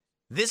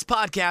This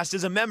podcast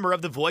is a member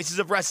of the Voices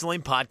of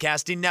Wrestling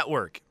Podcasting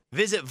Network.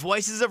 Visit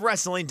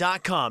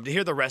voicesofwrestling.com to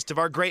hear the rest of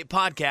our great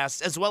podcasts,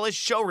 as well as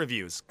show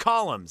reviews,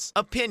 columns,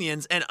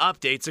 opinions, and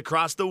updates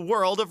across the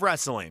world of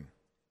wrestling.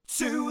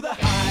 To the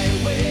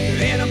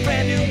highway in a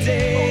brand new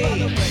day. Over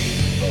the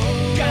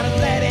rainbow, gotta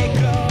let it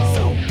go.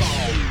 So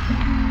far.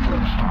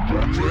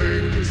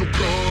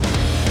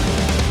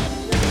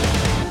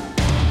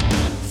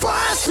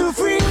 Fast to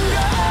freedom.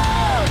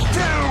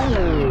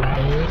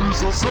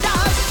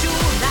 Stars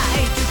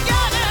tonight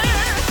together.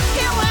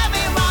 Here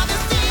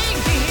everybody's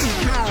singing.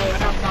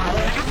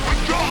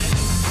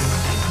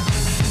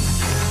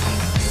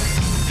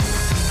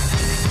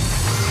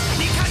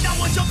 你看到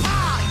我就怕，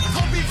头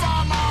皮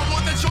发麻，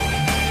我的手。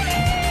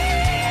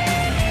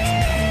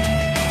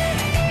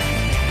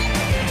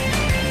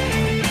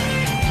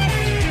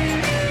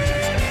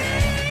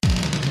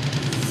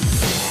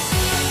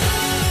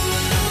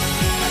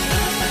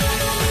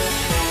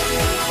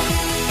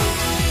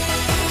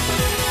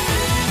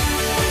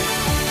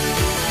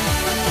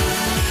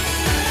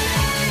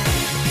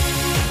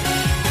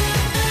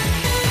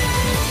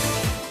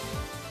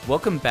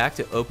Welcome back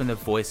to Open the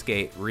Voice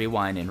Gate,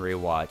 Rewind and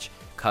Rewatch,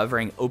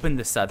 covering Open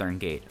the Southern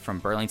Gate from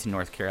Burlington,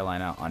 North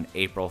Carolina on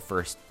April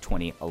 1st,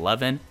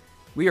 2011.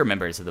 We are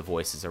members of the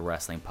Voices of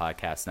Wrestling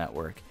Podcast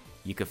Network.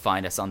 You can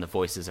find us on the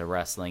Voices of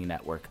Wrestling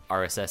Network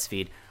RSS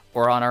feed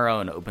or on our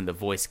own Open the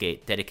Voice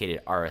Gate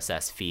dedicated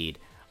RSS feed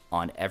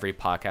on every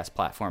podcast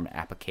platform and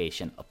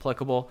application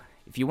applicable.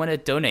 If you want to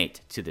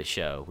donate to the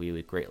show, we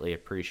would greatly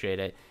appreciate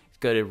it.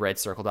 Go to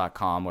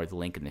redcircle.com or the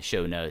link in the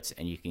show notes,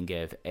 and you can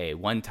give a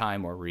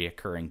one-time or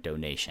reoccurring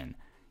donation.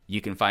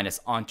 You can find us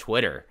on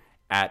Twitter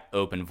at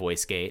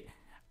OpenVoiceGate.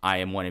 I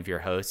am one of your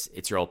hosts.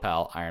 It's your old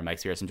pal, Iron Mike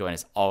Spears. I'm joined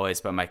as always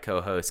by my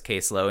co-host,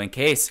 Case Lowe. And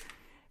Case,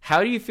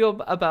 how do you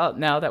feel about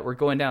now that we're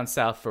going down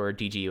south for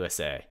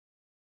DGUSA?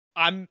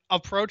 I'm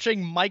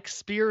approaching Mike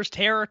Spears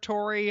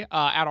territory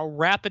at a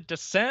rapid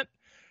descent.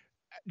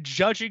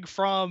 Judging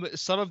from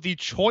some of the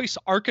choice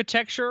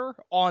architecture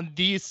on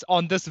this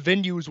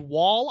venue's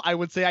wall, I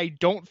would say I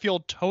don't feel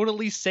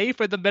totally safe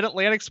at the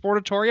Mid-Atlantic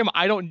Sportatorium.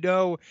 I don't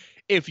know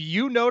if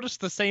you noticed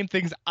the same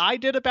things I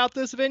did about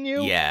this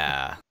venue.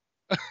 Yeah.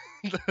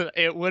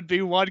 It would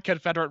be one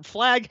Confederate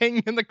flag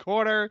hanging in the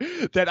corner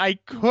that I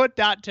could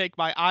not take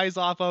my eyes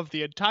off of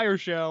the entire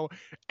show.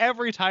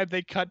 Every time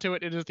they cut to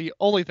it, it is the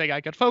only thing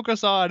I could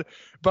focus on.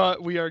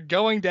 But we are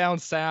going down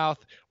south.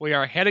 We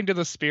are heading to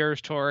the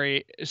Spears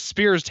territory.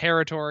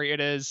 It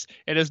is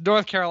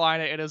North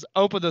Carolina. It is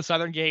Open the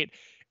Southern Gate.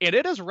 And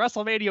it is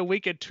WrestleMania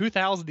weekend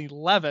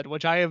 2011,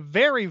 which I am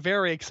very,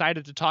 very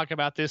excited to talk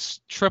about this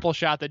triple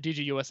shot that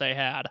DGUSA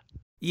had.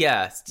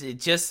 Yeah,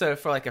 just so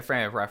for like a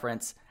frame of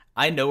reference,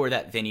 I know where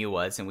that venue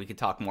was, and we can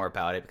talk more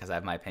about it because I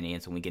have my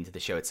opinions when we get into the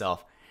show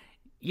itself.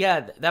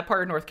 Yeah, that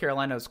part of North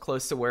Carolina was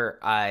close to where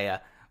I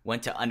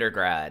went to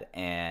undergrad,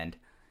 and,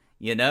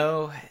 you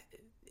know,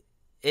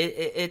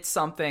 it's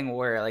something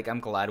where, like, I'm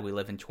glad we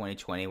live in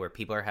 2020 where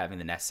people are having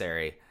the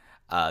necessary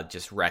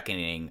just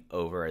reckoning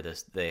over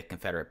the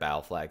Confederate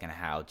battle flag and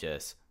how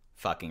just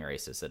fucking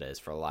racist it is,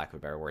 for lack of a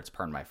better words.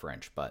 Pardon my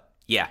French, but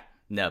yeah,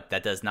 no,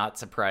 that does not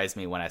surprise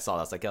me when I saw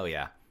that. I was like, oh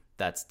yeah,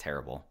 that's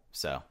terrible.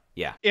 So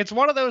yeah. It's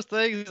one of those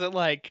things that,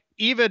 like,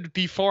 even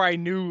before I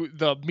knew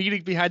the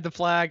meaning behind the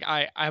flag,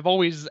 I've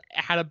always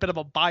had a bit of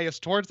a bias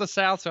towards the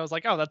South. So I was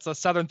like, oh, that's a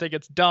Southern thing.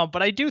 It's dumb.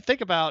 But I do think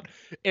about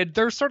it.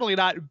 There's certainly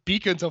not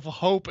beacons of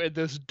hope in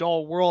this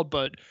dull world,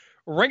 but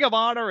Ring of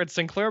Honor and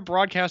Sinclair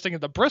Broadcasting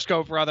and the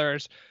Briscoe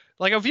brothers,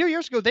 like a few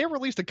years ago, they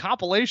released a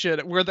compilation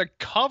where the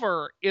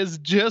cover is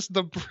just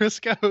the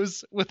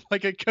Briscoes with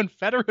like a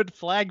Confederate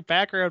flag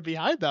background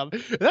behind them.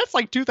 That's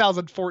like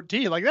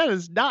 2014. Like, that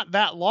is not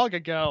that long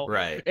ago.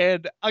 Right.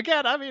 And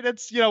again, I mean,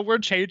 it's, you know, we're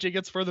changing.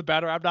 It's for the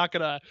better. I'm not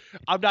gonna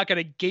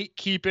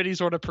gatekeep any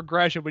sort of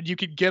progression. When you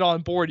can get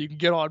on board, you can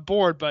get on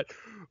board. But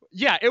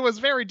yeah, it was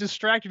very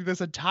distracting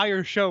this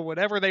entire show.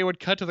 Whenever they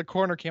would cut to the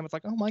corner cam, it's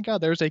like, oh my God,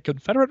 there's a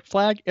Confederate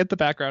flag in the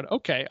background.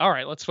 Okay, all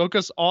right, let's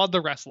focus on the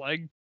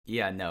wrestling.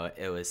 Yeah, no,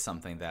 it was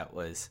something that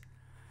was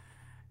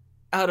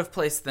out of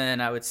place then,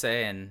 I would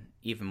say, and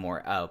even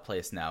more out of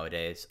place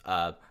nowadays.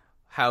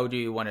 How do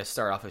you want to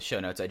start off with show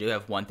notes? I do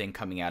have one thing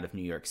coming out of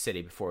New York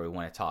City before we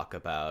want to talk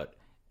about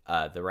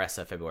the rest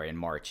of February and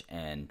March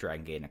and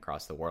Dragon Gate and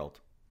across the world.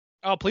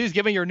 Oh, please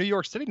give me your New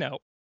York City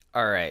note.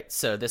 All right,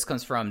 so this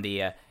comes from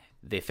the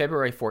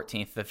February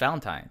 14th, the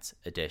Valentine's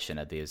edition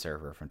of The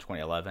Observer from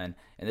 2011,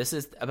 and this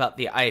is about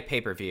the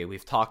iPay-per-view.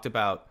 We've talked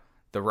about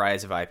the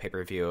rise of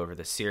iPay-per-view over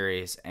the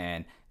series,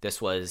 and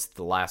this was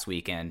the last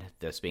weekend,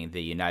 this being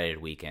the United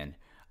weekend,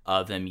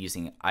 of them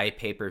using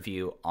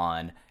iPay-per-view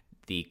on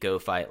the Go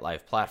Fight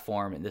Live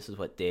platform, and this is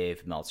what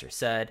Dave Meltzer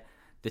said.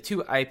 The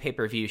two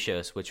iPay-per-view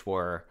shows, which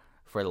were,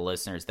 for the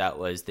listeners, that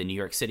was the New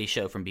York City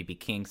show from BB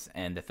King's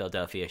and the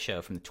Philadelphia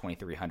show from the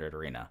 2300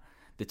 Arena.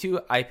 The two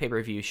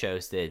iPay-per-view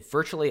shows did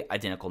virtually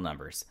identical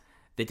numbers.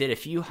 They did a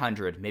few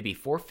hundred, maybe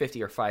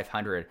 450 or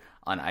 500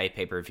 on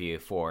iPay-per-view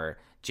for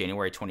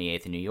January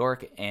 28th in New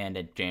York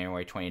and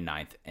January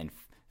 29th in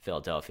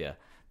Philadelphia.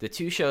 The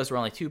two shows were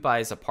only 2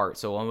 buys apart,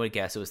 so one would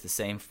guess it was the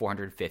same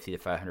 450 to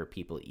 500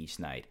 people each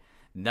night.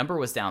 The number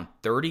was down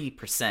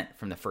 30%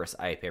 from the first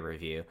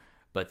iPay-per-view,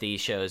 but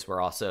these shows were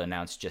also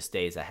announced just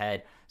days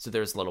ahead, so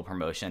there's little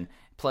promotion.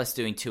 Plus,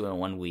 doing 2 in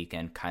one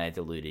weekend kind of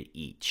diluted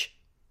each.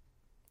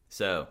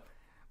 So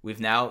they've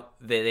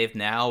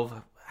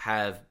now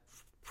have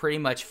pretty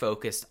much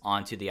focused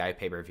onto the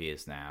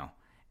iPay-per-views now,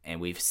 and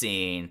we've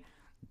seen,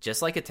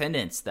 just like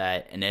attendance,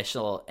 that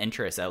initial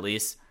interest, at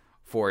least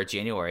for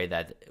January,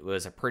 that it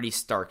was a pretty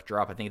stark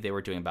drop. I think they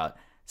were doing about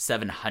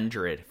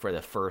 700 for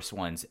the first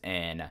ones,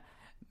 and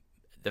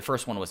the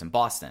first one was in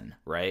Boston,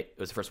 right? It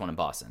was the first one in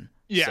Boston.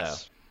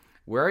 Yes. So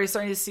we're already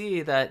starting to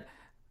see that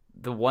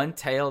the one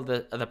tail of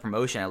the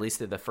promotion, at least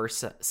through the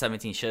first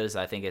 17 shows,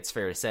 I think it's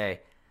fair to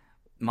say,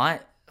 my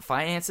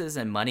finances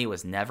and money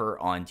was never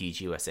on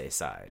DGUSA's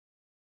side.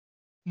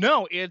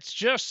 No, it's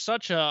just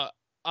such a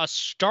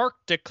stark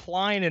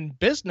decline in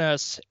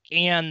business,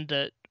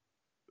 and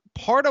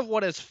part of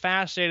what is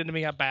fascinating to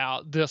me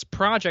about this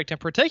project in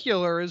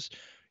particular is,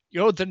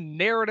 the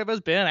narrative has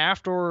been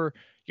after,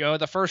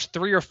 the first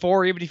 3 or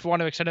 4, even if you want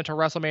to extend it to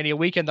WrestleMania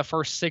weekend, the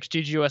first 6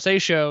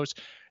 DGUSA shows,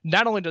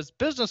 not only does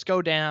business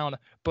go down,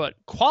 but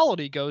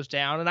quality goes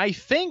down. And I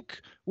think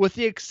with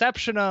the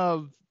exception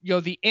of,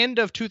 the end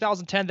of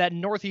 2010, that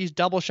Northeast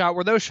double shot,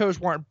 where those shows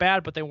weren't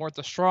bad, but they weren't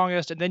the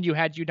strongest. And then you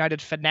had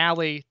United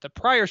Finale, the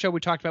prior show we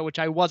talked about, which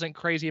I wasn't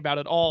crazy about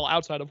at all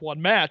outside of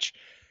one match.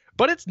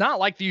 But it's not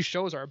like these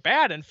shows are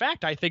bad. In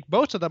fact, I think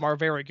most of them are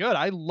very good.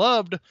 I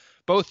loved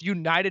both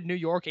United New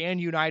York and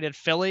United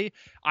Philly.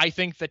 I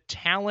think the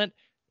talent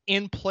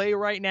in play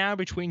right now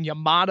between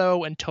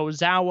Yamato and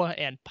Tozawa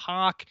and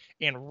Pac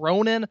and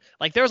Ronin,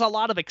 there's a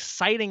lot of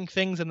exciting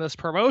things in this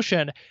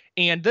promotion.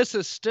 And this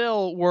is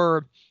still,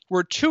 we're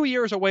 2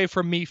 years away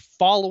from me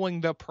following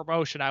the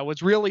promotion. I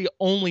was really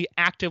only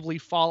actively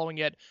following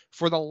it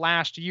for the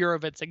last year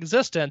of its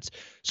existence.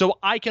 So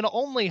I can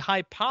only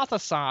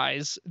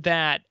hypothesize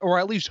that, or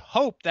at least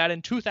hope that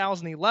in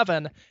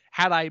 2011,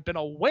 had I been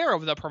aware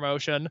of the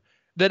promotion,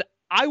 that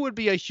I would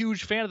be a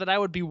huge fan that I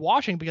would be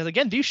watching, because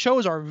again, these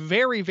shows are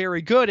very,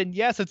 very good. And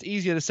yes, it's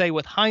easy to say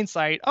with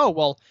hindsight, oh,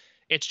 well,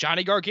 it's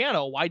Johnny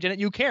Gargano. Why didn't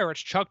you care? It's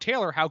Chuck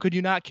Taylor. How could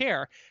you not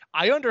care?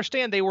 I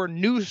understand they were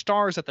new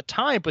stars at the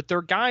time, but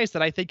they're guys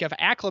that I think have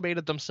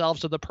acclimated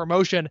themselves to the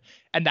promotion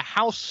and the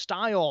house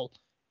style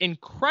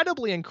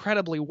incredibly,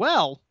 incredibly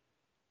well.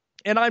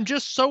 And I'm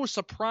just so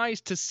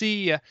surprised to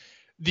see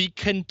the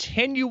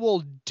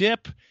continual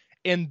dip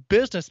in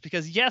business,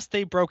 because yes,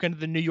 they broke into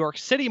the New York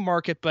City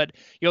market, but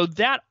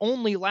that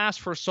only lasts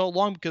for so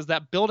long because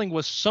that building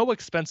was so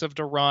expensive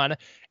to run.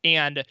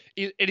 And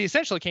it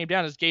essentially came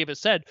down, as Gabe has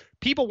said,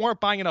 people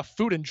weren't buying enough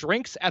food and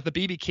drinks at the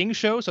BB King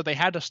show, so they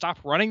had to stop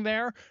running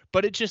there.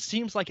 But it just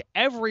seems like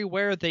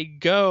everywhere they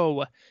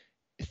go,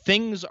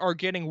 things are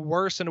getting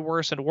worse and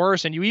worse and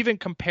worse. And you even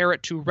compare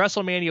it to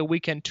WrestleMania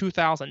weekend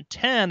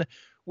 2010,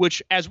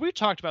 which, as we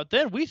talked about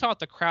then, we thought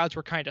the crowds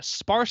were kind of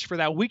sparse for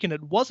that weekend.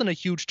 It wasn't a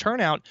huge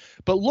turnout.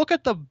 But look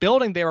at the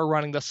building they were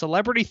running, the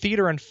Celebrity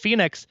Theater in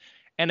Phoenix,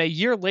 and a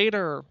year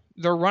later,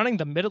 they're running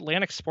the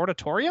Mid-Atlantic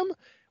Sportatorium,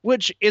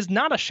 which is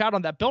not a shot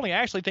on that building. I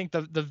actually think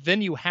the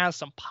venue has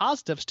some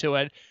positives to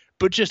it,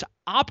 but just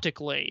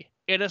optically,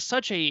 it is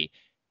such a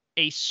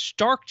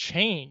stark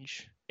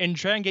change in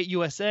Dragon Gate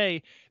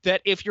USA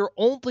that if you're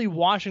only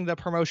watching the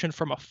promotion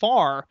from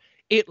afar,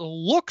 it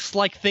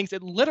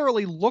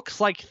literally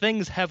looks like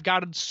things have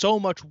gotten so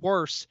much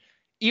worse,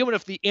 even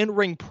if the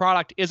in-ring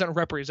product isn't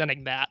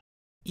representing that.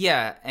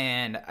 Yeah,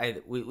 and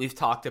we've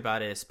talked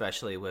about it,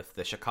 especially with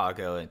the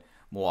Chicago and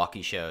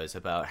Milwaukee shows,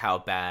 about how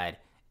bad,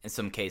 in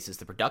some cases,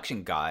 the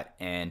production got.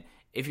 And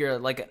if you're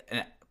like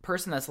a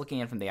person that's looking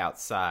in from the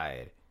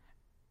outside,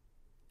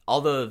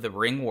 although the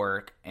ring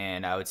work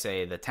and I would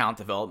say the talent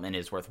development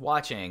is worth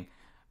watching,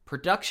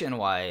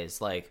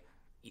 production-wise,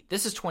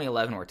 this is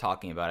 2011 we're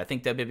talking about. I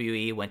think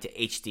WWE went to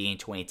HD in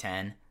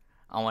 2010.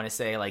 I want to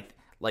say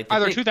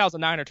either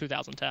 2009 or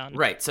 2010.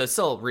 Right, so it's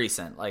still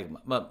recent.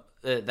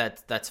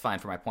 That's fine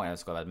for my point I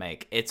was going to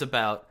make. It's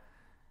about,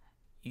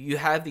 you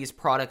have these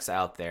products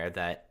out there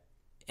that,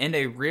 in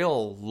a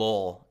real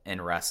lull in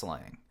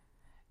wrestling,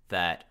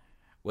 that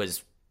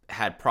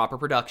had proper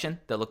production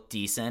that looked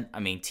decent.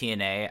 I mean,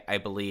 TNA, I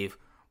believe,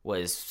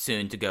 was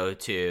soon to go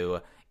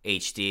to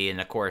HD,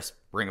 and of course,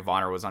 Ring of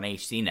Honor was on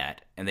HDNet.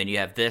 And then you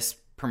have this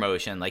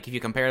promotion. If you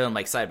compare them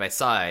side by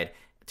side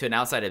to an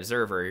outside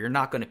observer, you're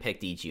not going to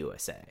pick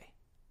DGUSA.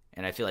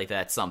 And I feel like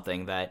that's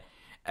something that,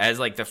 as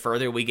the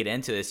further we get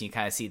into this, you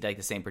kind of see the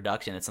same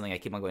production. It's something I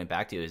keep on going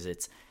back to, is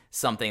it's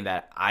something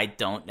that I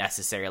don't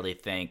necessarily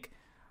think,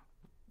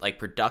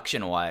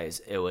 production wise,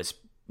 it was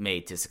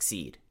made to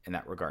succeed in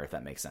that regard, if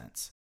that makes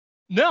sense.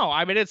 No,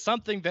 I mean, it's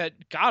something that,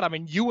 God, I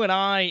mean, you and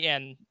I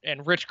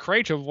and Rich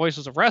Craich of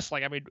Voices of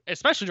Wrestling, I mean,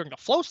 especially during the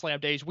Flow Slam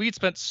days, we'd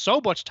spent so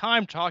much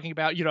time talking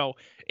about,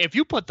 if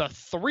you put the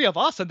three of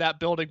us in that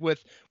building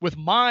with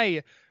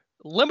my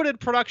limited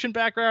production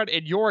background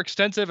and your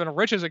extensive and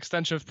Rich's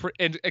extensive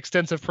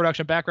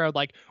production background,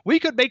 we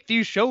could make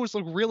these shows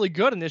look really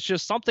good. And it's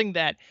just something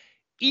that,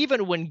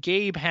 even when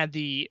Gabe had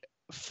the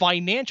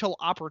financial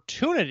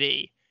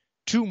opportunity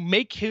to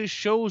make his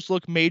shows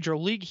look major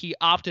league, he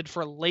opted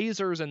for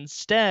lasers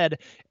instead,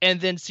 and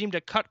then seemed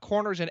to cut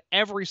corners in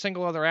every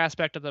single other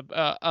aspect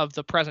of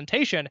the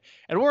presentation.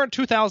 And we're in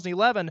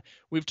 2011.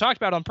 We've talked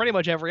about on pretty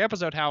much every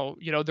episode how,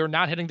 they're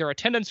not hitting their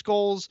attendance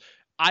goals.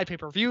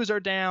 iPay-per-views are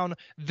down.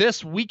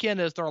 This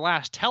weekend is their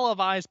last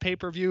televised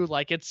pay-per-view.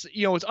 Like, it's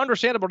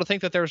understandable to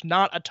think that there's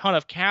not a ton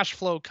of cash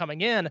flow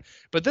coming in,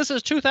 but this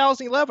is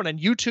 2011 and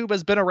YouTube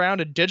has been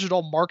around and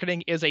digital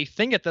marketing is a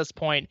thing at this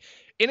point.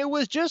 And it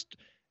was just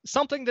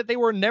something that they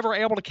were never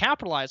able to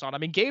capitalize on. I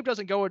mean, Gabe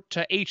doesn't go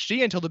to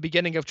HD until the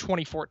beginning of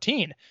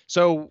 2014.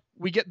 So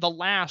we get the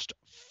last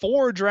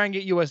 4 Dragon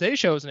Gate USA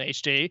shows in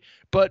HD,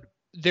 but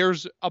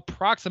there's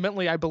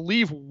approximately, I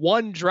believe,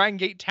 1 Dragon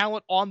Gate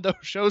talent on those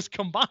shows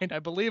combined. I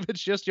believe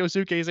it's just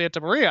Yosuke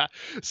Santa Maria.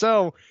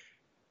 So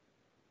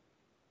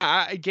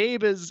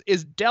Gabe is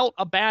dealt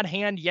a bad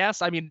hand,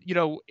 yes. I mean,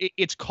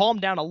 it's calmed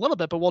down a little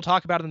bit, but we'll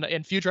talk about it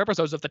in future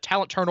episodes of the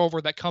talent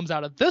turnover that comes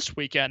out of this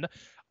weekend.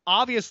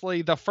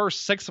 Obviously, the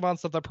first 6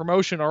 months of the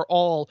promotion are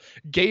all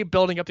Gabe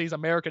building up these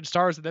American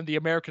stars and then the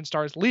American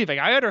stars leaving.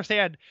 I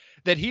understand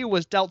that he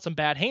was dealt some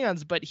bad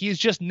hands, but he's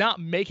just not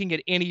making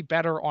it any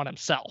better on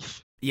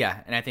himself. Yeah,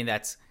 and I think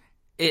that's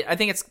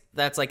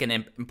like an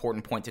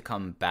important point to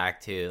come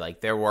back to.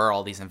 Like, there were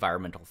all these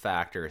environmental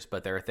factors,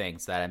 but there are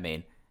things that, I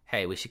mean,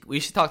 hey, we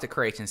should talk to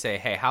Craig and say,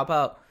 hey, how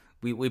about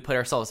we put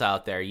ourselves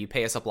out there, you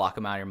pay us a block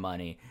amount of your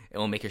money, and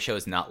we'll make your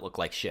shows not look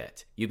like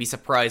shit. You'd be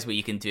surprised what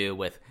you can do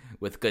with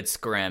good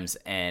scrims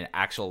and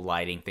actual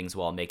lighting things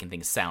while making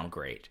things sound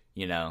great,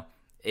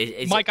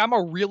 Mike, I'm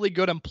a really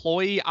good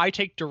employee. I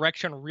take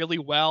direction really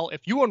well.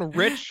 If you and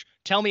Rich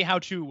tell me how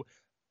to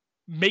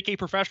make a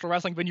professional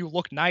wrestling venue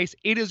look nice,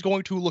 it is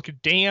going to look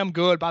damn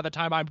good by the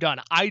time I'm done.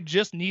 I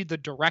just need the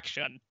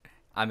direction.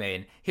 I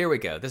mean, here we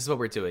go. This is what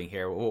we're doing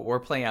here. We're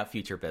playing out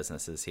future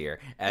businesses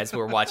here as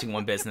we're watching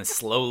one business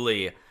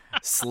slowly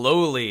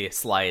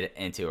slide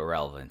into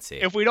irrelevancy.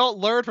 If we don't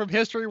learn from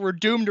history, we're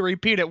doomed to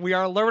repeat it. We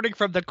are learning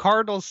from the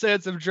cardinal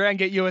sins of Dragon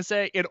Gate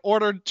USA in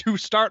order to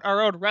start our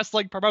own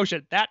wrestling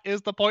promotion. That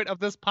is the point of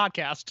this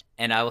podcast.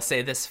 And I will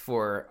say this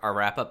for our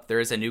wrap-up. There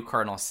is a new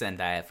cardinal sin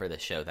that I have for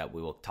this show that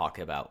we will talk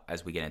about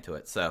as we get into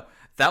it. So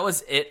that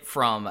was it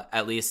from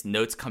at least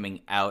notes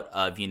coming out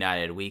of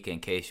United Week. In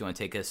case you want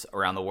to take us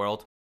around the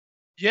world.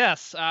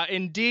 Yes,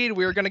 indeed.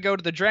 We're going to go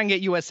to the Dragon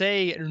Gate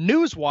USA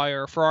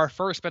Newswire for our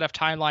first bit of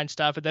timeline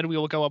stuff, and then we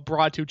will go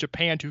abroad to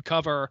Japan to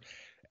cover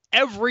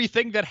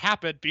everything that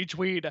happened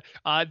between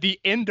the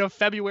end of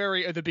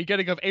February and the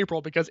beginning of April,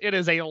 because it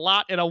is a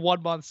lot in a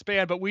 1 month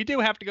span. But we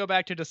do have to go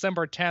back to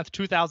December 10th,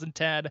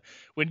 2010,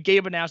 when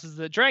Gabe announces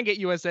that Dragon Gate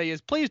USA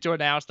is pleased to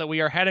announce that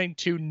we are heading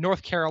to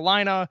North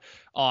Carolina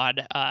on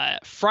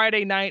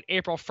Friday night,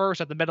 April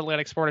 1st at the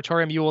Mid-Atlantic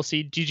Sportatorium. You will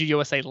see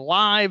GGUSA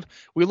live.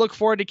 We look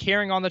forward to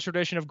carrying on the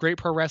tradition of great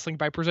pro wrestling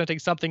by presenting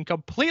something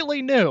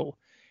completely new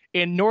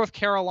in North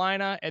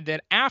Carolina. And then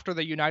after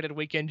the United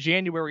weekend,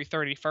 January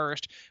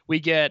 31st, we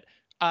get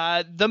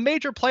the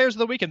major players of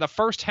the weekend. The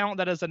first talent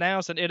that is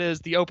announced, and it is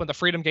the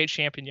Freedom Gate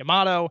champion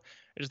Yamato.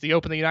 It is the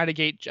United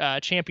Gate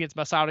champions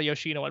Masato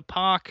Yoshino and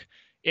Pac.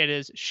 It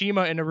is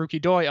Shima and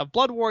Naruki Doi of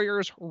Blood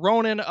Warriors,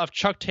 Ronin of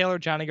Chuck Taylor,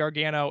 Johnny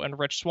Gargano, and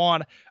Rich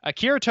Swann,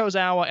 Akira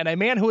Tozawa, and a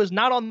man who is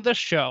not on this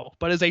show,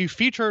 but is a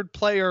featured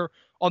player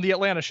on the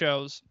Atlanta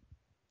shows,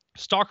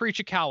 Stalker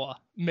Ichikawa,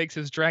 makes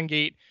his Dragon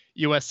Gate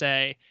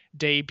USA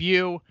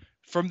debut.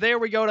 From there,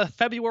 we go to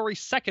February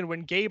 2nd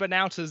when Gabe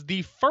announces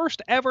the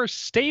first ever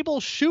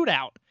stable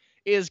shootout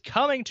is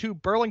coming to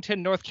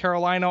Burlington, North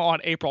Carolina on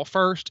April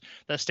 1st.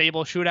 The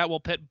stable shootout will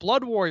pit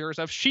Blood Warriors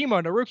of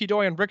Shima, Naruki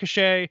Doi, and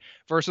Ricochet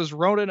versus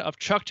Ronin of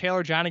Chuck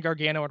Taylor, Johnny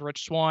Gargano, and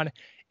Rich Swann.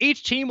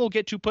 Each team will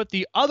get to put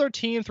the other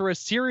team through a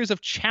series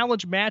of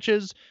challenge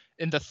matches,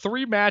 and the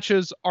 3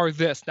 matches are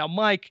this. Now,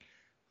 Mike,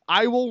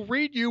 I will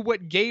read you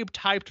what Gabe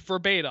typed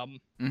verbatim,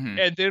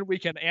 and then we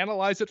can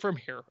analyze it from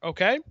here,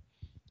 okay?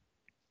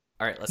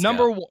 All right, let's go.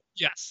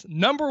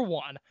 Number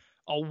 1.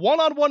 A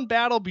one-on-one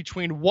battle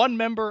between one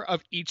member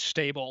of each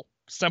stable.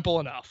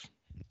 Simple enough.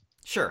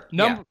 Sure.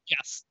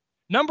 Yes.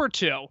 Number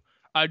 2,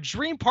 a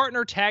dream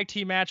partner tag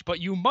team match, but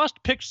you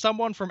must pick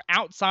someone from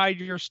outside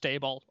your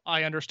stable.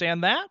 I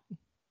understand that.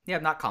 Yeah,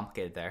 not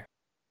complicated there.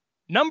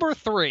 Number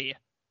 3,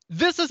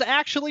 this is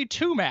actually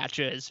 2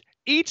 matches.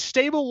 Each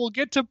stable will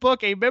get to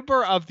book a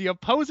member of the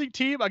opposing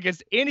team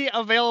against any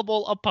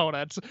available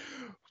opponents.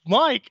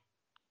 Mike,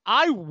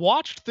 I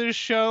watched this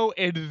show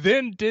and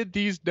then did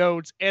these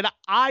notes, and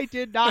I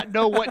did not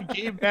know what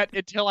Gabe meant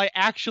until I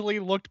actually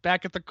looked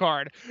back at the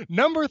card.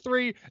 Number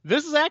 3,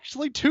 this is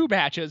actually 2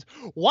 matches.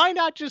 Why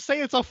not just say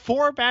it's a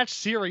 4-match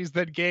series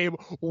then, Gabe?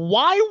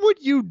 Why would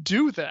you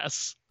do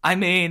this? I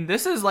mean,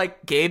 this is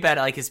like Gabe at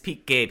like his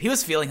peak Gabe. He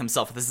was feeling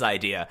himself with this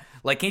idea.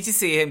 Like, can't you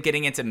see him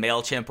getting into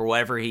MailChimp or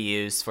whatever he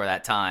used for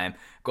that time,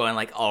 going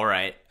like, all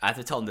right, I have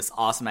to tell him this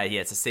awesome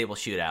idea. It's a stable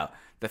shootout.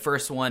 The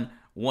first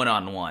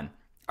one-on-one.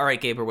 All right,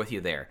 Gabe, we're with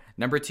you there.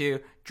 Number 2,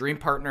 dream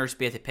partners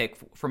be able to pick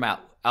from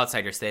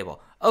outside your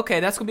stable. Okay,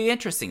 that's going to be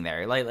interesting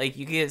there. Like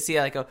you can see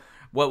like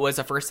what was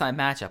a first-time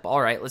matchup?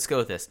 All right, let's go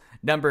with this.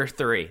 Number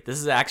 3. This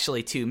is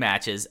actually 2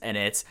 matches, and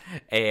it's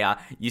a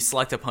you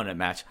select opponent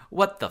match.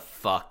 What the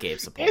fuck, Gabe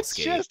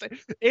Sapolsky?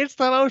 It's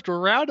the most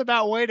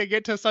roundabout way to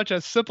get to such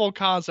a simple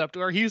concept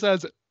where he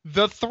says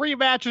the 3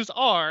 matches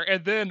are,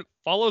 and then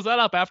follows that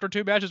up after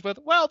 2 matches with,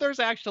 well, there's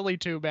actually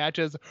 2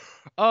 matches.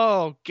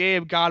 Oh,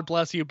 Gabe, God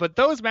bless you. But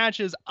those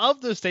matches of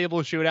the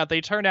stable shootout,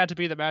 they turned out to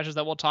be the matches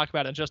that we'll talk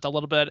about in just a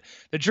little bit.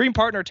 The Dream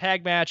Partner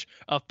tag match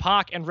of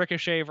Pac and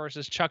Ricochet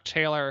versus Chuck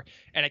Taylor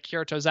and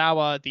Akira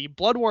Tozawa. The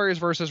Blood Warriors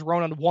versus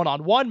Ronin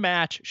one-on-one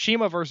match.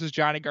 Shima versus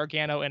Johnny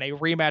Gargano in a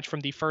rematch from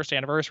the first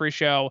anniversary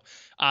show.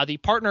 The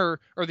opponent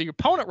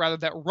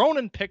that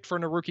Ronin picked for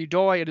Naruki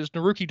Doi, it is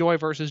Naruki Doi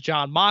versus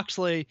Jon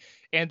Moxley.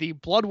 And the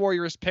Blood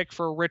Warriors pick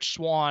for Rich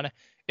Swann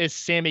is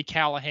Sami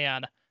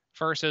Callihan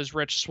versus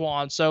Rich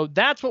Swann. So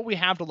that's what we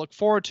have to look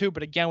forward to.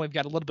 But again, we've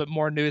got a little bit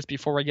more news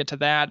before we get to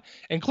that,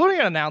 including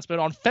an announcement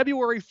on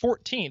February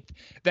 14th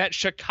that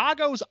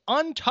Chicago's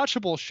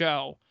Untouchable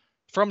show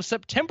from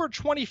September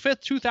 25th,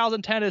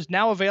 2010 is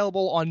now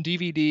available on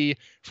DVD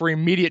for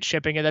immediate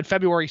shipping. And then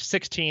February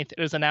 16th, it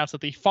is announced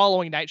that the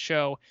following night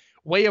show,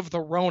 Way of the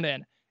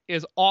Ronin,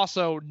 is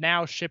also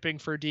now shipping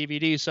for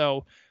DVD.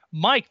 So,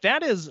 Mike,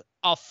 that is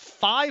a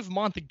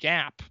 5-month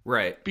gap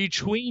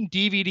between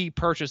DVD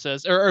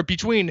purchases, or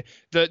between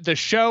the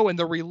show and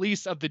the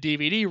release of the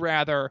DVD,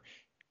 rather.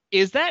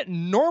 Is that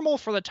normal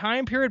for the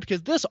time period?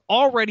 Because this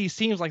already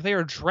seems like they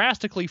are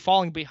drastically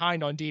falling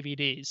behind on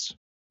DVDs.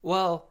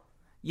 Well,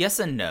 yes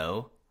and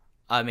no.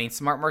 I mean,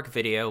 Smart Mark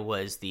Video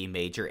was the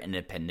major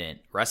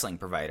independent wrestling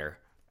provider,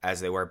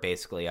 as they were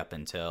basically up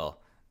until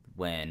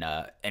when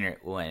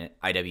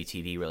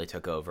IWTV really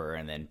took over,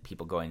 and then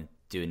people going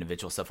do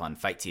individual stuff on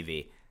Fight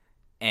TV.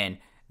 And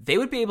they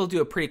would be able to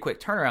do a pretty quick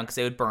turnaround because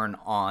they would burn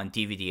on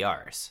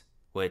DVD-Rs,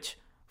 which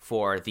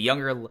for the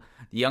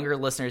younger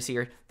listeners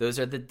here, those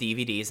are the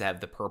DVDs that have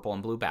the purple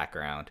and blue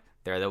background.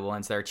 They're the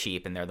ones that are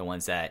cheap, and they're the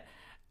ones that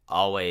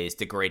always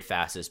degrade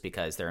fastest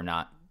because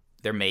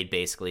they're made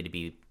basically to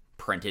be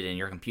printed in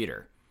your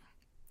computer.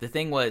 The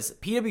thing was,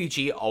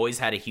 PWG always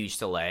had a huge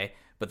delay,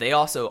 but they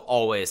also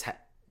always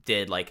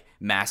did like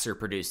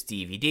master-produced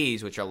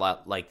DVDs, which are a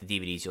lot like the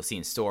DVDs you'll see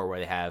in store where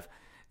they have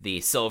the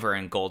silver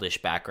and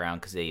goldish background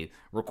because they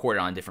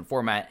recorded on a different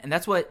format. And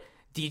that's what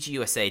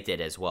DGUSA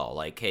did as well.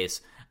 Like,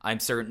 case,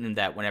 I'm certain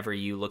that whenever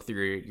you look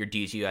through your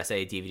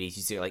DGUSA DVDs,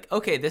 you see like,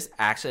 okay, this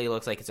actually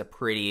looks like it's a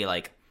pretty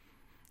like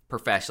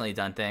professionally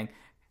done thing.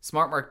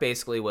 SmartMark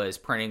basically was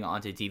printing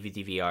onto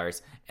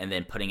DVD-Rs and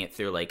then putting it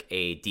through like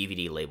a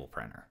DVD label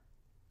printer.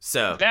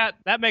 So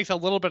that makes a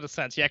little bit of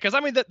sense, yeah. Because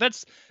I mean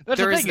that's the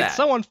thing. It's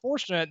so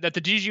unfortunate that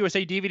the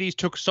DGUSA DVDs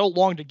took so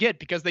long to get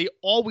because they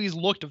always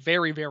looked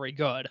very, very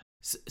good.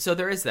 So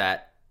there is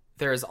that.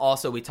 There is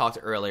also, we talked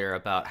earlier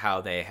about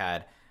how they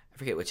had, I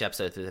forget which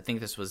episode, I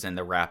think this was in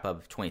the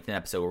wrap-up 20th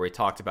episode where we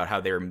talked about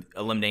how they were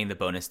eliminating the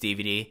bonus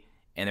DVD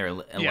and they're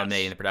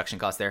eliminating the production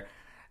cost there.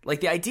 Like,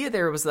 the idea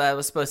there was that it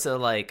was supposed to,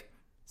 like,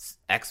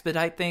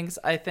 expedite things,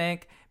 I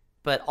think,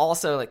 but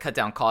also, like, cut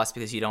down costs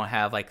because you don't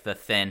have, like, the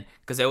thin,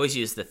 because they always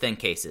use the thin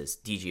cases,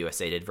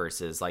 DGUSA did,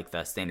 versus, like,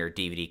 the standard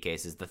DVD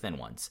cases, the thin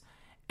ones.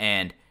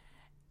 And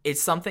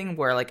it's something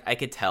where, like, I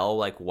could tell,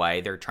 like, why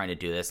they're trying to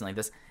do this and, like,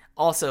 this.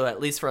 Also, at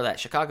least for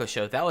that Chicago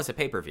show, that was a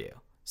pay-per-view.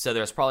 So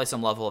there's probably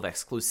some level of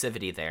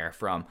exclusivity there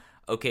from,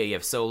 okay, you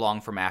have so long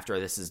from after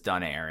this is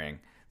done airing.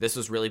 This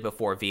was really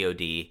before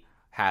VOD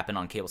happened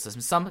on cable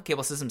systems. Some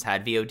cable systems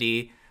had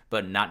VOD,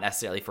 but not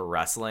necessarily for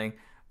wrestling.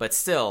 But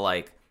still,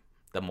 like,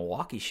 the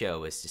Milwaukee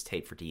show is just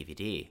taped for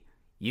DVD.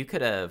 You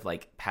could have,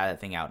 like, had that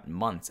thing out in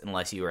months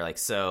unless you were, like,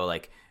 so,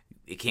 like,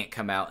 it can't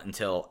come out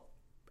until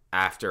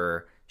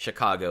after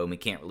Chicago, and we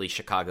can't release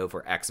Chicago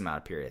for X amount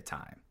of period of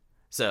time.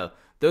 So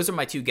those are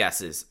my 2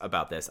 guesses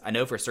about this. I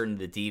know for certain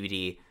the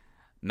DVD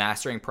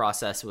mastering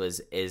process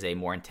is a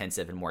more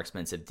intensive and more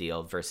expensive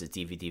deal versus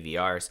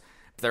DVD-Rs.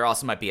 But there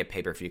also might be a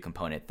pay-per-view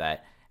component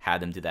that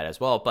had them do that as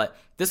well. But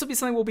this will be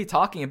something we'll be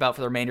talking about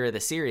for the remainder of the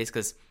series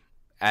because,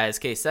 as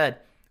Kay said,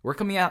 we're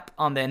coming up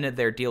on the end of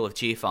their deal with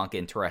G-Funk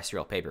in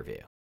terrestrial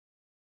pay-per-view.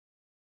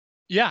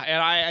 Yeah,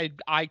 and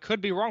I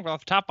could be wrong, but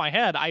off the top of my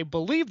head, I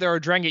believe there are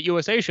Dragon Gate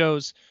USA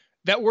shows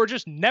that were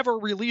just never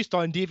released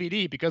on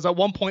DVD because at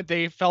one point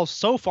they fell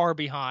so far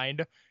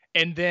behind,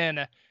 and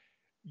then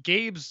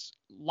Gabe's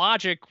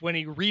logic when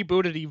he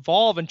rebooted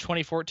Evolve in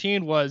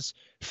 2014 was,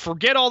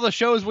 forget all the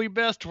shows we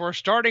missed, we're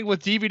starting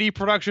with DVD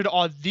production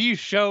on these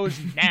shows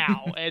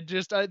now. And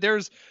just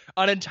there's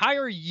an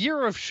entire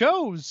year of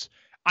shows,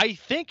 I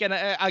think, and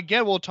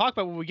again, we'll talk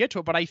about when we get to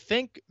it, but I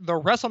think the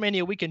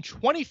WrestleMania Weekend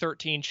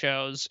 2013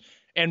 shows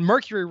and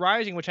Mercury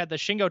Rising, which had the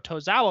Shingo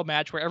Tozawa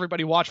match where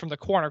everybody watched from the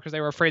corner because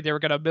they were afraid they were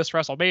going to miss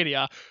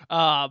WrestleMania.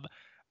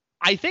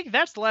 I think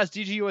that's the last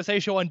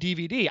DGUSA show on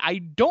DVD. I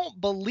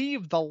don't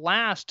believe the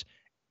last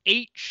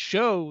 8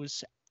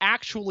 shows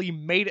actually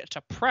made it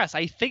to press.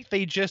 I think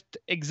they just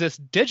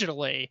exist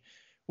digitally,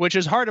 which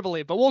is hard to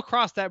believe, but we'll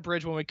cross that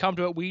bridge when we come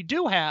to it. We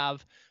do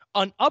have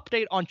an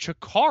update on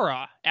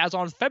Chikara, as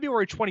on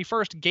February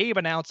 21st, Gabe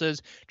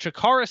announces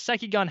Chikara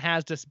Sekigun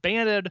has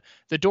disbanded.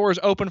 The door is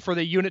open for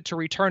the unit to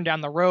return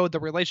down the road. The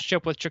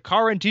relationship with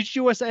Chikara and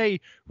DGUSA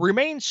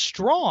remains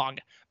strong.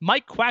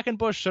 Mike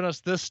Quackenbush sent us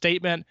this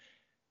statement,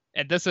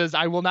 and this is,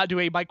 I will not do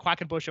a Mike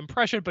Quackenbush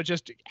impression, but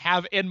just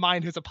have in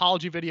mind his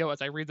apology video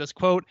as I read this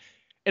quote.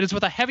 It is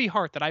with a heavy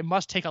heart that I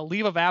must take a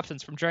leave of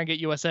absence from Dragon Gate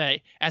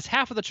USA. As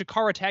half of the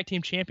Chikara Tag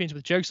Team Champions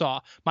with Jigsaw,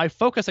 my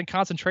focus and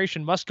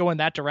concentration must go in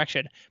that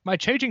direction. My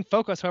changing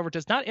focus, however,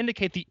 does not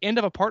indicate the end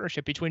of a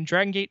partnership between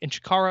Dragon Gate and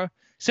Chikara,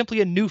 simply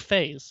a new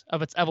phase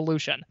of its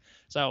evolution.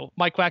 So,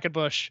 Mike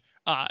Quackenbush,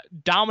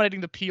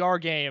 dominating the PR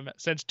game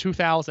since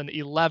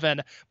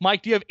 2011.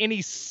 Mike, do you have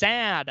any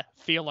sad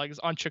feelings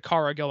on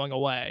Chikara going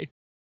away?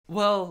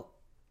 Well,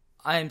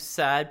 I'm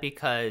sad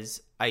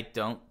because I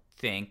don't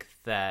think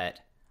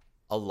that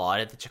a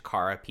lot of the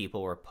Chikara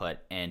people were put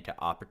into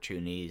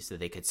opportunities that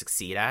they could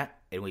succeed at.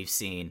 And we've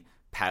seen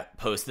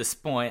post this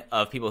point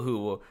of people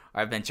who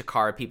have been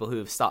Chikara people who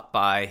have stopped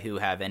by, who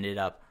have ended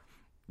up,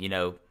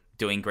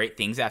 doing great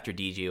things after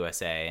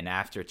DGUSA and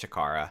after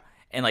Chikara.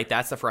 And,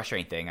 that's the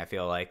frustrating thing, I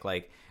feel like.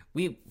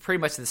 We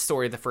pretty much the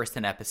story of the first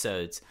 10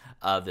 episodes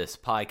of this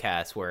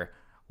podcast where,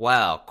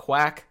 wow,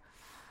 Quack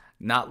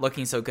not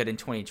looking so good in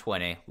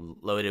 2020.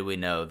 Little did we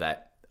know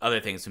that other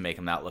things would make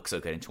him not look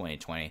so good in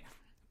 2020.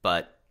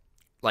 But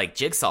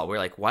Jigsaw, we're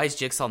like, why is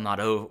Jigsaw not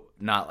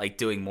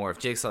doing more of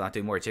Jigsaw, not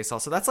doing more of Jigsaw?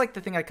 So that's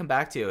the thing I come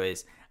back to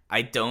is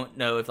I don't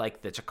know if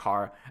the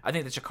Chikara, I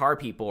think the Chikara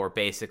people were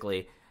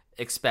basically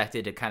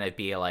expected to kind of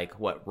be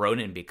what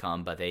Ronin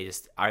become, but they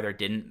just either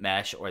didn't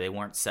mesh or they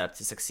weren't set up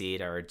to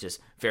succeed or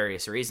just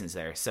various reasons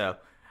there. So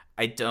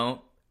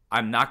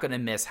I'm not going to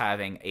miss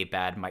having a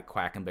bad Mike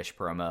Quackenbush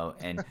promo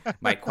and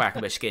Mike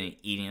Quackenbush getting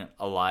eaten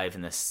alive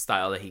in the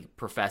style that he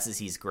professes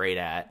he's great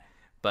at.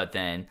 But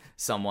then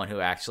someone who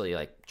actually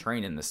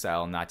trained in the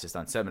style, not just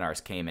on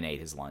seminars, came and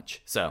ate his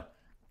lunch. So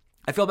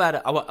I feel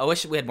bad. I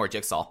wish we had more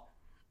Jigsaw.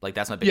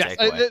 That's my big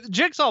takeaway.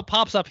 Jigsaw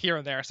pops up here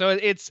and there. So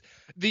it's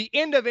the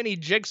end of any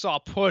Jigsaw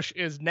push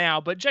is now,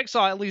 but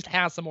Jigsaw at least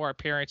has some more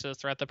appearances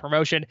throughout the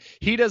promotion.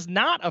 He does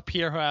not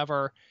appear,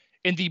 however,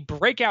 in the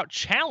Breakout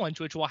Challenge,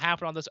 which will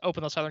happen on this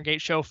Open the Southern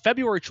Gate show.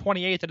 February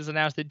 28th, it is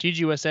announced that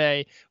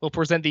DGUSA will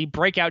present the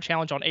Breakout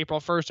Challenge on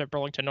April 1st at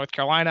Burlington, North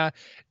Carolina.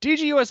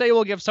 DGUSA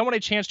will give someone a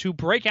chance to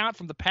break out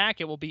from the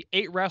pack. It will be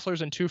 8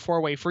 wrestlers in 2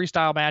 4-way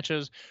freestyle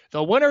matches.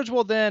 The winners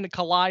will then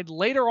collide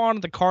later on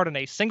in the card in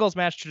a singles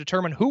match to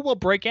determine who will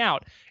break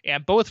out.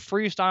 And both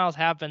freestyles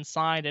have been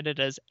signed, and it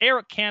is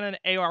Eric Cannon,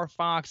 AR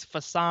Fox,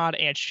 Facade,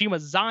 and Shima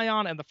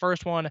Zion in the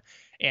first one,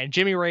 and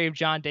Jimmy Rave,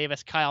 John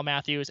Davis, Kyle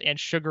Matthews, and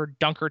Sugar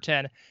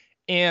Dunkerton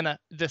in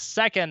the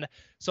second.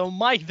 So,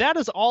 Mike, that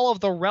is all of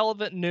the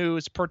relevant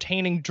news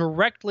pertaining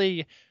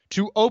directly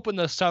to Open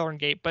the Southern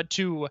Gate, but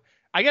to,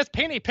 I guess,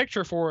 paint a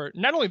picture for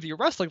not only the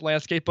wrestling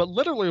landscape, but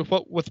literally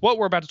with what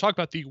we're about to talk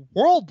about, the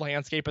world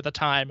landscape at the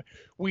time.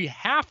 We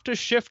have to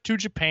shift to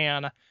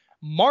Japan.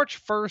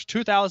 March 1st,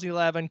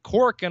 2011,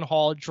 Korakuen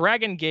Hall,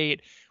 Dragon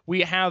Gate.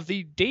 We have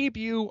the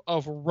debut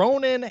of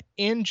Ronin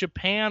in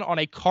Japan on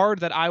a card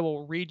that I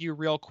will read you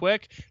real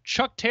quick.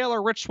 Chuck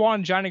Taylor, Rich Swann,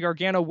 and Johnny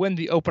Gargano win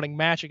the opening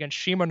match against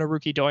Shima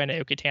Naruki Doi and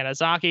Naoki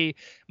Tanizaki.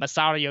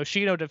 Masato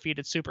Yoshino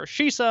defeated Super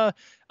Shisa.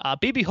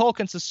 BB Hulk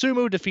and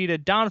Susumu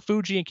defeated Don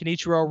Fuji and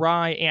Kenichiro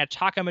Rai, and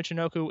Taka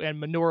Michinoku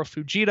and Minoru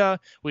Fujita.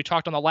 We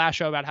talked on the last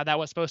show about how that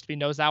was supposed to be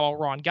Nozawa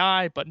Ron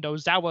Guy, but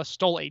Nozawa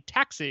stole a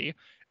taxi,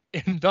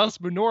 and thus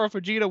Minoru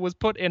Fujita was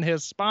put in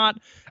his spot.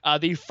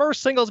 The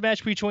first singles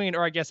match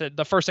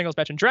the first singles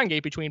match in Dragon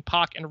Gate between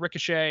Pac and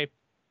Ricochet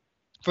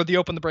for the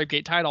Open the Brave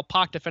Gate title.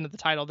 Pac defended the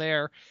title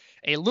there.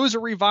 A loser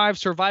revive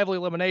survival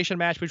elimination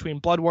match between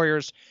Blood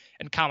Warriors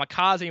and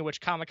Kamikaze, in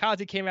which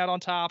Kamikaze came out on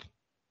top.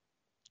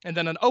 And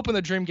then an Open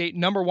the Dream Gate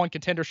 #1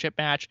 contendership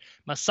match,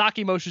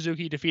 Masaki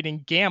Mochizuki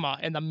defeating Gamma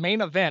in the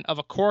main event of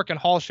a Korakuen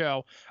Hall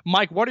show.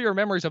 Mike, what are your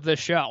memories of this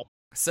show?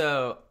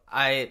 So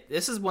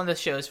this is one of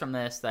the shows from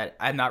this that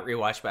I've not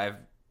rewatched, but I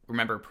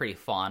remember pretty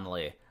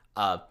fondly.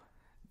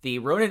 The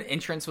Ronin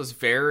entrance was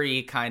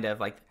very kind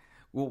of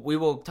we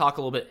will talk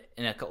a little bit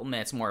in a couple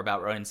minutes more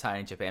about Ronin's time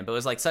in Japan, but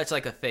it was such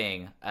a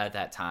thing at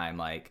that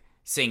time,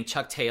 seeing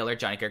Chuck Taylor,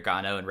 Johnny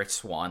Gargano, and Rich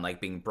Swann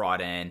being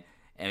brought in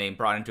and being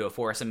brought into a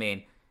force. I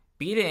mean,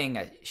 beating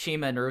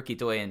Shima Naruki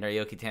Doi and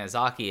Naoki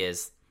Tanizaki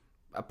is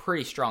a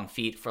pretty strong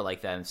feat for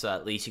them, so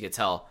at least you could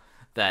tell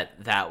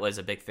that was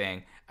a big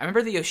thing. I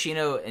remember the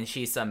Yoshino and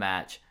Shisa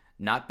match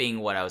not being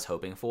what I was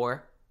hoping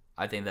for.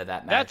 I think that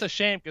match... That's a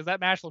shame, because that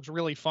match looks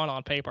really fun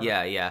on paper.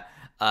 Yeah.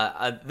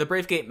 The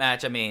Brave Gate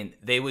match, I mean,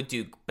 they would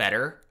do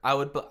better,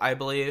 I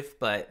believe,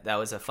 but that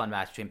was a fun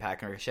match between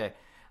Pac and Ricochet.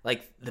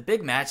 The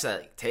big match,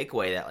 that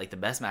takeaway, that the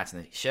best match in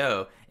the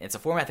show, and it's a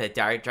format that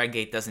Dragon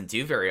Gate doesn't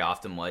do very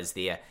often, was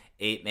the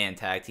 8-man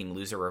tag team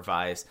loser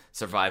revives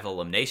survival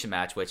elimination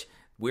match, which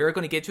we're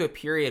going to get to a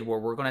period where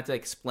we're going to have to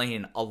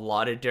explain a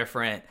lot of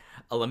different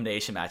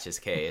elimination matches,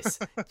 Case.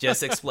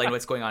 Just explain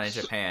what's going on in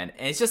Japan.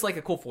 And it's just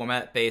a cool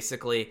format,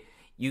 basically.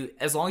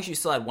 As long as you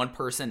still had one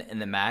person in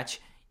the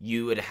match,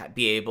 you would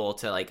be able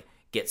to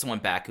get someone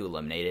back who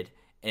eliminated.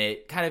 And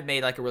it kind of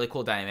made like a really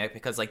cool dynamic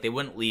because like they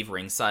wouldn't leave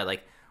ringside.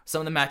 Like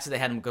some of the matches they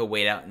had them go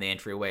wait out in the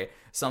entryway.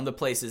 Some of the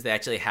places they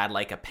actually had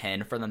like a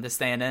pen for them to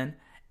stand in.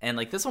 And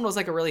like this one was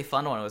like a really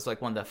fun one. It was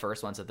like one of the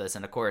first ones of this.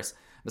 And of course,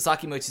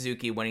 Masaki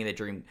Mochizuki winning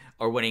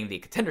the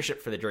contendership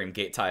for the Dream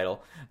Gate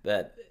title.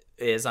 That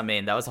was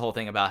the whole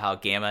thing about how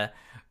Gamma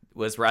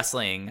was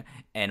wrestling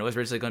and it was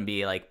originally going to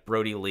be like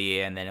Brody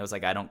Lee. And then it was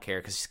like, I don't care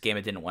because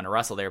Gamma didn't want to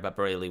wrestle there, but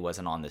Brody Lee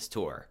wasn't on this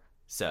tour.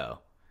 So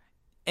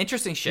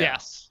interesting show.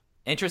 Yes.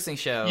 Interesting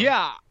show.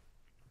 Yeah.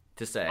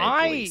 To say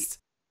at least.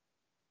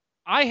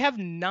 I have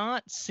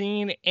not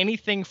seen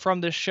anything from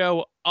this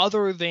show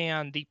other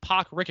than the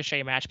Pac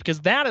Ricochet match,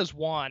 because that is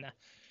one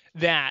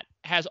that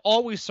has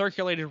always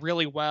circulated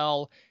really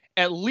well.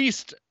 At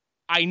least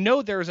I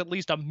know there's at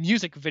least a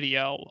music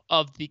video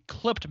of the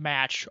clipped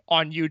match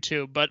on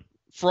YouTube, but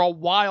for a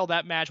while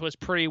that match was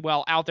pretty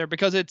well out there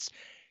because it's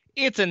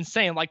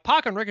insane. Like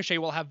Pac and Ricochet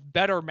will have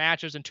better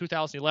matches in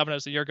 2011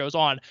 as the year goes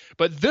on,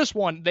 but this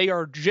one they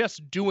are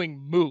just doing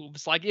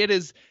moves. Like it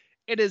is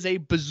a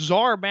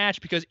bizarre match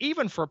because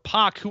even for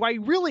Pac, who I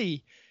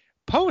really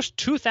post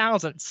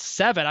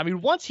 2007, I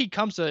mean, once he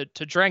comes to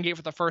Dragon Gate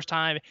for the first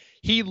time,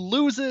 he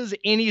loses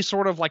any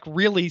sort of like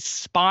really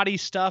spotty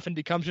stuff and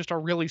becomes just a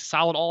really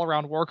solid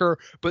all-around worker.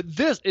 But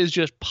this is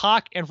just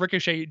Pac and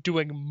Ricochet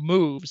doing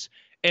moves,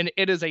 and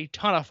it is a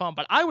ton of fun.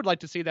 But I would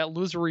like to see that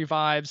Loser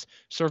Revives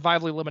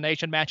Survival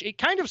Elimination match. It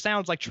kind of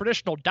sounds like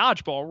traditional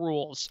dodgeball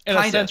rules in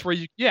a sense where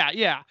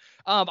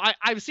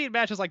I've seen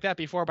matches like that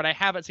before, but I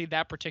haven't seen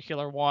that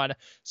particular one.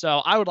 So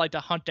I would like to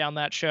hunt down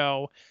that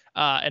show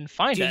and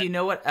find it. Do you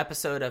know what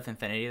episode of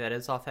Infinity that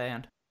is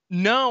offhand?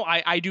 No,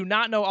 I do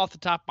not know off the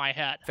top of my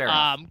head. Fair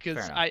enough.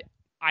 Because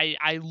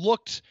I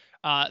looked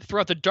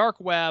throughout the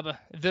dark web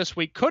this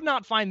week, could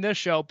not find this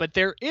show, but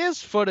there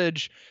is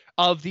footage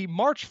of the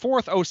March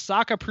 4th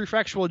Osaka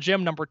Prefectural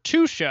Gym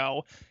 #2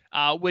 show,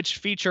 which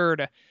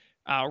featured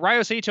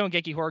Ryo Saito and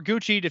Genki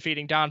Horiguchi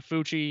defeating Don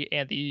Fuji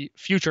and the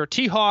future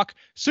T-Hawk,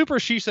 Super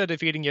Shisa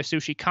defeating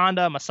Yasushi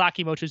Kanda,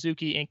 Masaki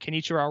Mochizuki and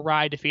Kenichiro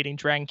Arai defeating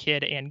Dragon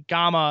Kid and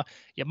Gamma,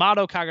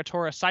 Yamato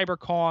Kagatora Cyber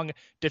Kong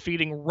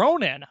defeating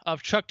Ronin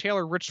of Chuck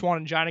Taylor, Rich Swann,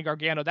 and Johnny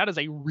Gargano. That is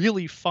a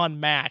really fun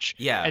match.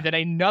 Yeah. And then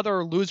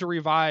another Loser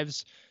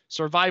Revives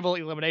Survival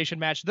Elimination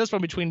match, this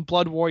one between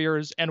Blood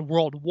Warriors and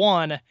World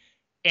 1,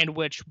 in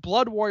which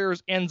Blood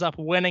Warriors ends up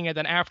winning, and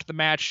then after the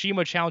match,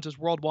 Shima challenges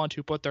World 1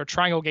 to put their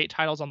Triangle Gate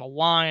titles on the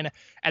line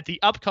at the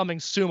upcoming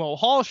Sumo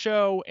Hall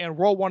show, and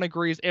World 1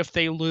 agrees if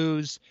they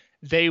lose,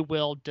 they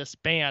will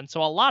disband.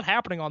 So a lot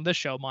happening on this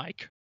show,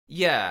 Mike.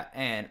 Yeah,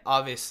 and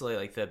obviously,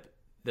 like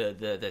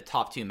the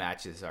top two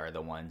matches are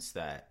the ones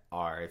that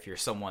are, if you're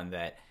someone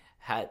that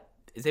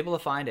is able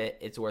to find it,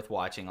 it's worth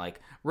watching. Like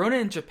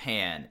Ronin in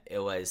Japan, it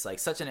was like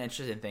such an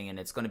interesting thing, and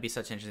it's going to be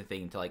such an interesting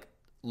thing to like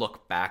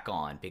look back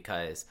on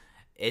because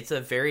it's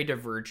a very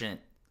divergent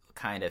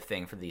kind of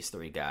thing for these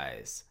three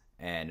guys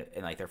and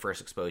like their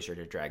first exposure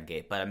to Dragon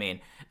Gate. But I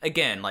mean,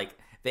 again, like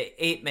the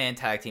 8-man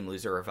tag team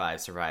Loser Revive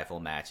Survival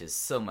match is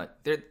so much,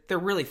 they're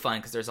really fun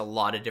because there's a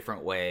lot of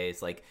different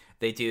ways. Like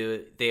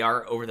they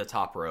are over the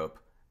top rope.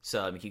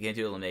 So you can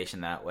do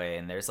elimination that way.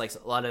 And there's like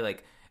a lot of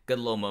like good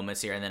little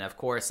moments here. And then of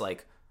course,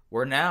 like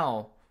we're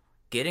now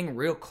getting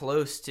real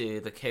close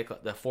to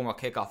the formal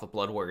kickoff of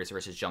Blood Warriors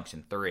versus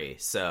Junction 3.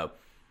 So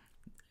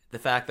the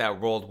fact that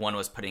World 1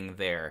 was putting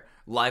their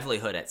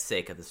livelihood at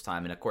stake at this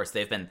time. And of course,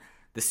 they've been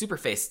the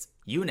Superface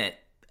unit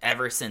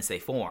ever since they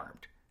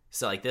formed.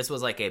 So like this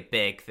was like a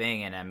big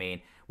thing. And I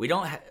mean, we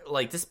don't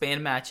like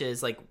disband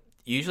matches. Like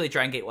usually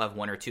Dragon Gate will have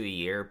 1 or 2 a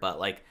year, but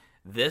like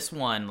this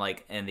one,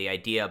 like, and the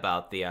idea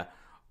about the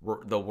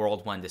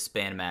World 1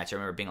 disband match, I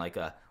remember being like,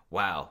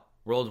 wow,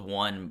 World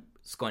 1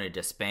 is going to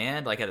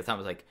disband. Like at the time, it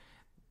was like,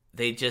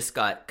 they just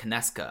got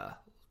Kineska.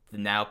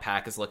 Now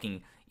Pac is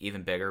looking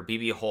even bigger.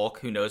 BB Hulk,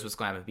 who knows what's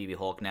going to happen with BB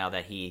Hulk now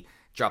that he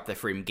dropped the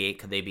Freedom Gate?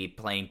 Could they be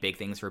playing big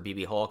things for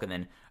BB Hulk? And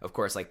then, of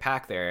course, like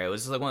Pac there. It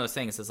was just like one of those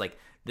things. It's like,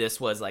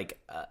 this was like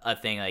a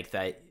thing like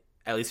that,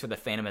 at least for the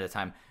fandom at the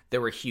time,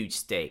 there were huge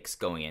stakes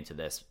going into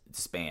this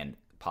disband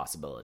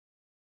possibility.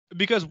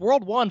 Because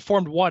World 1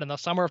 formed in the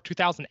summer of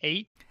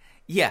 2008?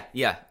 Yeah.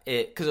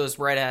 Because it was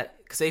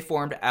because they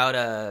formed out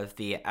of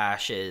the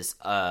ashes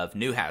of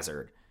New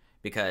Hazard.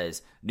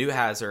 Because New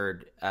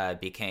Hazard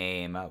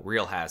became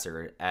Real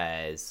Hazard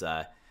as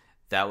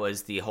that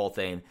was the whole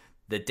thing.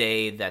 The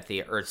day that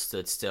the Earth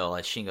stood still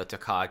as Shingo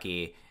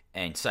Takagi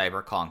and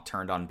Cyber Kong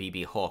turned on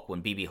BB Hulk,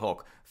 when BB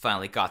Hulk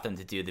finally got them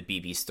to do the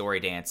BB story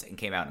dance and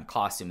came out in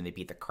costume and they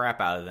beat the crap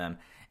out of them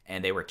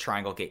and they were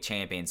Triangle Gate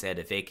champions. They had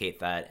to vacate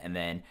that, and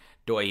then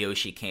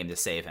Doyoshi came to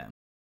save him.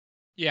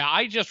 Yeah,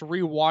 I just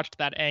rewatched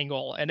that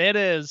angle, and it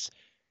is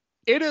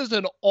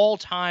an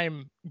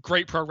all-time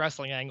great pro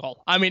wrestling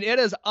angle. I mean, it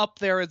is up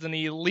there as an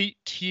elite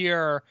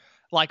tier,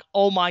 like,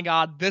 oh my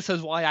god, this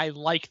is why I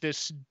like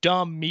this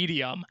dumb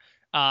medium.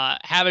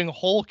 Having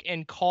Hulk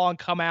and Kong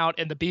come out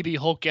in the BB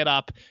Hulk get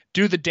up,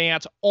 do the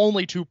dance,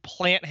 only to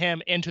plant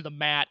him into the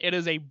mat. It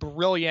is a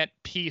brilliant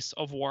piece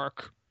of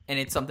work. And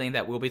it's something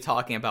that we'll be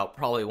talking about,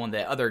 probably one of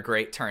the other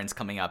great turns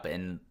coming up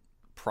in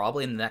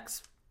probably in the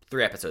next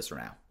 3 episodes from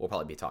now. We'll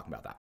probably be talking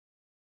about that.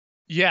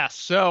 Yes.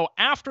 So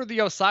after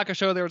the Osaka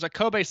show, there was a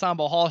Kobe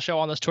Sambo Hall show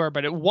on this tour,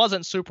 but it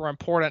wasn't super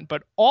important.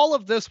 But all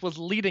of this was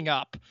leading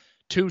up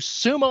to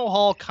Sumo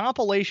Hall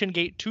Compilation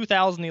Gate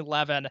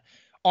 2011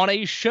 on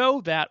a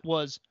show that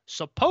was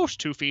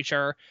supposed to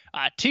feature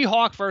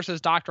T-Hawk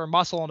versus Dr.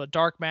 Muscle in a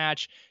dark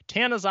match,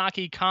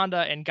 Tanizaki,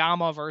 Kanda, and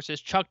Gama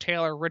versus Chuck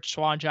Taylor, Rich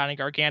Swann, Johnny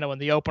Gargano in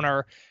the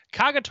opener,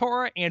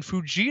 Kagetora and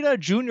Fujita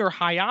Jr.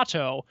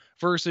 Hayato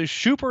versus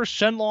Super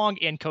Shenlong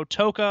and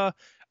Kotoka,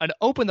 an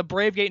Open the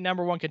Brave Gate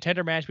 #1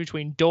 contender match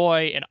between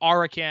Doi and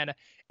Arakan,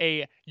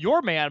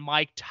 your man,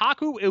 Mike,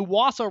 Taku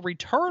Iwasa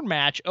return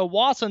match,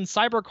 Iwasa and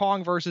Cyber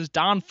Kong versus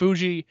Don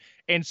Fuji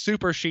and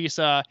Super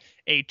Shisa,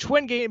 a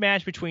twin gate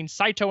match between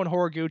Saito and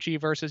Horiguchi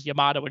versus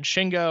Yamato and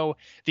Shingo,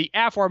 the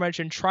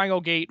aforementioned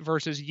Triangle Gate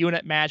versus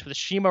Unit match with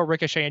Shima,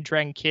 Ricochet, and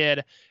Dragon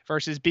Kid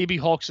versus BB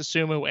Hulk,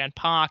 Susumu, and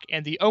Pac,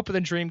 and the Open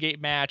the Dream Gate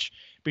match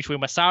between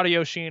Masato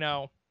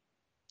Yoshino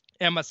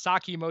and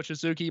Masaki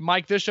Mochizuki.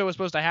 Mike, this show was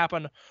supposed to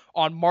happen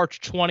on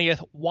March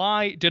 20th.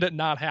 Why did it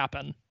not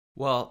happen?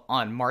 Well,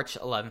 on March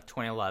 11th,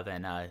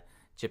 2011,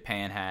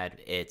 Japan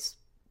had its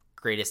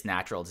greatest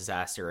natural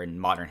disaster in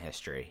modern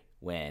history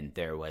when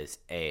there was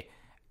a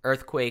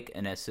earthquake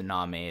and a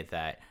tsunami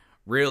that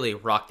really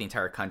rocked the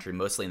entire country,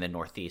 mostly in the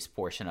northeast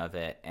portion of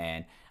it.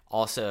 And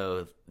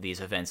also these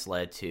events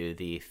led to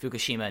the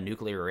Fukushima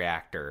nuclear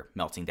reactor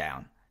melting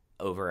down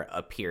over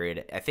a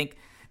period. I think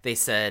they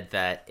said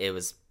that it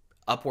was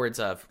upwards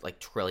of like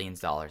trillions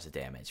of dollars of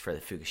damage for the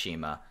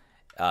Fukushima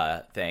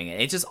thing.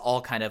 And it just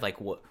all kind of like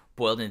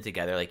boiled in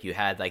together. Like you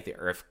had like the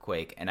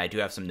earthquake, and I do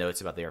have some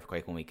notes about the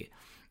earthquake when we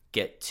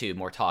get to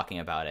more talking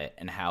about it,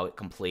 and how it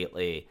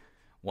completely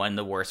one of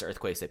the worst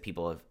earthquakes that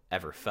people have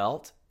ever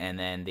felt. And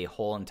then the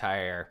whole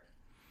entire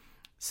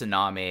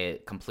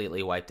tsunami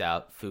completely wiped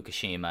out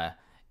Fukushima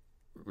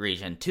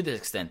region to the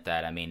extent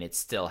that, I mean, it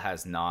still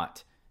has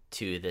not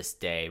to this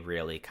day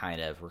really kind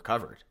of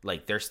recovered.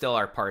 Like there still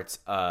are parts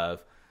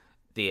of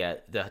the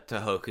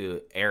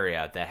Tohoku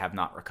area that have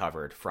not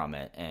recovered from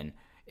it. And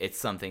it's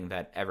something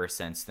that ever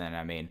since then,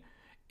 I mean,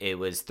 it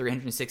was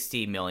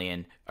 $360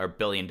 million or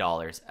billion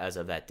dollars as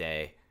of that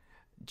day,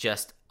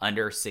 just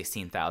under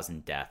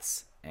 16,000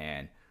 deaths,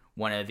 and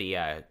one of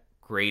the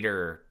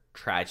greater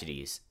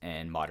tragedies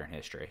in modern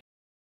history.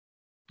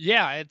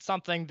 Yeah, it's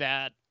something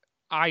that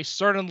I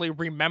certainly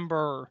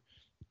remember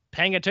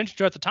paying attention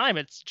to at the time.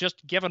 It's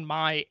just given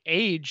my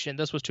age, and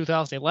this was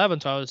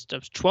 2011, so I was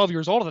 12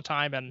 years old at the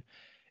time, and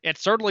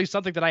it's certainly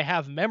something that I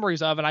have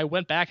memories of. And I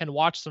went back and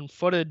watched some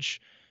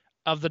footage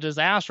of the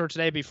disaster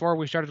today before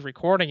we started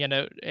recording, and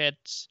it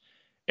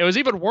was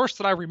even worse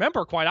than I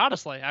remember, quite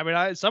honestly. I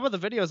mean, some of the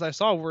videos I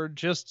saw were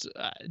just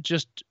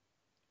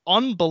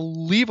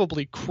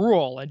unbelievably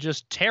cruel and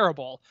just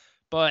terrible.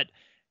 But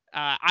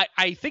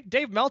I think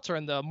Dave Meltzer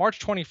in the March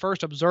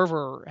 21st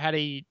Observer had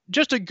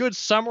just a good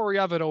summary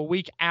of it a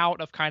week out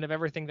of kind of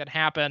everything that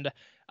happened.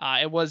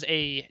 It was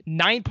a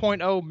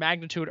 9.0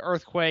 magnitude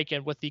earthquake,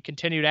 and with the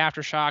continued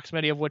aftershocks,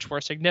 many of which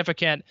were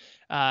significant.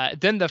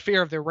 Then the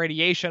fear of the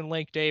radiation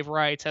link, Dave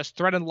writes, has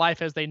threatened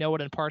life as they know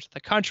it in parts of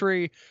the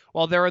country.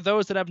 While there are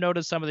those that have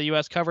noted some of the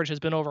U.S. coverage has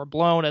been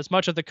overblown, as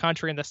much of the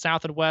country in the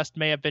south and west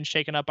may have been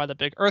shaken up by the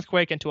big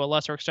earthquake, and to a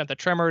lesser extent the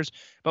tremors,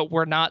 but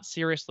were not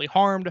seriously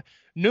harmed.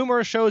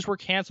 Numerous shows were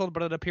canceled,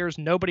 but it appears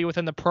nobody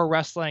within the pro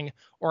wrestling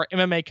or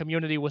MMA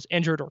community was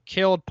injured or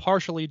killed,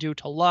 partially due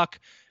to luck.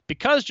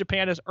 Because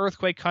Japan is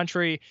earthquake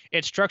country,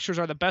 its structures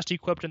are the best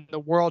equipped in the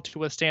world to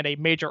withstand a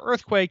major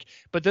earthquake,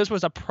 but this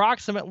was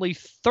approximately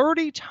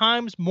 30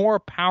 times more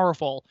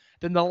powerful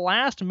than the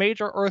last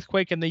major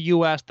earthquake in the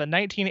U.S., the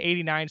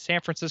 1989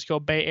 San Francisco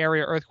Bay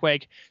Area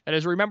earthquake that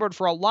is remembered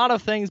for a lot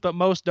of things, but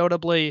most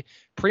notably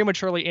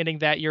prematurely ending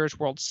that year's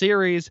World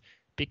Series.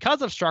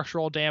 Because of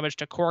structural damage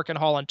to Korakuen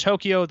Hall in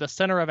Tokyo, the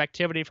center of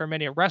activity for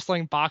many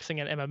wrestling, boxing,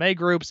 and MMA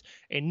groups,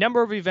 a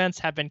number of events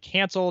have been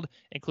canceled,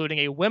 including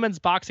a women's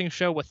boxing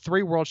show with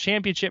 3 world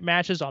championship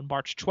matches on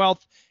March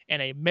 12th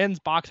and a men's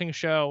boxing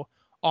show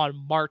on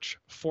March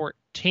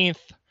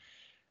 14th.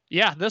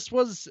 Yeah, this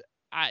was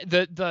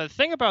the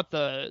thing about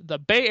the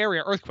Bay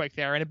Area earthquake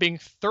there, and it being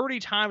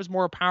 30 times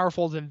more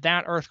powerful than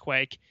that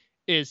earthquake,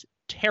 is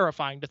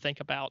terrifying to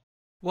think about.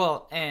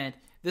 Well, and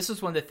this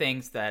was one of the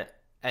things that,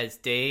 as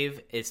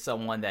Dave is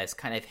someone that's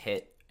kind of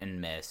hit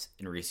and miss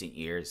in recent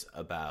years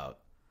about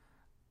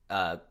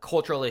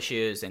cultural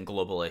issues and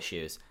global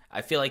issues,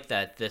 I feel like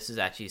that this is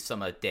actually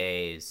some of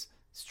Dave's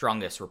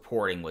strongest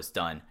reporting was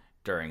done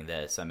during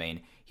this. I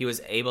mean, he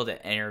was able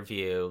to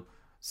interview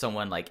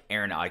someone like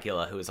Aaron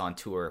Aguila, who was on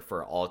tour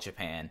for All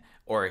Japan,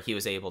 or he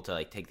was able to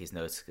like take these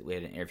notes. We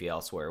had an interview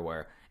elsewhere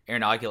where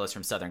Aaron Aguila is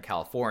from Southern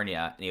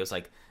California, and he was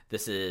like,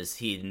 this is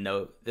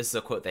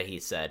a quote that he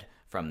said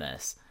from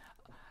this.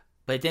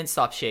 But it didn't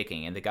stop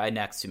shaking, and the guy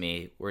next to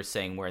me were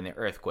saying we're in the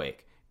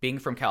earthquake. Being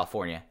from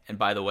California, and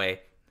by the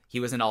way, he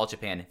was in All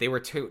Japan. They were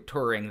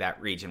touring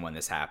that region when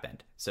this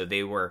happened, so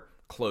they were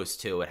close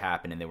to what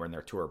happened, and they were in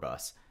their tour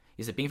bus.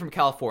 He said, being from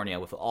California,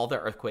 with all the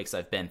earthquakes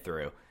I've been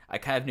through, I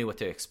kind of knew what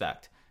to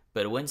expect.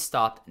 but it wouldn't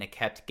stop and it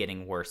kept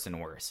getting worse and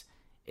worse.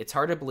 It's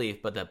hard to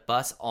believe, but the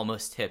bus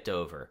almost tipped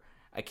over.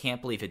 I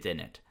can't believe it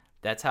didn't.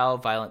 That's how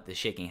violent the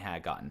shaking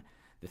had gotten.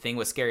 The thing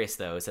was scariest,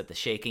 though, is that the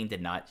shaking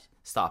did not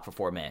stop for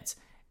 4 minutes.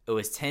 It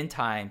was 10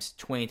 times,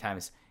 20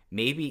 times,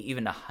 maybe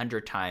even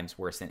 100 times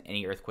worse than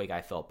any earthquake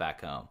I felt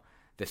back home.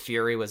 The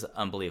fury was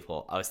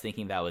unbelievable. I was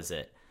thinking that was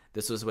it.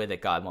 This was the way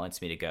that God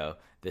wants me to go.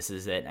 This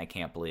is it, and I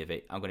can't believe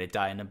it. I'm going to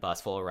die in a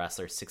bus full of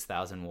wrestlers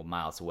 6,000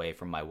 miles away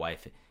from my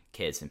wife,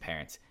 kids, and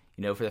parents.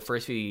 You know, for the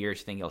first few years,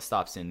 you think it'll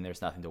stop soon and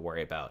there's nothing to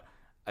worry about.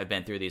 I've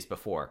been through these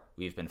before.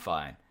 We've been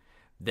fine.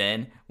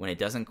 Then, when it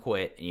doesn't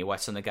quit, and you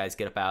watch some of the guys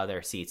get up out of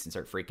their seats and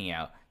start freaking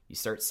out, you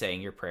start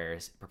saying your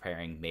prayers,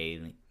 preparing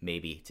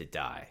maybe to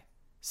die.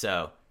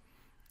 So,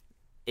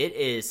 it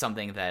is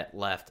something that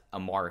left a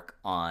mark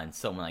on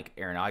someone like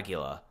Aaron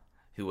Aguila,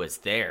 who was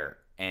there.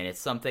 And it's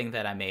something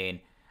that, I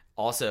mean,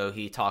 also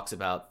he talks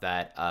about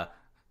that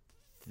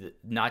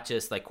not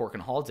just like Cork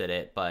and Hall did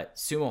it, but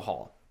Sumo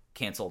Hall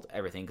canceled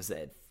everything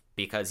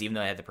because even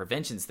though they had the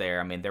preventions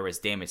there, I mean, there was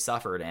damage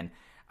suffered. And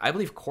I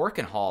believe Cork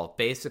and Hall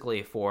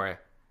basically for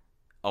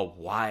a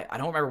while, I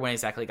don't remember when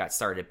exactly it got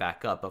started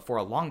back up, but for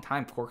a long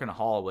time, Cork and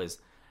Hall was,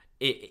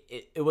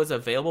 it was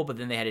available, but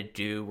then they had to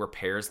do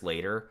repairs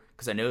later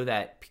because I know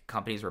that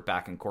companies were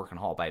back in Cork and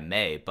Hall by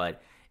May,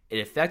 but it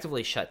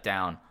effectively shut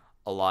down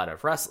a lot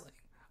of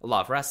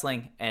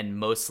wrestling, and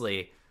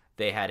mostly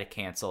they had to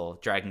cancel,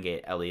 Dragon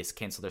Gate at least,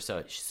 cancel their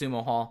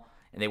Sumo Hall,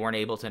 and they weren't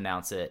able to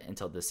announce it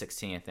until the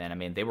 16th, and I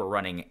mean, they were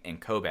running in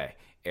Kobe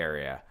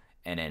area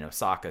and in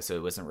Osaka, so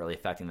it wasn't really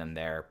affecting them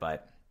there,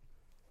 but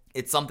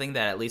it's something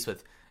that at least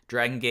with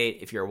Dragon Gate,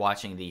 if you're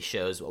watching these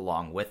shows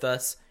along with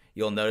us,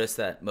 you'll notice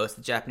that most of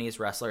the Japanese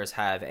wrestlers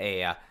have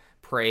a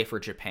pray for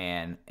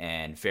Japan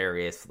and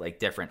various like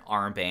different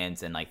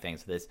armbands and like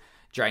things. This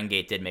Dragon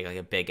Gate did make like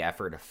a big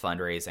effort of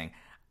fundraising.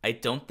 I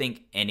don't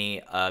think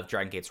any of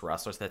Dragon Gate's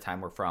wrestlers at the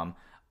time were from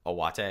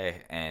Owate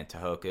and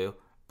Tohoku,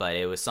 but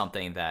it was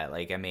something that,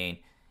 like, I mean,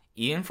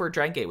 even for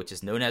Dragon Gate, which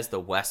is known as the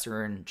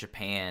Western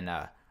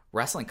Japan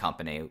wrestling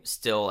company,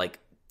 still like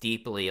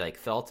deeply like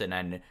felt it.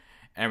 And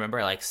I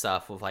remember like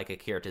stuff with like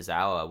Akira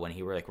Tozawa when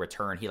he like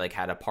returned, he like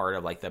had a part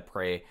of like the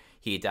pray,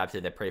 he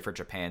adapted the pray for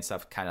Japan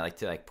stuff, kind of like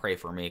to like pray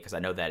for me, because I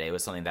know that it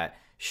was something that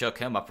shook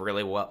him up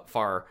really well.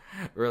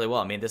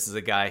 I mean, this is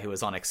a guy who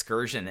was on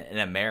excursion in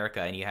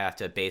America, and you have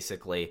to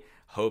basically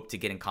hope to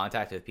get in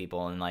contact with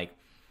people. And like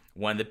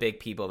one of the big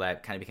people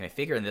that kind of became a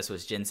figure in this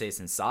was Jinsei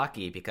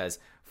Sensaki, because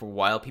for a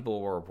while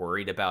people were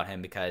worried about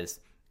him because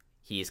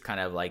he's kind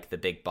of like the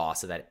big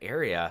boss of that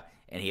area,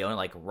 and he owned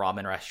like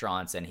ramen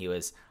restaurants, and he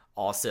was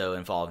also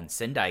involved in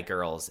Sendai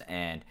Girls,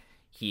 and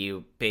he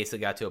basically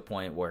got to a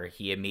point where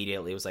he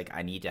immediately was like,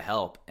 I need to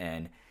help.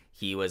 And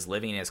he was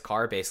living in his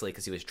car basically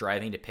because he was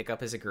driving to pick up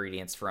his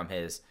ingredients for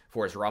his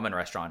ramen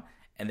restaurant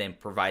and then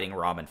providing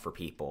ramen for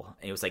people.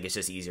 And he was like, it's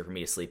just easier for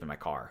me to sleep in my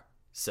car.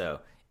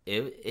 So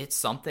it's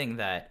something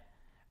that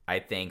I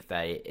think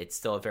that it's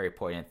still a very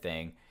poignant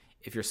thing.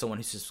 If you're someone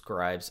who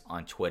subscribes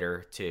on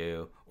Twitter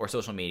to or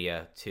social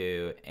media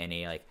to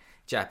any like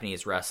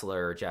Japanese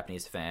wrestler or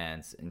Japanese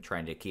fans and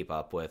trying to keep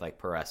up with like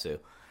Puresu,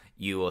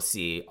 you will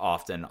see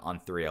often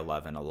on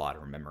 311 a lot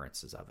of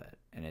remembrances of it.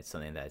 And it's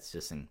something that's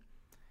just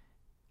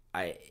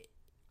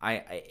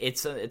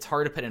it's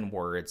hard to put in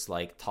words,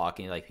 like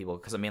talking to like people,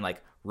 because I mean,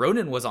 like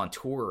Ronan was on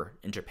tour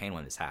in Japan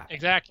when this happened.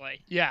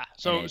 Exactly. Yeah.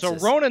 So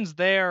Ronan's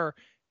there,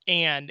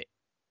 and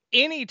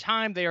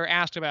anytime they are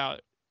asked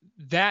about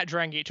that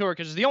Dragon Gate tour,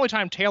 because it's the only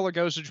time Taylor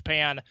goes to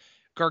Japan,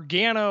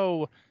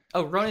 Gargano.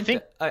 Oh,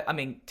 Ronan. I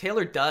mean,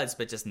 Taylor does,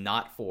 but just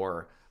not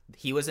for.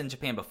 He was in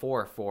Japan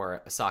before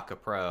for Osaka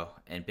Pro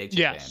and Big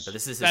Japan, yes, but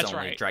this is his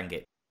only Dragon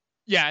Gate.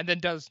 Yeah, and then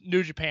does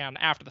New Japan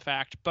after the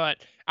fact. But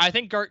I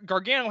think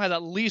Gargano has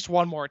at least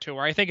one more tour.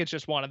 I think it's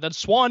just one. And then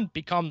Swan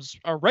becomes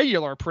a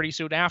regular pretty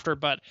soon after.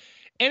 But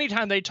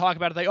anytime they talk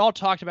about it, they all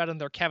talked about it in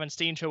their Kevin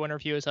Steen show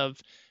interviews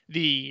of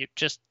the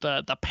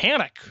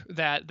panic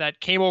that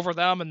came over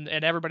them and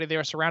everybody they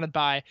were surrounded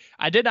by.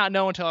 I did not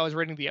know until I was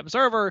reading The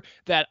Observer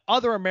that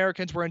other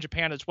Americans were in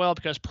Japan as well,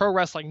 because Pro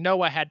Wrestling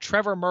Noah had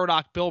Trevor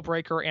Murdoch, Bill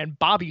Breaker, and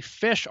Bobby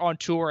Fish on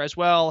tour as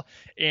well,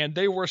 and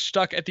they were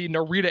stuck at the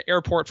Narita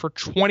airport for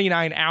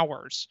 29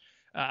 hours,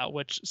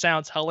 which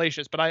sounds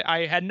hellacious, but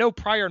I had no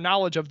prior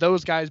knowledge of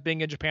those guys being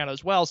in Japan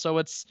as well, so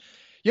it's,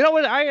 you know,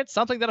 it's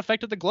something that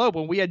affected the globe.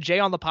 When we had Jay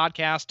on the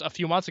podcast a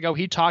few months ago,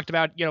 he talked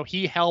about, you know,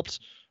 he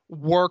helped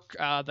work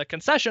the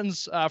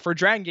concessions for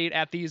Dragon Gate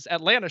at these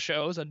Atlanta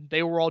shows, and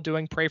they were all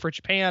doing Pray for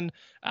Japan.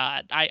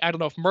 I don't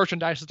know if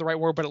merchandise is the right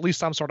word, but at least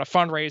some sort of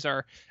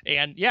fundraiser.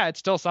 And yeah, it's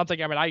still something.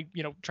 I mean, I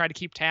try to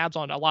keep tabs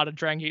on a lot of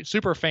Dragon Gate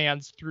super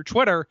fans through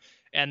Twitter,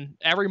 and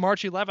every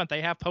March 11th they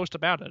have posts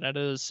about it.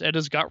 It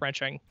is gut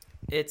wrenching.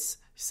 It's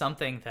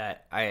something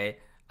that I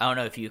don't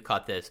know if you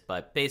caught this,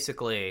 but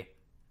basically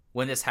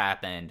when this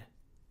happened,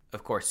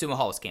 of course, Sumo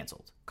Hall was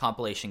canceled.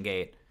 Compilation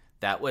Gate.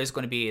 That was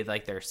going to be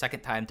like their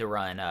second time to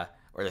run,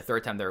 or the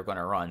third time they were going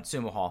to run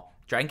Sumo Hall.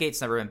 Dragon Gate's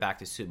never been back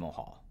to Sumo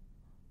Hall.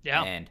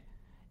 Yeah. And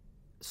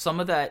some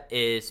of that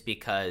is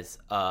because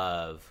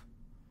of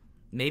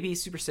maybe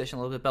superstition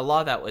a little bit, but a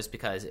lot of that was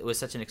because it was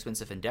such an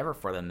expensive endeavor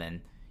for them,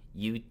 and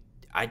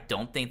I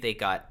don't think they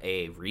got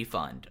a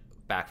refund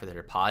back for their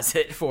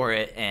deposit for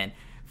it, and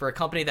for a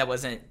company that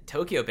wasn't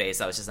Tokyo based,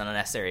 that was just an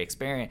unnecessary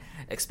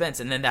expense.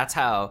 And then that's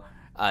how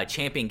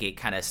Champion Gate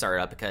kind of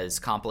started up, because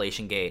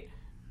Compilation Gate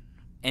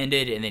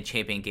ended, and then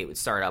Champion Gate would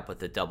start up with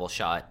the double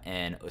shot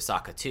in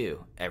Osaka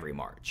 2 every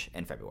March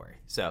and February.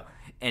 So,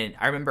 and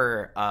I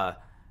remember,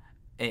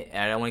 and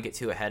I don't want to get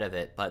too ahead of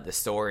it, but the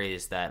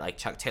stories that like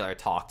Chuck Taylor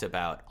talked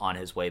about on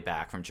his way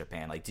back from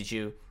Japan, like, did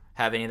you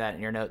have any of that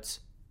in your notes?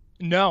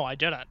 No, I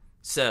didn't.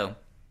 So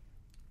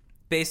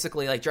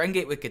basically, like, Dragon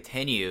Gate would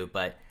continue,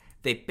 but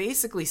they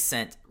basically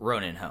sent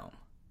Ronin home.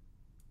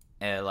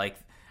 Like,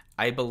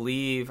 I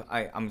believe,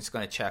 I'm just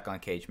going to check on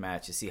Cage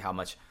Match to see how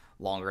much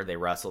longer they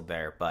wrestled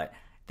there, but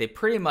they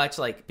pretty much,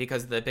 like,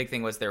 because the big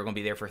thing was they were going to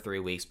be there for 3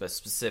 weeks, but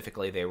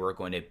specifically they were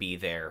going to be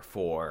there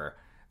for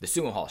the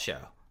Sumo Hall show.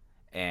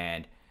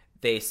 And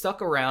they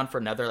stuck around for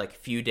another, like,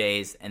 few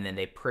days, and then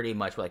they pretty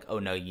much were like, oh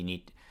no, you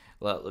need,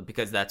 well,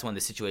 because that's when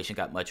the situation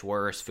got much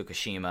worse.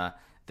 Fukushima,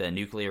 the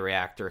nuclear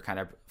reactor kind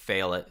of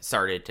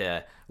started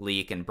to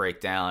leak and break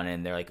down,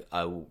 and they're like,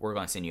 we're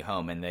going to send you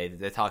home. And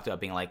they talked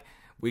about being like,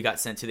 we got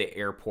sent to the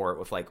airport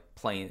with like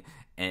plane,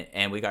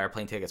 and we got our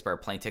plane tickets, but our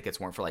plane tickets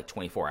weren't for like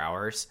 24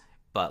 hours,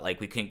 but like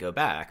we couldn't go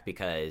back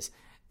because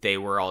they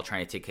were all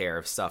trying to take care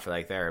of stuff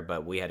like there,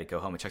 but we had to go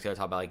home. And Chuck Taylor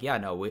talked about like, yeah,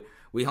 no,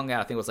 we hung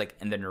out, I think it was like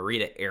in the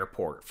Narita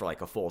airport for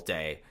like a full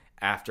day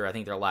after, I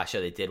think their last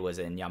show they did was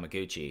in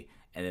Yamaguchi,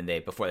 and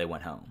then before they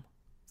went home.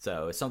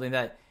 So it's something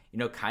that, you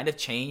know, kind of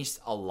changed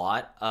a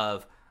lot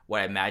of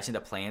what I imagine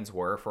the plans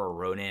were for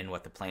Ronin,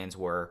 what the plans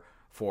were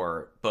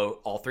for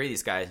all three of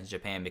these guys in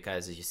Japan,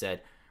 because as you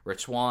said,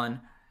 Rich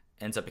Swann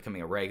ends up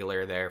becoming a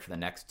regular there for the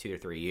next 2 to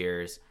 3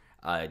 years.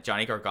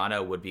 Johnny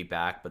Gargano would be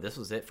back, but this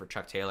was it for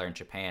Chuck Taylor in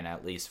Japan,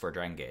 at least for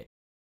Dragon Gate.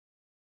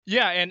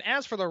 Yeah, and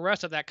as for the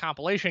rest of that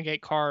Compilation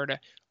Gate card,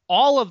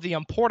 all of the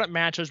important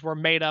matches were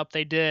made up.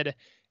 They did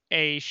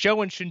a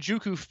show in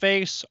Shinjuku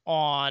Face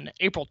on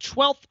April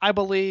 12th, I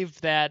believe,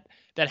 that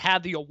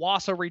had the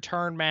Iwasa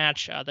return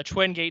match. The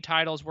Twin Gate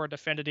titles were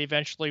defended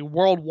eventually.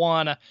 World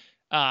 1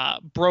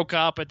 broke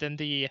up, and then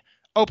the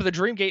Open the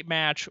Dream Gate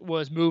match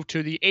was moved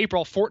to the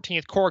April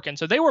 14th Korakuen.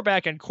 So they were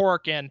back in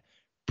Korakuen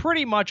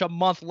pretty much a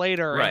month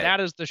later, right. And that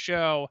is the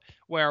show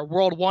where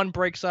World 1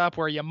 breaks up,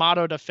 where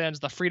Yamato defends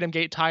the Freedom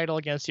Gate title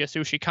against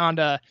Yasushi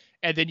Kanda,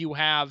 and then you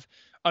have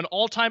an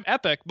all-time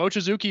epic,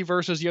 Mochizuki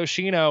versus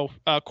Yoshino,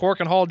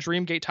 Korakuen Hall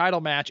Dream Gate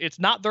title match. It's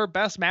not their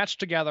best match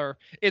together.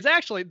 It's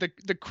actually, the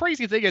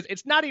crazy thing is,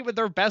 it's not even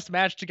their best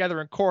match together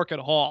in Korakuen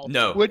Hall.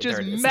 No, which is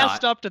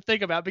messed up to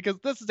think about, because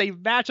this is a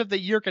match of the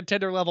year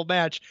contender level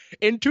match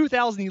in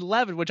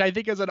 2011, which I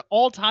think is an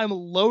all-time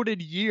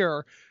loaded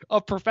year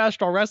of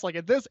professional wrestling.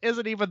 And this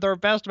isn't even their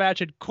best match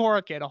in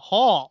Korakuen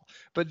Hall,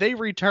 but they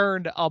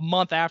returned a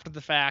month after the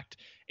fact.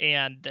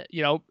 And,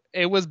 you know,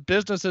 it was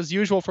business as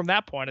usual from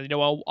that point. You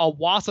know,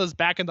 Awasa's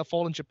back in the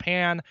fold in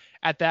Japan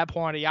at that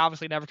point. He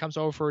obviously never comes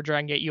over for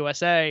Dragon Gate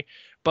USA.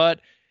 But,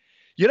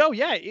 you know,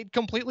 yeah, it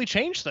completely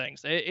changed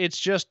things. It's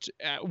just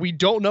we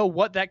don't know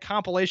what that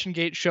Compilation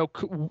Gate show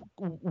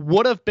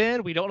would have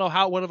been. We don't know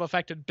how it would have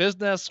affected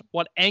business,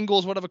 what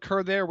angles would have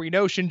occurred there. We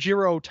know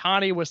Shinjiro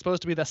Otani was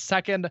supposed to be the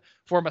second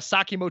for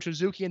Masaki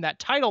Mochizuki in that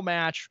title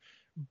match,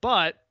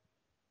 but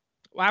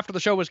after the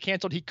show was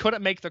canceled, he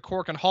couldn't make the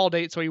Korakuen Hall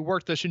date, so he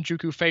worked the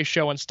Shinjuku Face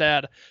show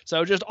instead.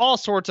 So just all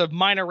sorts of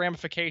minor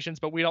ramifications,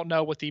 but we don't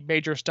know what the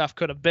major stuff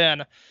could have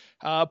been.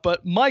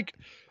 But Mike,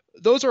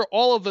 those are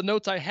all of the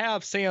notes I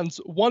have. Sans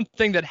one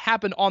thing that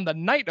happened on the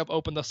night of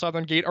Open the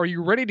Southern Gate. Are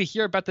you ready to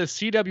hear about the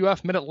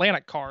CWF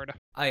Mid-Atlantic card?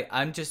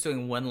 I'm just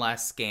doing one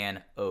last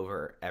scan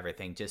over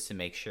everything just to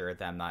make sure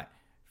that I'm not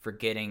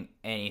forgetting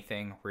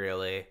anything,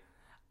 really.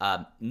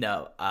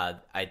 No,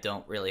 I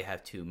don't really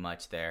have too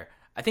much there.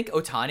 I think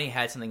Otani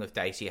had something with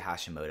Daichi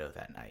Hashimoto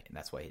that night, and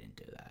that's why he didn't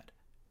do that.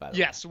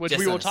 Yes, which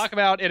we will talk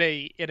about in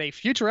a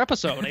future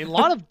episode. A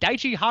lot of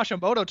Daichi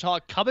Hashimoto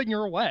talk coming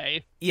your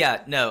way.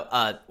 Yeah,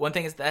 no. One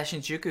thing is the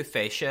Shinjuku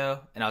Face show,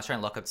 and I was trying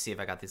to look up to see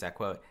if I got the exact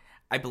quote.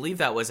 I believe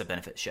that was a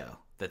benefit show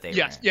that they ran.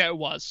 Yes, yeah, it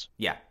was.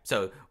 Yeah.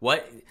 So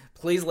what?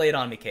 Please lay it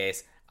on me,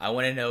 Case. I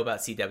want to know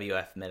about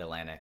CWF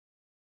Mid-Atlantic.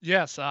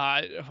 Yes,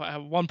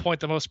 at one point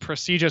the most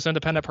prestigious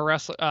independent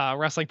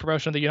wrestling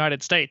promotion in the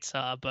United States.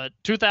 But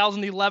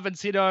 2011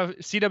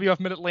 CWF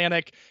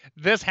Mid-Atlantic,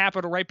 this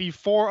happened right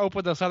before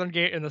Open the Southern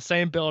Gate in the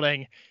same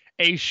building.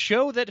 A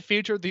show that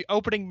featured the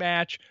opening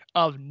match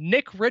of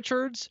Nick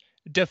Richards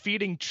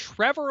defeating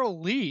Trevor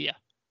Lee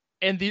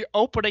in the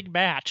opening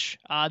match.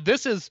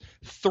 This is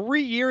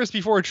 3 years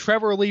before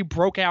Trevor Lee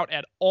broke out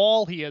at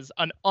all. He is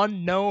an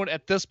unknown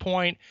at this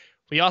point.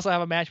 We also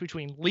have a match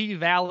between Lee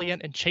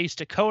Valiant and Chase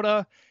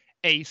Dakota,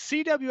 a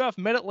CWF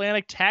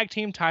Mid-Atlantic Tag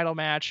Team title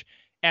match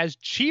as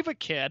Chiva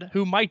Kid,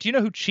 who, Mike, do you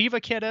know who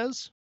Chiva Kid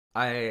is?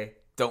 I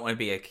don't want to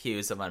be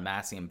accused of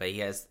unmasking him, but he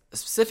has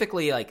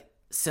specifically like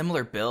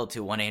similar build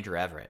to one Andrew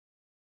Everett.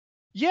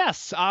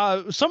 Yes,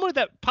 someone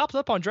that pops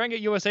up on Dragon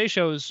Gate USA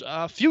shows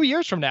a few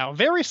years from now.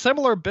 Very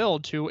similar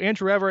build to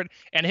Andrew Everett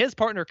and his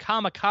partner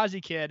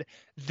Kamikaze Kid.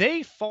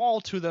 They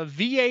fall to the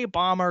VA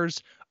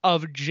bombers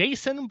of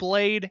Jason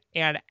Blade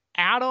and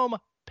Adam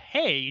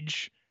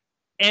Page.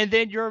 And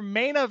then your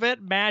main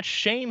event match,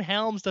 Shane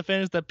Helms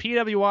defends the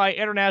PWI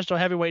International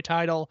Heavyweight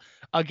title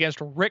against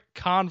Rick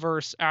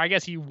Converse. I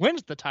guess he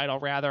wins the title,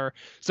 rather.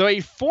 So a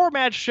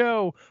 4-match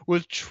show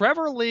with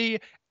Trevor Lee,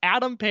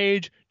 Adam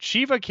Page,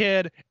 Chiva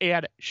Kid,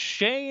 and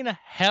Shane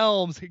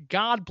Helms.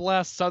 God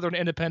bless Southern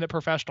Independent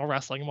Professional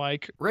Wrestling,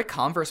 Mike. Rick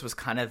Converse was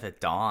kind of the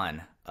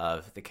dawn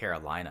of the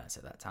Carolinas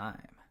at that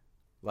time.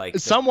 Like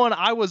someone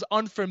I was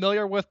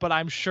unfamiliar with, but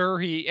I'm sure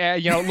he,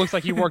 it looks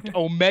like he worked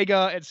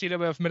Omega at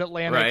CWF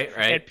Mid-Atlantic,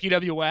 right. at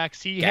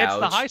PWX. He hits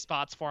the high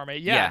spots for me.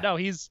 Yeah, no,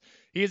 he's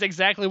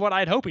exactly what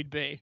I'd hope he'd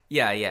be.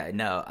 Yeah,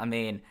 no, I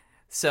mean,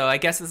 so I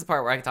guess this is the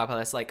part where I can talk about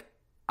this. Like,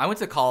 I went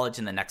to college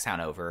in the next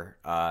town over.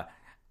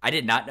 I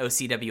did not know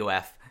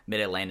CWF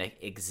Mid-Atlantic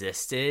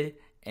existed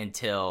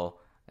until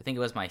I think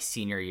it was my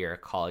senior year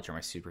of college or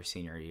my super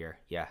senior year.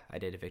 Yeah, I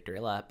did a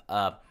victory lap.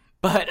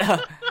 But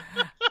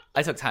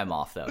I took time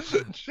off, though.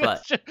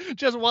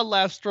 Just one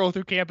last stroll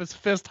through campus,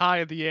 fist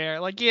high in the air.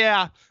 Like,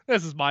 yeah,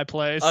 this is my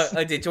place.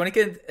 Do you want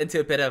to get into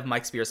a bit of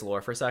Mike Spears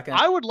lore for a second?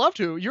 I would love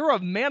to. You're a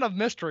man of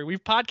mystery.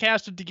 We've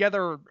podcasted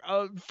together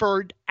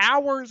for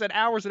hours and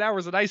hours and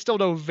hours, and I still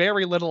know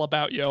very little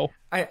about you.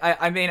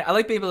 I mean, I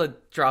like being able to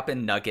drop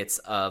in nuggets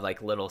of,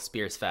 like, little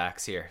Spears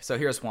facts here. So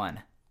here's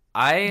one.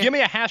 Give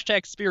me a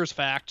hashtag Spears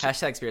fact.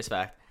 Hashtag Spears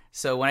fact.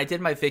 So when I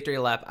did my victory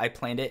lap, I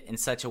planned it in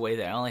such a way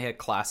that I only had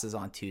classes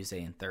on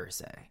Tuesday and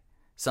Thursday.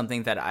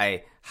 Something that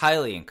I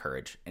highly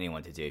encourage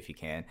anyone to do if you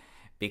can,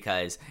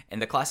 because in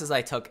the classes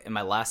I took in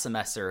my last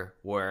semester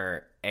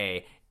were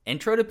a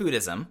intro to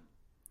Buddhism.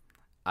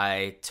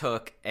 I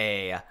took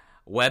a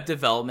web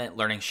development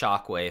learning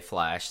Shockwave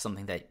Flash,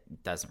 something that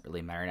doesn't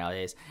really matter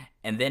nowadays.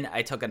 And then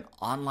I took an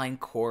online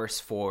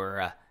course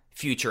for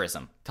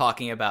futurism,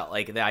 talking about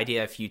like the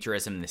idea of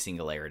futurism and the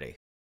singularity.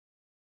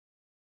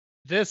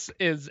 This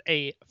is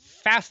a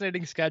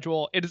fascinating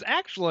schedule. It is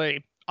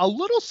actually a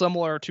little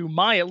similar to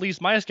my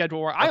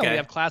schedule, where I only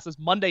have classes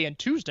Monday and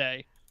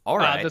Tuesday. All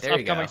right, this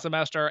upcoming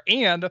semester,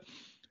 and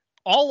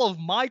all of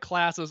my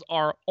classes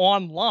are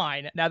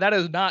online. Now, that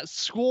is not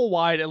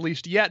school-wide, at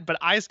least yet, but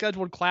I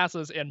scheduled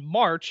classes in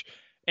March,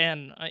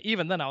 and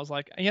even then I was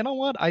like, you know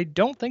what? I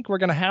don't think we're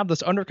going to have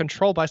this under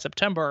control by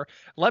September.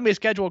 Let me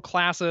schedule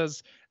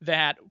classes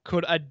that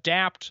could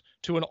adapt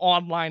to an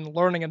online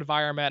learning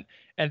environment,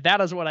 and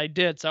that is what I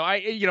did. So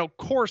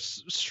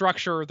course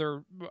structure,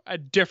 they're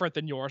different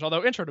than yours,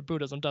 although Intro to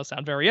Buddhism does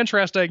sound very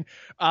interesting.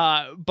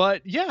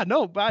 But yeah,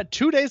 no,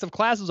 2 days of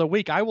classes a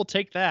week, I will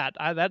take that.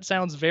 That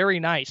sounds very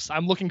nice.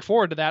 I'm looking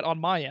forward to that on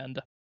my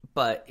end.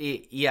 But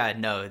yeah,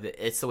 no,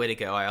 it's the way to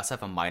go. I also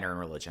have a minor in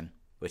religion,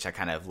 which I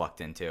kind of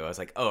lucked into. I was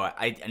like,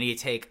 I need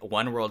to take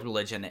one world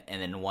religion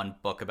and then one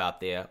book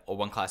about or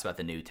one class about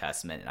the New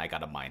Testament, and I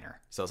got a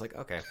minor. So I was like,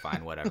 okay,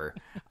 fine, whatever.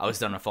 I was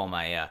done with all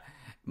my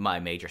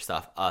my major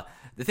stuff.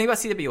 The thing about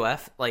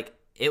CWF, like,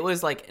 it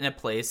was like in a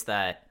place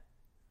that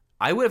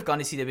I would have gone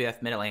to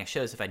CWF Mid-Atlantic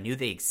shows if I knew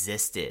they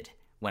existed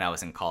when I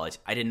was in college.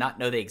 I did not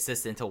know they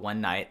existed until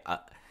one night.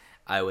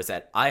 I was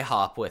at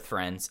IHOP with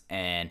friends,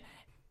 and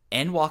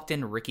walked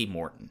in Ricky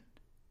Morton.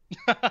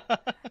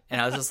 And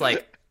I was just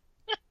like,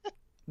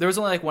 there was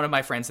only like one of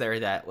my friends there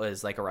that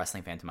was like a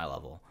wrestling fan to my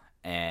level.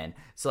 And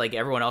so like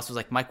everyone else was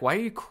like, Mike, why are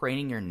you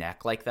craning your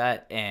neck like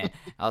that? And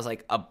I was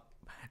like,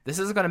 this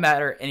isn't going to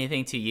matter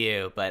anything to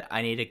you, but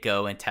I need to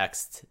go and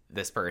text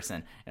this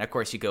person. And of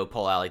course you go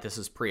pull out, like, this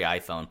was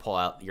pre-iPhone, pull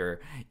out your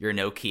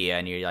Nokia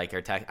and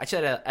your text. I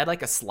had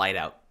like a slide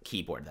out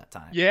keyboard that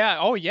time. Yeah.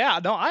 Oh yeah.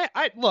 No, I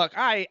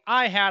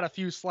had a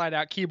few slide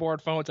out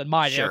keyboard phones in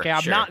my day. Okay.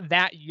 I'm not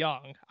that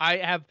young.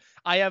 I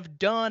have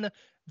done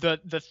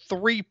the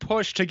 3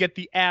 push to get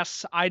the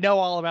S. I know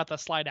all about the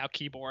slide out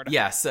keyboard.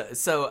 Yeah.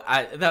 So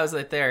that was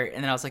right there.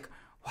 And then I was like,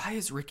 why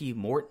is Ricky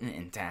Morton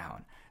in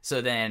town? So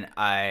then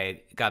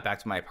I got back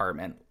to my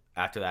apartment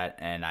after that,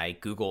 and I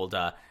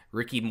Googled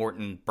Ricky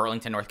Morton,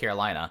 Burlington, North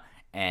Carolina,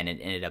 and it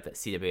ended up that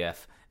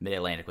CWF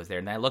Mid-Atlantic was there.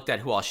 And I looked at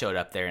who all showed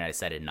up there, and I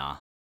decided, nah.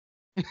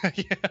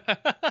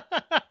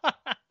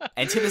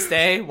 And to this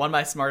day, one of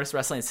my smartest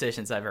wrestling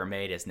decisions I've ever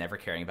made is never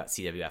caring about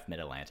CWF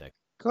Mid-Atlantic.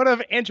 Could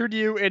have entered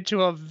you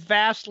into a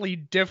vastly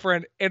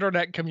different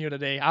internet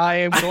community. I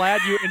am glad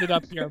you ended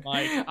up here,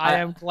 Mike. I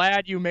am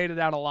glad you made it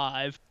out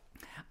alive.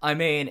 I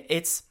mean,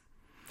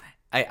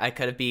 I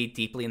could be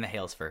deeply in the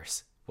Hales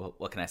verse.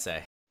 What can I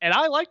say? And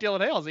I like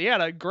Dylan Hales. He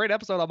had a great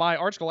episode on my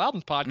Art School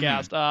Albums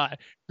podcast.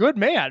 Good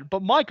man.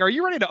 But Mike, are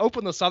you ready to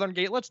open the Southern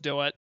Gate? Let's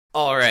do it.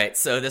 All right.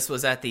 So this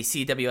was at the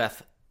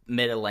CWF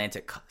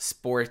Mid-Atlantic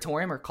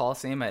Sportatorium or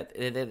Coliseum.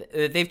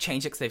 They've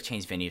changed it because they've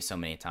changed venues so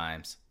many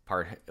times.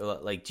 Do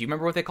you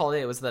remember what they called it?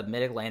 It was the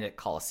Mid-Atlantic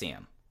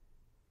Coliseum.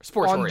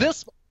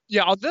 Sportatorium.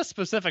 On this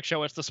specific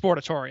show, it's the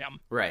Sportatorium.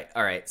 Right.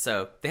 All right.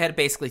 So they had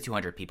basically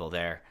 200 people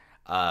there.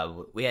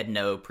 We had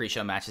no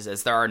pre-show matches,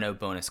 as there are no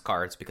bonus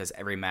cards because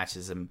every match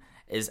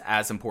is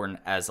as important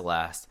as the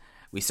last.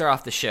 We start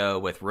off the show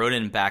with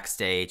Ronan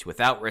backstage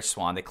without Rich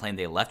Swann. They claim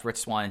they left Rich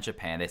Swann in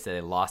Japan. They said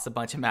they lost a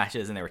bunch of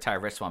matches and they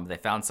retired Rich Swann, but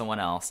they found someone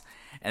else.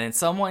 And then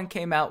someone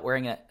came out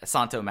wearing a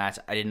Santo match.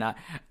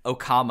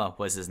 Okama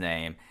was his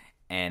name.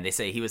 And they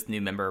say he was the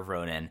new member of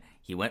Ronan.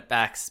 He went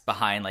back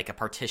behind like a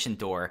partition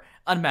door,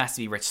 unmasked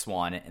to be Rich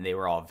Swann, and they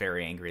were all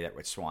very angry that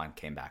Rich Swann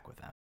came back with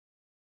them.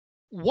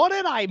 What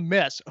did I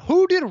miss?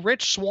 Who did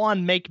Rich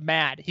Swann make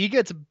mad? He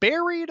gets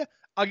buried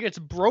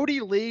against Brody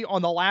Lee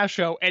on the last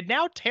show, and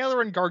now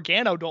Taylor and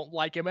Gargano don't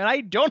like him, and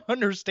I don't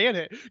understand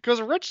it,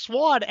 because Rich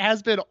Swann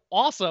has been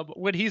awesome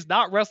when he's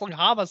not wrestling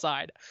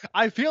Homicide.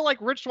 I feel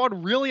like Rich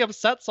Swann really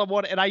upset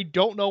someone, and I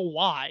don't know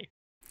why.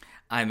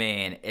 I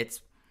mean,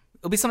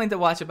 it'll be something to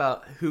watch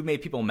about who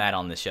made people mad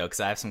on this show,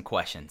 because I have some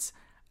questions.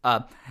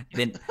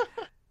 Then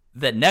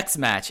the next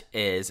match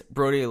is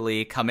Brody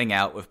Lee coming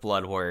out with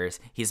Blood Warriors.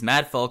 He's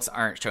mad folks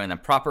aren't showing them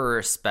proper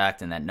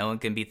respect and that no one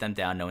can beat them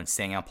down, no one's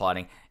standing out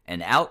applauding.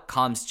 And out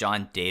comes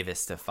John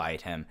Davis to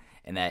fight him.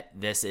 And that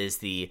this is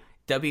the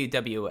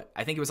WW,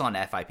 I think it was on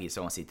FIP, so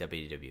I won't see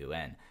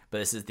WWN. But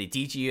this is the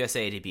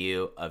DGUSA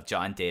debut of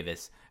John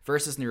Davis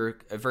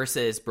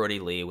versus Brody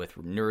Lee with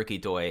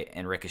Naruki Doi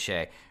and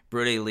Ricochet.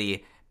 Brody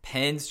Lee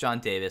pins John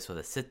Davis with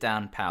a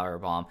sit-down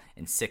powerbomb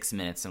in 6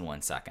 minutes and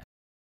 1 second.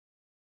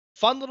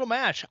 Fun little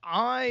match.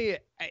 I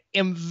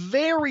am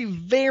very,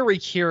 very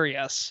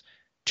curious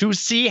to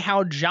see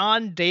how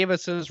John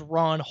Davis's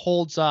run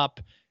holds up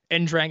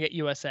in Dragon Gate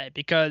USA,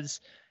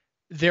 because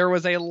there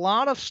was a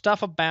lot of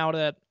stuff about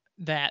it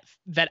that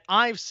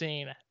I've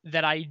seen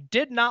that I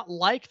did not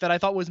like, that I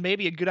thought was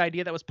maybe a good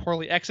idea that was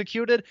poorly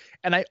executed.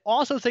 And I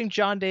also think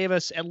John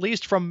Davis, at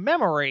least from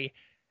memory,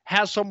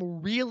 has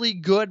some really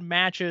good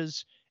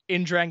matches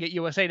in Dragon Gate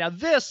USA. Now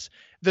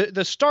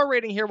the star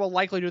rating here will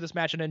likely do this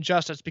match an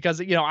injustice,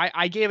 because, you know,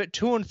 I gave it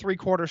 2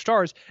 3/4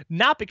 stars,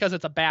 not because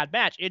it's a bad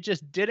match. It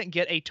just didn't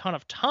get a ton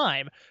of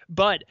time,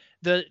 but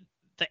the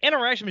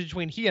interaction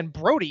between he and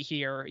Brody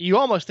here, you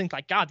almost think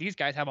like, God, these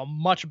guys have a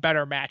much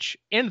better match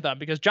in them,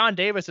 because John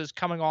Davis is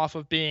coming off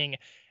of being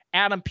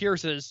Adam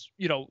Pearce's,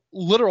 you know,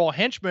 literal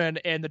henchman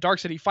in the Dark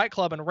City Fight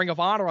Club and Ring of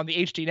Honor on the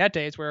HDNet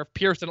days, where if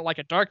Pearce didn't like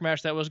a dark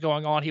match that was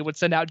going on, he would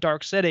send out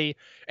Dark City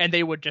and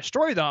they would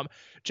destroy them.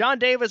 John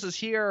Davis is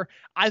here.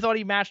 I thought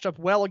he matched up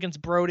well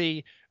against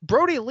Brody.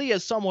 Brody Lee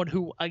is someone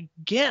who,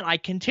 again, I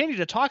continue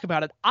to talk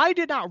about it. I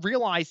did not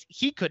realize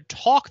he could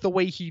talk the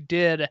way he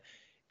did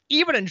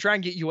even in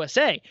Dragon Gate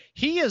USA.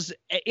 He is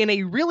in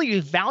a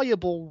really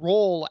valuable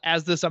role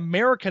as this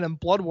American in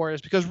Blood Warriors,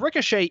 because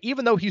Ricochet,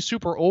 even though he's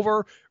super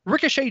over,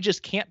 Ricochet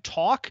just can't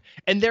talk.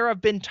 And there have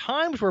been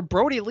times where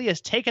Brody Lee has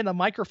taken the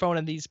microphone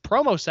in these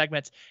promo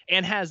segments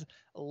and has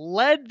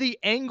led the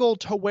angle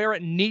to where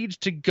it needs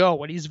to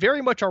go. And he's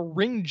very much a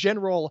ring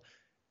general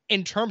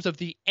in terms of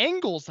the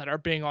angles that are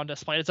being on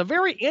display. It's a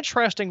very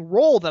interesting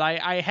role that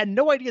I had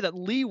no idea that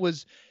Lee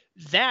was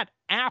that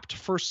apt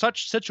for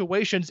such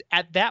situations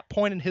at that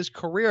point in his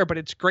career, but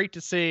it's great to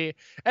see.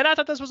 And I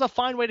thought this was a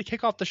fine way to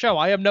kick off the show.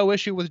 I have no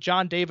issue with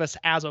John Davis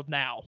as of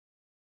now.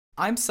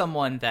 I'm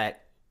someone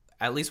that,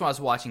 at least when I was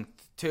watching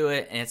to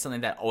it, and it's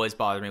something that always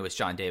bothered me with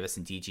John Davis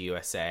and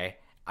DGUSA,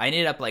 I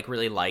ended up like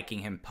really liking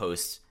him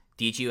post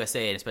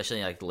DGUSA, and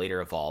especially like the later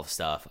Evolve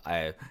stuff.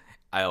 I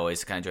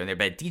always kind of joined there,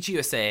 but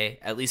DGUSA,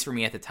 at least for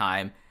me at the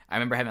time, I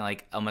remember having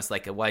like almost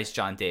like, why is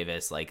John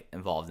Davis like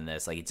involved in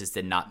this? Like, it just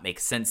did not make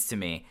sense to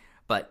me.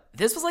 But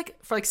this was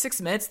like, for like 6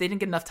 minutes, they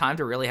didn't get enough time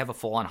to really have a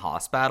full-on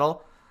Hoss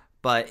battle.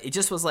 But it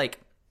just was like,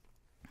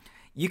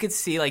 you could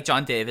see like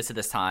John Davis at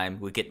this time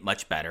would get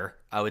much better,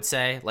 I would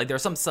say. Like, there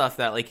was some stuff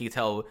that like you could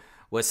tell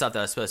was stuff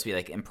that was supposed to be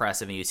like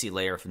impressive, and you see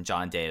later from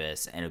John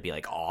Davis, and it would be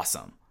like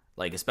awesome.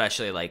 Like,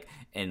 especially like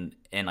in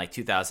like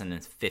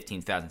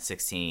 2015,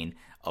 2016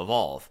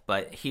 Evolve.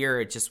 But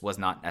here it just was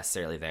not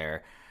necessarily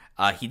there.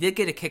 He did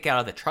get a kick out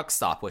of the truck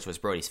stop, which was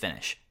Brody's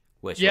finish.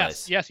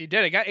 Yes, he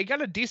did. It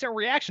got a decent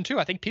reaction too.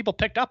 I think people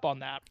picked up on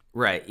that.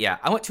 Right, yeah.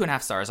 I went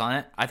 2.5 stars on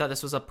it. I thought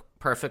this was a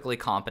perfectly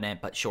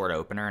competent but short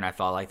opener, and I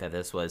felt like that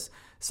this was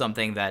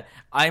something that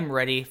I'm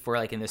ready for,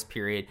 like in this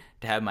period,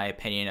 to have my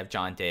opinion of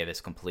John Davis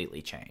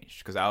completely changed,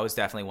 because I was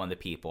definitely one of the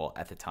people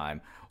at the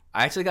time.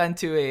 I actually got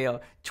into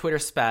a Twitter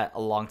spat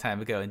a long time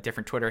ago, and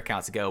different Twitter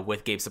accounts ago,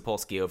 with Gabe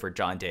Sapolsky over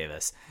John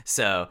Davis.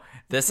 So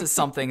this is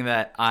something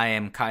that I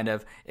am kind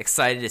of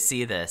excited to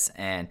see this,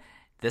 and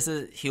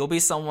he'll be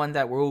someone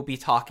that we'll be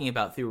talking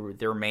about through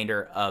the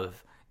remainder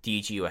of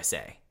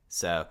DGUSA.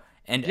 So,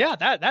 and yeah,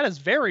 that is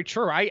very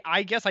true.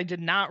 I guess I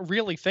did not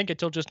really think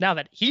until just now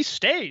that he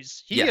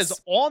stays. He is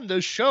on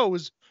the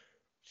shows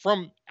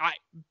from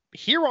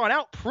here on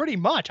out pretty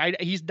much.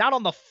 He's not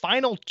on the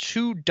final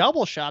 2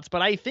 double shots,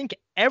 but I think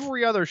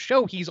every other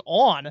show he's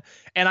on.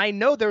 And I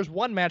know there's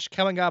one match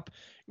coming up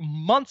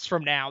months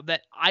from now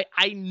that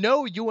I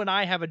know you and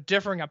I have a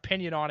differing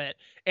opinion on it,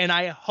 and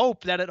I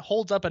hope that it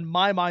holds up in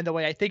my mind the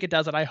way I think it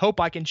does, and I hope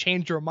I can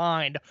change your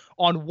mind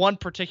on one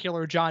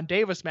particular John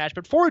Davis match.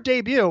 But for a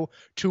debut,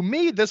 to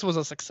me, this was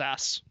a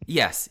success.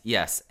 Yes,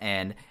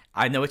 and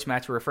I know which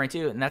match we're referring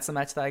to, and that's the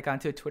match that I got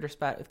into a Twitter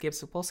spat with Gabe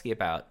Sapolsky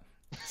about.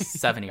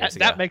 7 years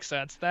ago. That makes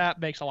sense. That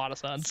makes a lot of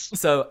sense.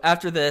 So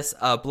after this,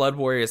 Blood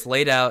Warriors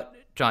laid out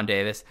John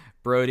Davis.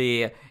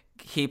 Brody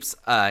wants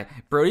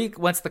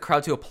the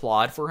crowd to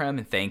applaud for him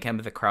and thank him,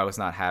 but the crowd was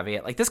not having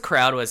it. Like, this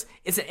crowd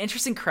it's an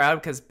interesting crowd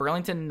because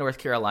Burlington, North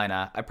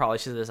Carolina, I probably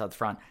should have this up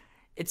front.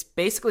 It's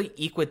basically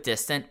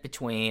equidistant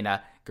between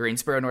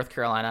Greensboro, North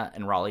Carolina,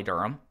 and Raleigh,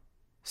 Durham.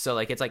 So,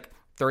 like, it's like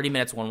 30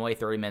 minutes one way,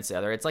 30 minutes the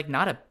other. It's like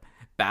not a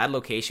bad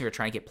location. You're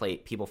trying to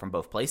get people from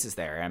both places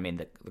there. I mean,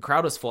 the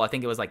crowd was full. I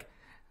think it was like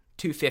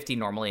 250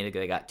 normally, and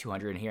they got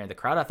 200 in here. And the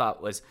crowd, I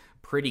thought, was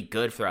pretty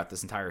good throughout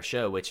this entire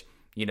show, which,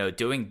 you know,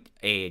 doing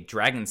a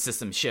Dragon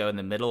System show in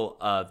the middle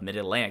of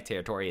Mid-Atlantic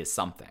territory is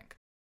something.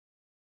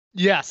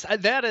 Yes,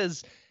 that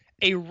is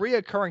a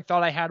reoccurring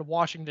thought I had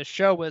watching this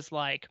show was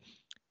like,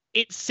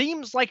 it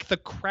seems like the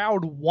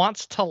crowd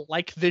wants to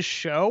like this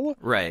show,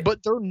 right?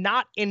 But they're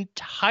not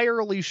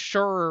entirely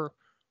sure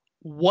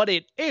what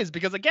it is.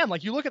 Because again,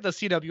 like, you look at the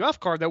CWF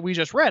card that we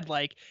just read,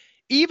 like,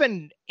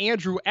 even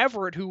Andrew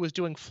Everett, who was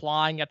doing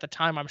flying at the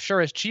time, I'm sure,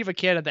 as Chiva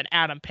Kid, and then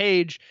Adam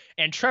Page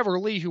and Trevor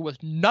Lee, who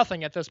was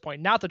nothing at this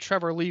point, not the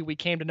Trevor Lee we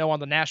came to know on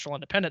the national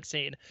independent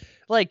scene.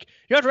 Like,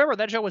 you have to remember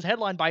that show was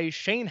headlined by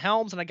Shane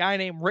Helms and a guy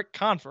named Rick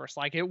Converse.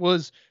 Like, it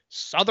was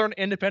Southern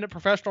independent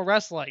professional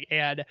wrestling.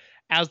 And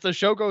as the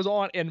show goes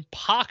on and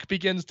Pac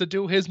begins to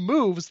do his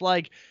moves,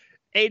 like,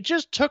 it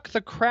just took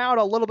the crowd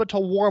a little bit to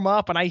warm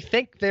up. And I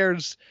think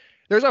there's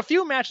a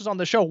few matches on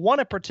the show, one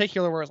in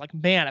particular where it's like,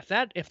 man,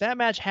 if that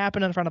match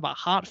happened in front of a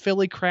hot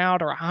Philly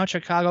crowd or a hot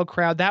Chicago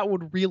crowd, that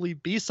would really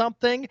be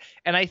something.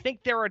 And I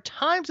think there are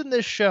times in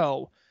this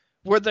show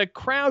where the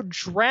crowd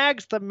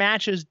drags the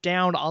matches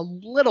down a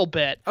little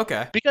bit.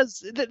 Okay.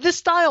 Because this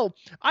style,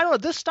 I don't know,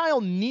 this style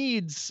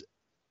needs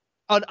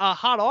a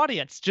hot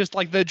audience, just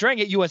like the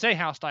Dragon Gate USA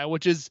house style,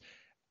 which is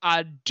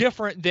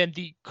different than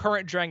the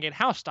current Dragon Gate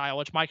house style,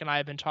 which Mike and I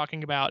have been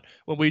talking about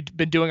when we've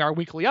been doing our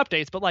weekly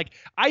updates. But like,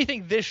 I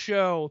think this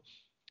show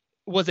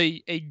was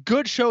a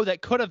good show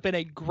that could have been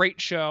a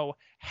great show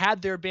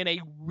had there been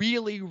a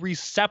really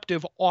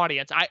receptive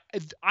audience.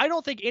 I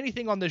don't think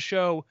anything on this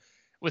show,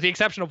 with the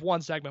exception of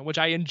one segment, which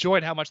I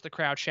enjoyed how much the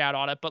crowd shat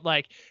on it, but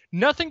like,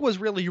 nothing was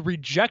really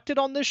rejected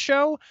on this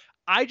show.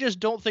 I just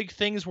don't think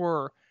things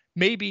were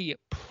maybe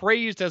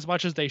praised as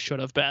much as they should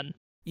have been.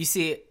 You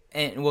see,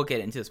 and we'll get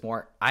into this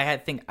more, I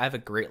have a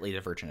greatly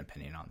divergent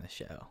opinion on this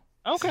show.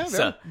 Okay,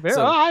 so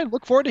I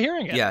look forward to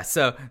hearing it. Yeah,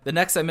 so the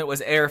next segment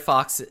was Air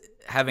Fox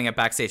having a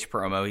backstage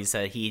promo. He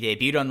said he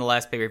debuted on the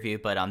last pay-per-view,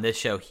 but on this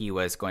show he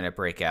was going to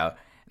break out.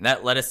 And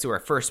that led us to our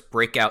first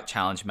breakout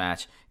challenge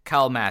match,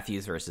 Kyle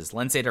Matthews versus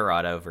Lince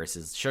Dorado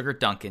versus Sugar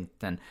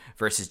Dunkerton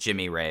versus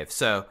Jimmy Rave.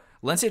 So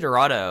Lince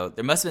Dorado,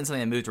 there must have been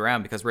something that moved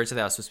around because originally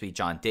that was supposed to be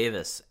John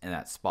Davis in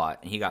that spot,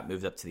 and he got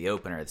moved up to the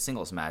opener, the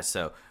singles match.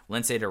 So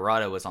Lince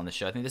Dorado was on the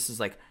show. I think this is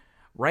like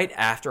right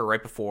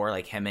before,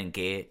 like him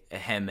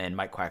and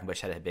Mike Quackenbush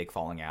had a big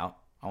falling out,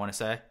 I want to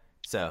say.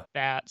 So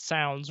that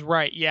sounds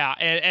right. Yeah.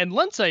 And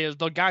Lince is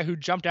the guy who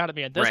jumped out at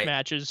me at this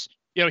match. Is,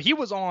 you know, he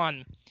was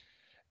on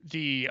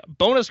the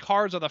bonus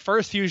cards of the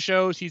first few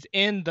shows. He's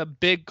in the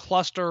big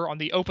cluster on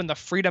the Open the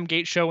Freedom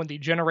Gate show and the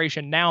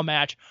Generation Now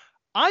match.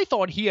 I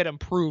thought he had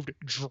improved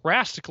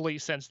drastically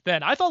since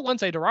then. I thought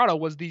Lince Dorado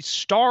was the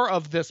star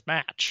of this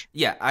match.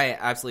 Yeah, I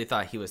absolutely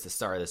thought he was the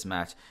star of this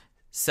match.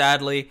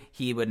 Sadly,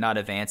 he would not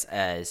advance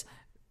as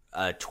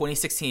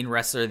 2016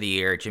 Wrestler of the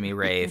Year. Jimmy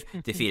Rave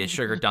defeated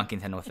Sugar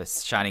Dunkerton with a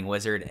Shining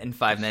Wizard in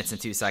 5 minutes and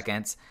 2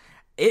 seconds.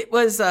 It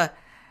was,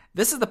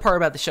 this is the part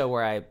about the show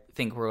where I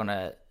think we're going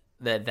to,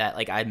 that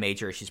like I had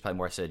major issues probably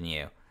more so than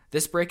you.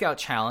 This breakout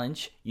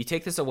challenge, you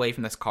take this away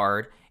from this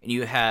card, and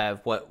you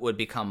have what would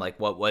become like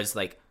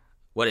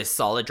what a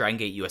solid Dragon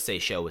Gate USA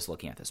show was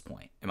looking at this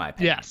point, in my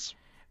opinion. Yes.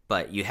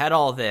 But you had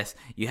all this.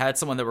 You had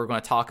someone that we're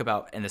going to talk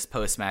about in this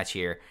post-match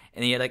here.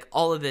 And then you had like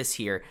all of this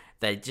here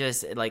that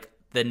just like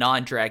the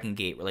non-Dragon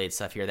Gate related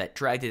stuff here that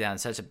dragged it down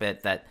such a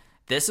bit that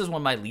this is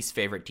one of my least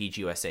favorite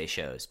DGUSA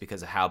shows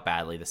because of how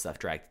badly the stuff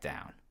dragged it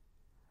down.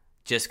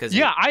 Just because.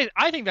 Yeah,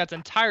 I think that's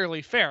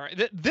entirely fair.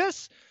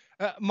 This,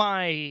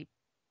 my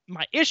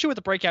issue with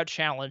the breakout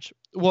challenge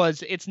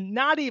was it's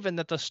not even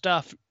that the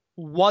stuff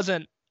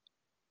wasn't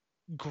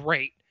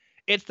great.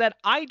 It's that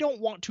I don't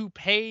want to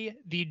pay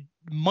the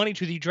money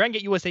to the Dragon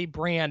Gate USA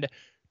brand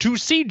to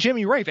see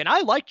Jimmy Rave. And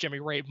I like Jimmy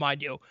Rave,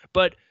 mind you,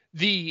 but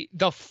the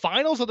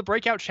finals of the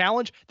breakout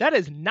challenge, that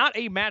is not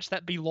a match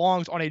that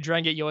belongs on a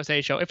Dragon Gate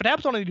USA show. If it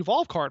happens on an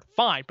Evolve card,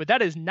 fine, but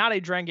that is not a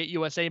Dragon Gate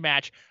USA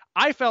match.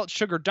 I felt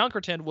Sugar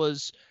Dunkerton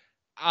was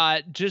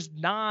just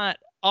not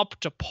up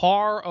to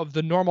par of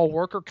the normal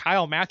worker.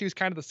 Kyle Matthews,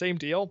 kind of the same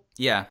deal.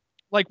 Yeah.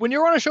 Like when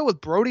you're on a show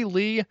with Brody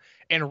Lee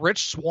and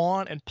Rich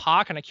Swann and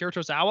Pac and Akira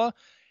Tozawa,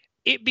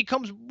 it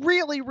becomes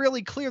really,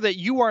 really clear that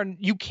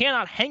you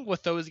cannot hang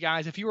with those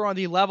guys if you are on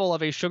the level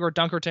of a Sugar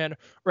Dunkerton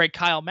or a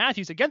Kyle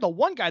Matthews. Again, the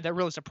one guy that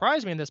really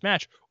surprised me in this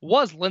match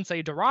was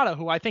Lince Dorado,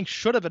 who I think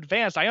should have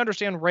advanced. I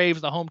understand Rave's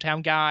the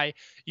hometown guy.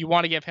 You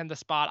want to give him the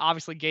spot.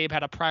 Obviously, Gabe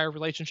had a prior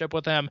relationship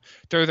with him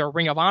through their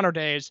Ring of Honor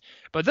days.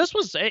 But this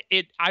was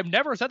it. I've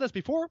never said this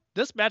before.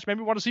 This match made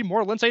me want to see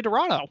more Lince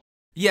Dorado.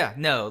 Yeah,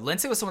 no,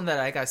 Lindsay was someone that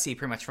I got to see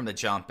pretty much from the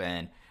jump,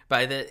 and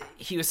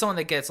he was someone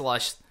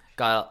that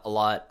got a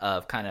lot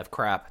of kind of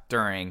crap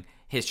during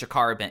his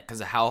Chikara event because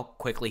of how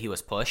quickly he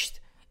was pushed.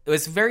 It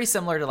was very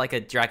similar to like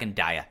a Dragon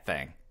Dia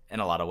thing in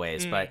a lot of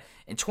ways, but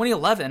in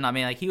 2011, I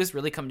mean, like he was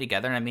really coming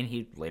together, and I mean,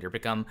 he'd later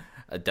become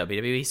a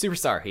WWE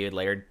superstar. He would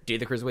later do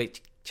the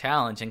Cruiserweight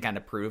Challenge and kind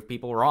of prove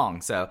people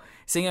wrong. So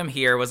seeing him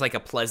here was like a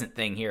pleasant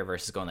thing here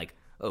versus going like,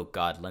 oh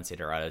God, Lince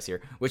Dorado's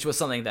here, which was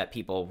something that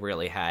people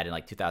really had in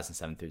like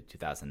 2007 through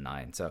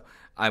 2009. So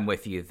I'm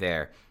with you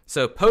there.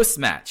 So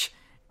post-match,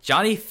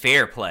 Johnny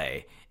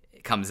Fairplay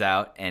comes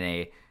out in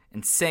a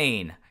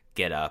insane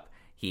get-up.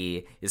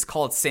 He is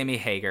called Sammy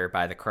Hager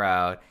by the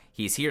crowd.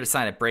 He's here to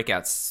sign a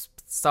breakout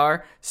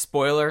star.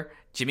 Spoiler,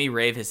 Jimmy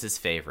Rave is his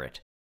favorite.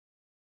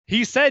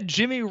 He said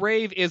Jimmy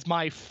Rave is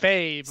my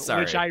fave,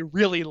 which I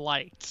really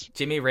liked.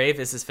 Jimmy Rave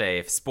is his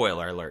fave.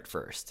 Spoiler alert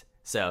first.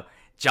 So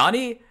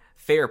Johnny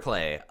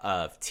Fairplay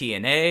of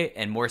TNA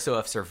and more so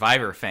of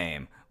Survivor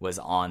fame was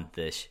on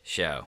this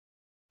show.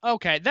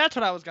 Okay, that's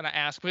what I was going to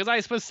ask, because I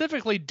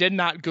specifically did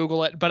not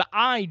Google it, but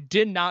I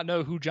did not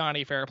know who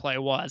Johnny Fairplay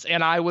was,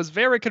 and I was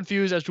very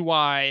confused as to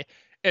why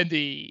in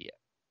the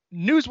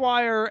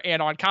Newswire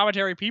and on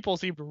commentary people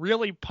seemed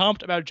really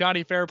pumped about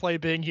Johnny Fairplay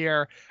being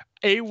here.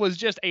 It was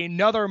just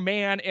another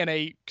man in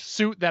a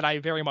suit that I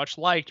very much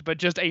liked, but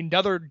just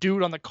another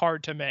dude on the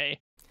card to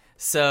me.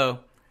 So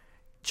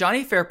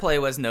Johnny Fairplay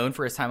was known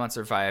for his time on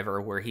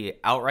Survivor, where he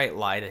outright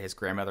lied that his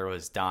grandmother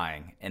was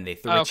dying, and they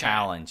threw a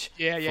challenge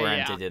for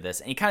him to do this.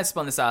 And he kind of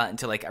spun this out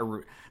into like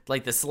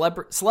the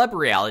celeb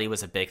reality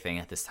was a big thing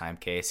at this time.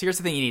 Case. Here's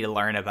the thing you need to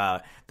learn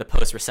about the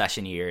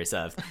post-recession years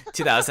of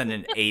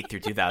 2008 through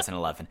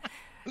 2011.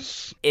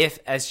 If,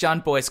 as John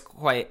Boyce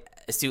quite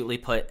astutely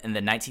put, in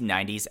the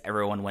 1990s,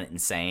 everyone went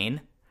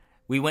insane.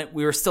 We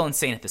were still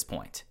insane at this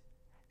point.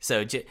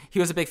 So he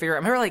was a big figure. I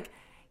remember like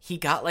he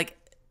got like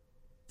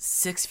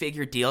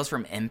 6-figure deals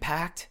from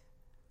Impact,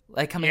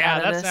 like coming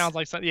out of this.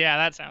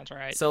 That sounds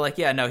right. So like,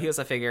 yeah, no, he was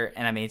a figure,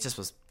 and I mean, it just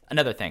was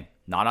another thing,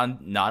 not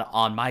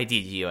on my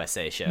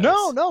DGUSA shows.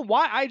 No,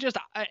 why?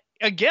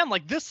 Again,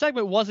 like this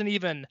segment wasn't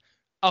even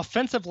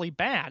offensively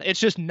bad. It's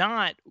just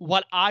not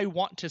what I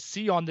want to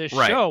see on this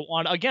show.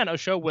 On again, a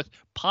show with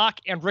Pac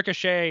and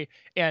Ricochet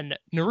and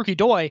Naruki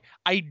Doi,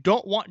 I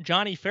don't want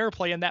Johnny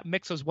Fairplay in that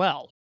mix as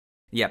well.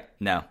 Yep,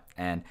 no,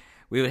 and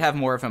we would have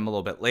more of him a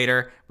little bit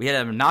later. We had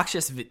an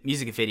obnoxious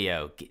music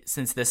video.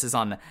 Since this is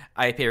on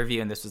iPay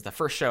Review, and this was the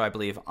first show, I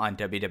believe, on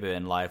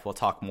WWN Live. We'll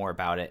talk more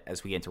about it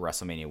as we get into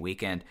WrestleMania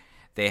weekend.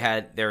 They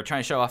were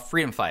trying to show off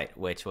Freedom Fight,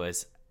 which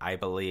was, I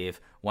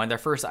believe, one of their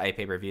first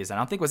iPay reviews. I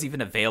don't think was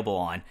even available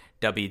on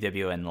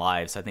WWN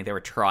Live. So I think they were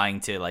trying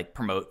to like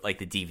promote like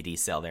the DVD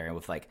sale there, and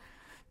with like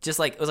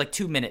it was like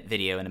 2-minute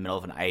video in the middle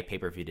of an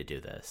iPay review to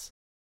do this.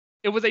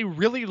 It was a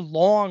really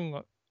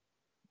long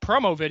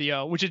promo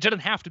video, which it didn't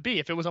have to be.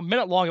 If it was a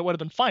minute long, it would have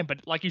been fine. But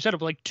like you said, it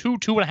was like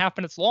 2.5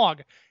 minutes long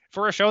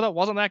for a show that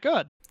wasn't that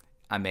good.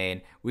 I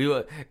mean,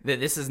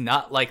 this is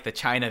not like the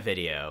China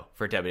video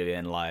for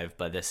WWN Live,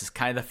 but this is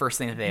kind of the first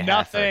thing that they have.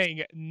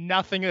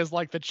 Nothing is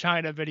like the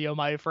China video,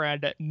 my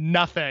friend.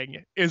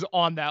 Nothing is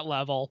on that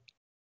level.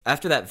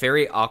 After that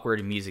very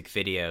awkward music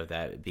video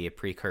that would be a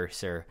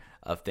precursor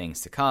of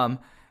things to come,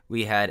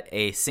 we had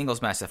a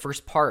singles match, the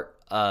first part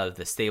of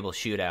the stable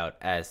shootout,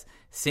 as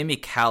Sami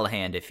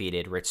Callihan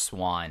defeated Rich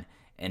Swann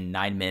in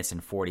 9 minutes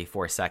and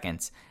 44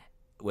 seconds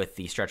with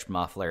the stretch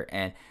muffler.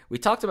 And we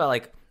talked about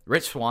like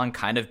Rich Swann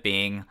kind of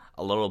being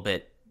a little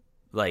bit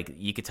like,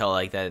 you could tell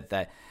like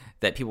that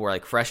people were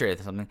like frustrated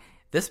or something.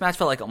 This match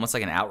felt like almost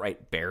like an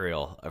outright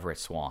burial of Rich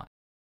Swann.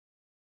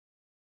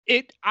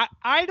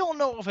 I don't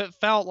know if it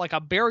felt like a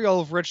burial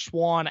of Rich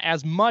Swann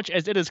as much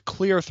as it is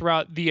clear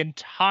throughout the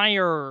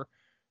entire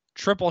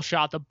Triple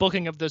Shot, the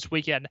booking of this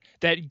weekend,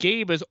 that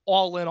Gabe is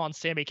all in on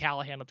Sami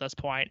Callihan at this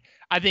point.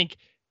 I think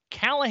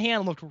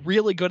Callihan looked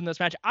really good in this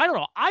match. I don't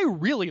know. I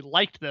really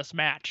liked this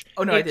match.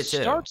 Oh no, I did too.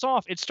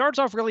 It starts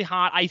off really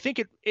hot. I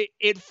think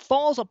it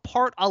falls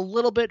apart a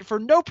little bit for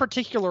no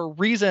particular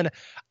reason.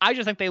 I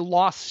just think they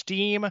lost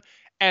steam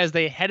as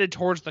they headed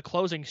towards the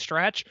closing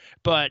stretch.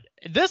 But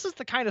this is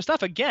the kind of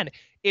stuff, again,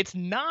 it's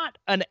not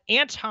an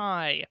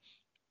anti-American.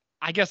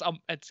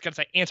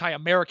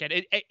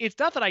 It's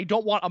not that I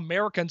don't want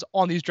Americans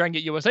on these Dragon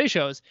Gate USA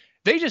shows.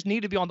 They just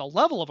need to be on the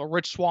level of a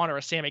Rich Swann or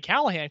a Sami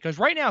Callihan, because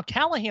right now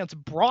Callahan's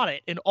brought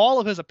it in all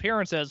of his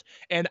appearances.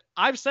 And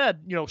I've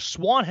said,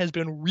 Swann has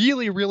been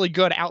really, really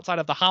good outside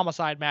of the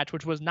Homicide match,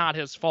 which was not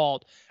his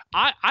fault.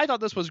 I thought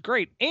this was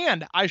great.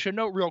 And I should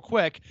note real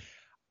quick,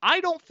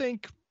 I don't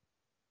think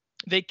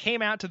they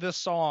came out to this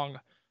song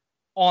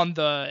on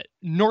the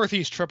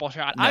Northeast Triple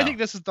Shot. No. I think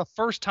this is the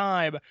first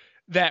time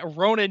that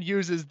Ronan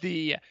uses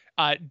the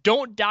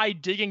Don't Die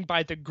Digging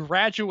by the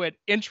Graduate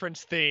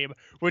entrance theme,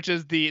 which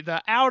is the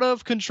Out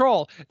of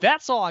Control.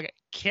 That song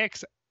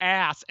kicks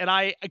ass, and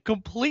I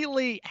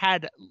completely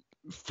had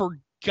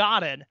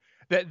forgotten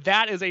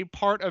that is a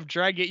part of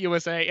Dragon Gate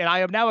USA, and I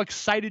am now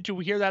excited to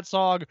hear that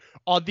song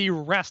on the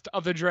rest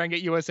of the Dragon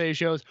Gate USA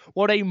shows.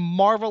 What a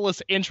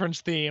marvelous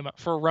entrance theme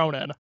for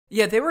Ronan.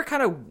 Yeah, they were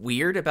kind of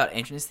weird about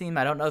entrance theme.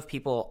 I don't know if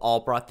people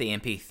all brought the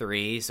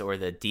MP3s or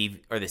the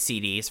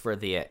CDs for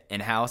the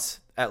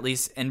in-house, at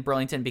least in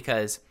Burlington,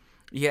 because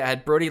you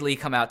had Brody Lee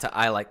come out to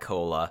I Like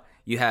Cola.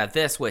 You have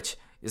this, which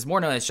is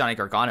more known as Johnny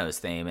Gargano's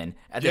theme, and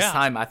at this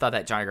time, I thought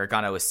that Johnny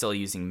Gargano was still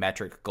using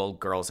metric gold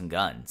girls and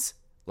guns.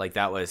 Like,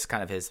 that was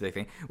kind of his big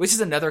thing, which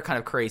is another kind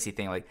of crazy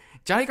thing. Like,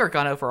 Johnny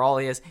Gargano, for all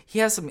he is, he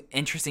has some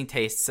interesting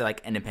tastes to,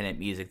 like, independent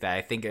music that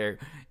I think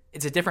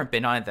it's a different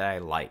bit on it that I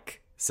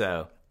like.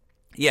 So,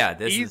 yeah,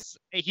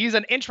 he's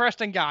an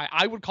interesting guy.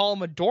 I would call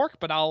him a dork,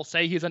 but I'll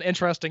say he's an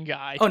interesting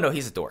guy. Oh, no,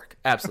 he's a dork.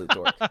 Absolute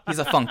dork. He's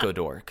a Funko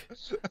dork.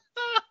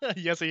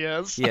 Yes, he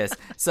is. Yes.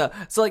 So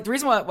like, the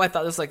reason why I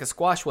thought this was like a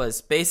squash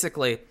was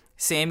basically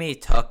Sammy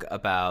took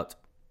about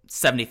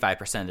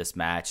 75% of this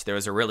match. There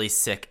was a really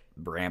sick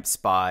ramp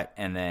spot,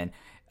 and then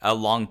a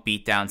long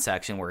beatdown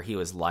section where he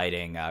was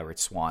lighting Rich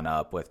Swann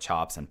up with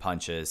chops and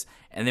punches.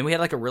 And then we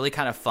had like a really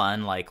kind of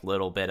fun, like,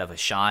 little bit of a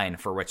shine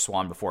for Rich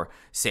Swann before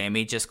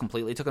Sammy just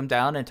completely took him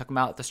down and took him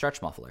out with the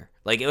stretch muffler.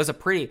 Like, it was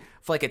for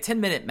like a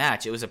 10-minute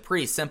match, it was a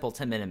pretty simple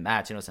 10-minute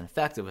match, and it was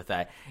effective with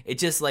that. It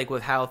just, like,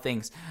 with how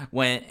things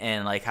went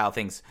and, like, how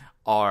things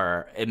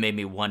are, it made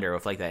me wonder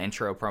with, like, that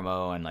intro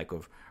promo and, like,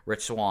 with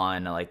Rich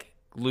Swann, like,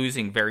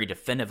 losing very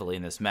definitively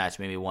in this match,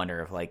 made me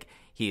wonder if, like,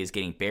 he is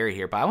getting buried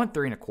here. But I went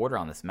 3.25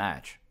 on this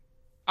match.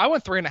 I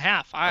went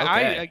 3.5.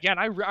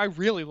 I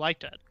really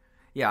liked it.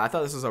 Yeah, I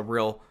thought this was a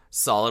real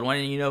solid one.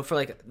 And, you know, for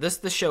like this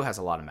show has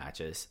a lot of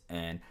matches.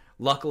 And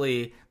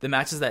luckily, the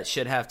matches that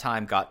should have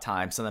time got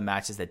time. Some of the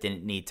matches that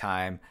didn't need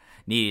time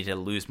needed to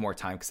lose more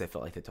time because they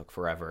felt like they took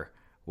forever,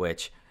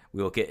 which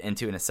we will get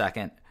into in a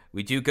second.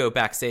 We do go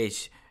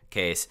backstage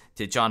case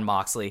to Jon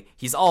Moxley.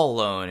 He's all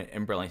alone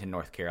in Burlington,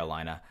 North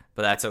Carolina,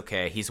 but that's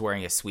okay. He's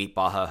wearing a sweet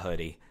Baja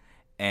hoodie.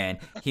 And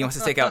he wants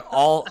to take out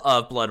all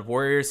of Blood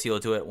Warriors. He'll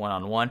do it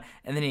one-on-one.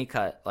 And then he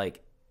cut,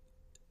 like,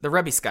 the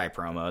Rebby Sky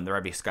promo and the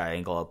Rebby Sky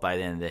angle by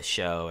the end of this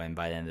show and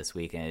by the end of this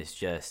weekend. It's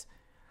just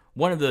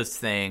one of those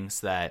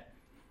things that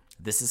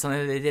this is something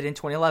that they did in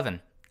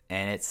 2011.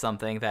 And it's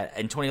something that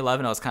in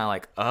 2011 I was kind of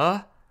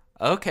like,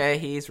 okay,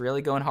 he's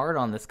really going hard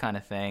on this kind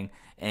of thing.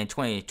 And in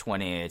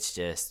 2020, it's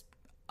just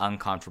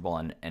uncomfortable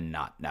and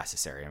not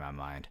necessary in my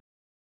mind.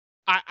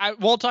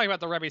 We'll talk about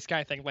the Rebby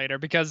Sky thing later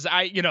because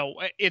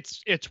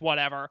it's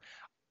whatever.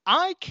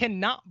 I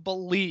cannot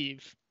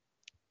believe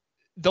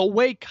the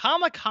way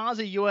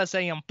Kamikaze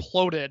USA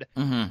imploded,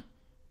 and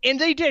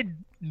they did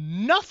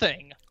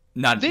nothing.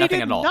 Nothing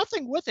at all.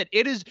 Nothing with it.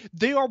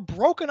 They are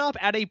broken up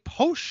at a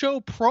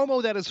post-show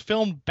promo that is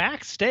filmed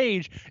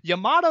backstage.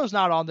 Yamato's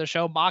not on the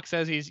show. Mox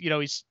says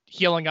he's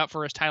healing up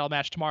for his title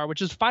match tomorrow,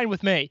 which is fine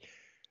with me.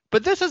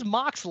 But this is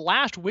Mox's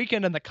last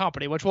weekend in the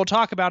company, which we'll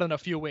talk about in a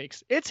few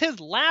weeks. It's his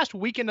last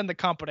weekend in the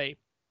company,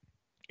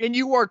 and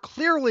you are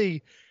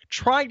clearly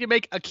trying to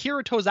make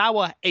Akira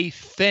Tozawa a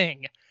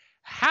thing.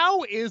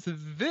 How is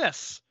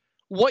this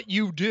what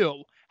you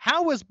do?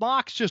 How is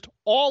Mox just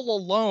all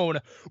alone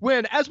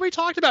when, as we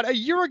talked about a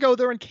year ago,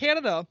 they're in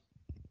Canada,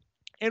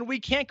 and we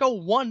can't go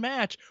one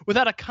match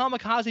without a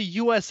Kamikaze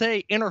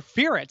USA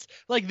interference?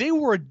 Like, they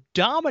were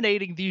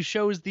dominating these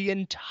shows the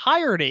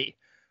entirety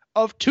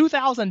of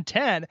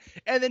 2010,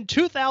 and then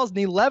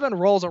 2011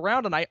 rolls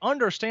around, and I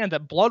understand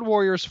that Blood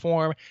Warriors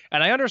form,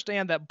 and I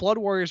understand that Blood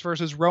Warriors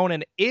versus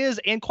Ronin is,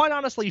 and quite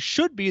honestly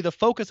should be, the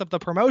focus of the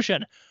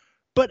promotion.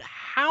 But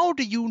how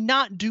do you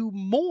not do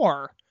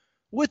more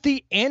with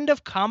the end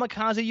of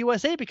Kamikaze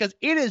USA? Because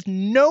it is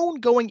known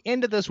going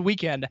into this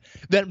weekend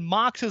that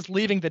Mox is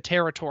leaving the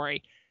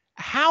territory.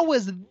 How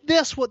is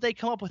this what they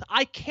come up with?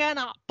 I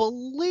cannot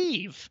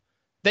believe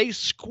they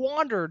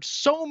squandered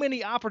so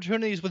many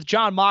opportunities with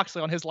Jon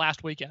Moxley on his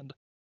last weekend.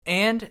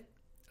 And,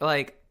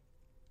 like,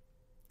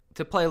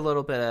 to play a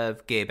little bit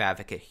of Gabe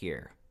Advocate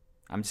here,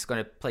 I'm just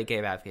going to play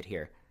Gabe Advocate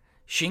here.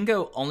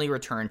 Shingo only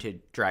returned to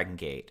Dragon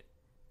Gate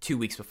 2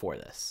 weeks before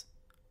this,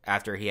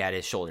 after he had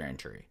his shoulder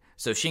injury.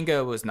 So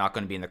Shingo was not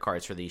going to be in the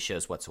cards for these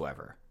shows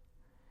whatsoever.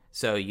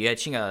 So you had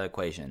Shingo out of the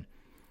equation.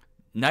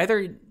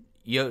 Neither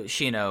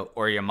Yoshino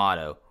or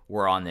Yamato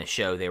were on this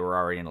show. They were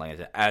already in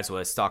Atlanta, as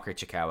was Stalker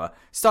Ichikawa.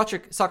 Stalker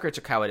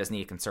Ichikawa doesn't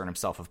need to concern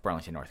himself with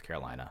Burlington, North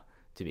Carolina,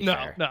 to be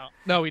fair.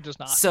 No, he does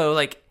not. So,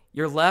 like,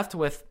 you're left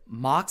with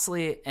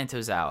Moxley and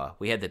Tozawa.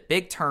 We had the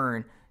big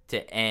turn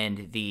to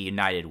end the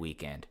United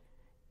weekend,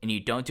 and you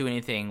don't do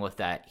anything with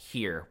that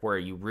here, where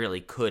you really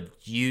could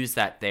use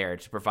that there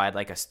to provide,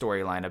 like, a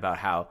storyline about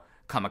how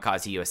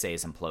Kamikaze USA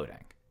is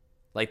imploding.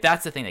 Like,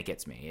 that's the thing that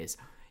gets me, is,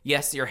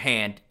 yes, your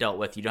hand dealt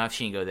with. You don't have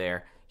Shingo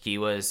there. He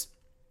was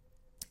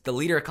the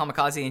leader of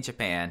Kamikaze in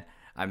Japan.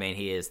 I mean,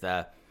 he is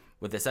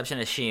with the exception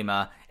of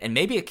Shima, and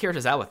maybe Akira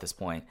Tozawa at this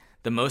point,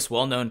 the most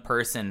well-known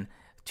person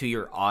to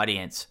your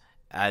audience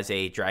as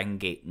a Dragon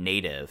Gate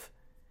native.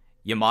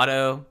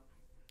 Yamato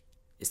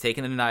is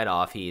taking the night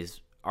off.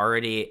 He's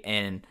already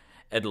in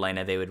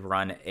Atlanta. They would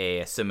run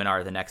a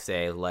seminar the next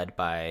day led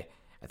by,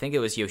 I think it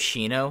was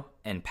Yoshino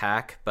and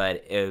Pac,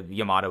 but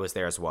Yamato was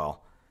there as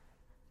well.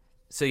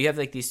 So you have,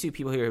 like, these two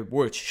people here,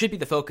 which should be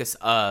the focus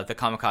of the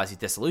Kamikaze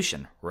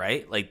dissolution,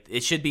 right? Like,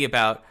 it should be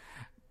about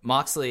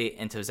Moxley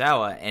and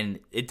Tozawa, and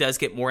it does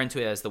get more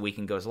into it as the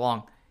weekend goes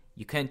along,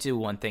 you couldn't do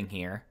one thing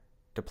here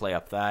to play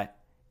up that.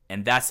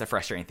 And that's the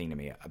frustrating thing to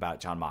me about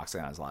Jon Moxley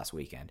on his last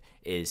weekend,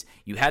 is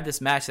you had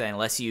this match that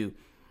unless you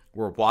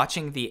were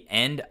watching the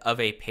end of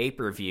a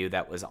pay-per-view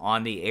that was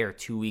on the air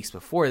 2 weeks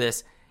before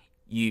this,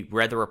 you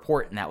read the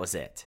report and that was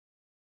it.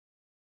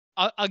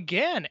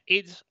 Again,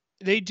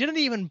 they didn't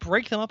even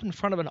break them up in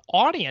front of an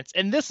audience.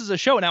 And this is a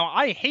show. Now,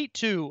 I hate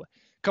to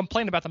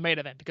complain about the main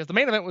event because the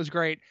main event was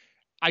great.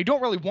 I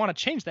don't really want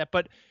to change that.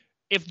 But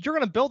if you're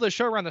going to build a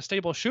show around the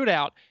stable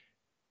shootout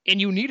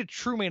and you need a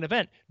true main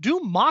event,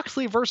 do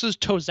Moxley versus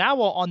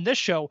Tozawa on this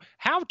show.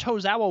 Have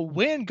Tozawa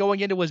win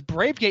going into his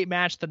Bravegate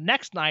match the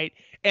next night.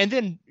 And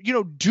then,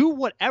 do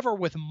whatever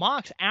with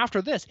Mox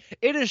after this.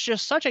 It is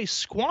just such a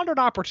squandered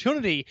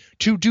opportunity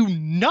to do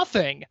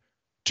nothing,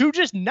 to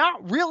just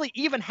not really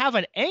even have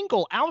an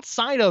angle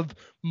outside of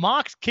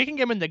Mox kicking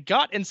him in the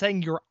gut and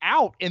saying you're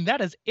out, and that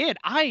is it.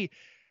 I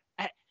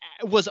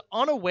was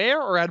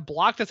unaware or had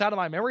blocked this out of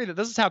my memory that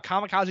this is how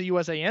Kamikaze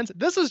USA ends.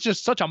 This is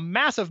just such a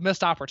massive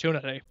missed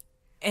opportunity.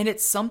 And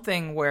it's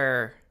something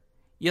where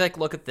you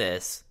look at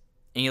this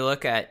and you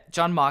look at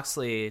Jon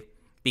Moxley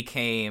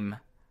became,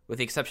 with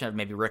the exception of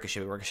maybe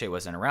Ricochet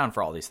wasn't around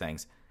for all these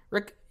things.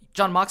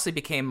 Jon Moxley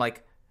became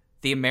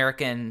the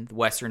American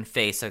Western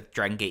face of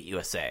Dragon Gate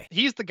USA.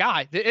 He's the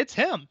guy. It's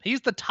him.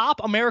 He's the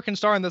top American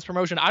star in this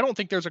promotion. I don't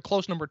think there's a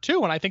close number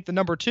two, and I think the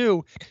number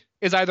two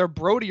is either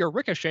Brody or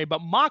Ricochet,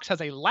 but Mox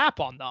has a lap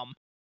on them.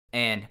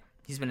 And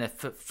he's been a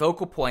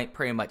focal point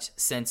pretty much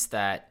since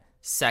that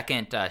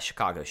second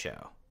Chicago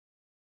show.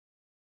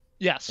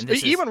 Yes.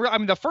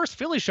 The first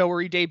Philly show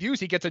where he debuts,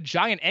 he gets a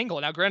giant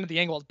angle. Now, granted, the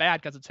angle is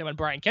bad because it's him and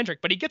Brian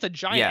Kendrick, but he gets a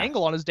giant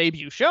angle on his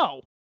debut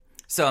show.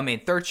 So,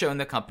 third show in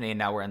the company, and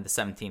now we're in the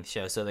 17th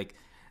show. So,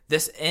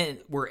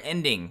 we're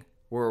in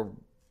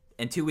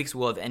 2 weeks,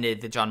 we'll have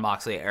ended the Jon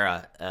Moxley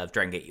era of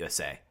Dragon Gate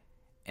USA.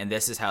 And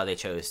this is how they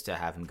chose to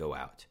have him go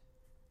out.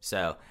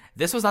 So,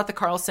 this was not the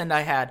Carlson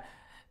I had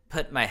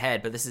put in my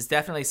head, but this is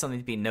definitely something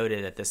to be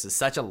noted, that this is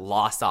such a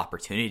lost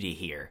opportunity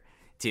here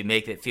to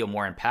make it feel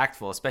more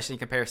impactful, especially in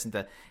comparison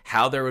to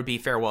how there would be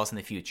farewells in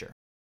the future.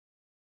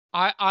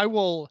 I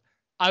will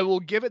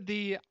give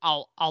it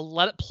I'll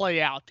let it play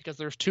out because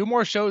there's 2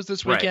 more shows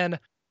this weekend.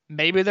 Right.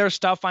 Maybe there's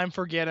stuff I'm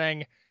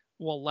forgetting.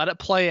 We'll let it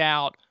play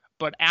out.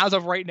 But as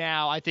of right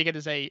now, I think it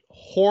is a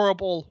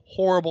horrible,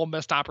 horrible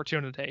missed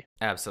opportunity.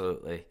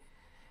 Absolutely.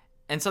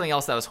 And something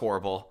else that was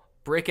horrible,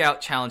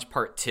 Breakout Challenge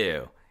Part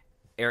 2.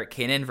 Eric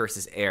Kanan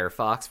versus AR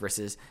Fox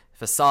versus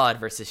Facade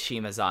versus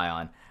Shima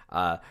Zion.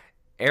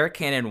 Eric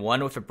Kanan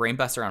won with a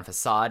brainbuster on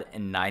Facade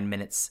in 8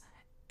 minutes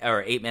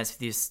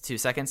 52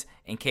 seconds.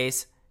 In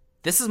case,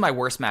 this is my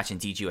worst match in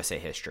DGUSA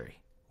history.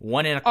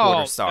 1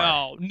 1/4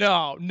 star.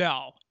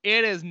 No.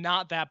 It is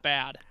not that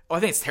bad. Oh, I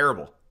think it's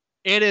terrible.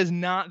 It is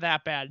not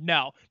that bad.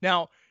 No.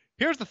 Now,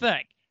 here's the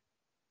thing.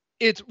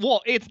 It's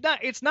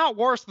not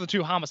worse than the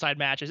 2 Homicide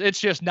matches. It's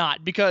just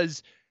not,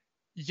 because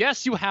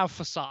yes, you have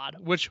Facade,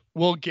 which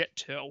we'll get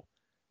to.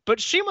 But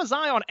Shima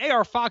Zion,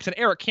 AR Fox, and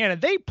Eric Kanan,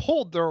 they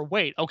pulled their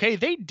weight, okay?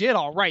 They did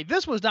all right.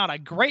 This was not a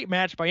great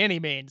match by any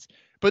means,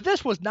 but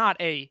this was not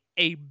a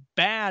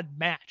bad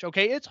match,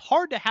 okay? It's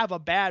hard to have a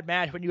bad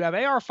match when you have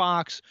AR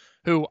Fox,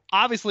 who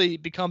obviously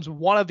becomes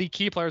one of the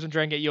key players in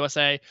Dragon Gate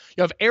USA.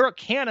 You have Eric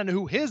Kanan,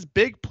 who his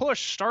big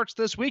push starts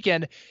this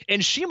weekend,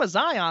 and Shima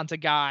Zion's a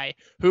guy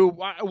who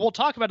we'll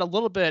talk about a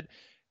little bit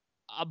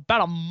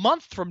about a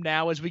month from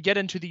now as we get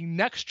into the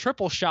next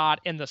triple shot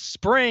in the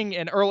spring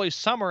and early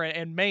summer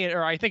in May,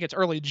 or I think it's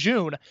early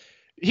June.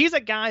 He's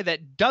a guy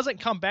that doesn't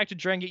come back to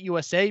Dragon Gate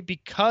USA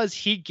because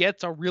he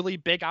gets a really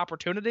big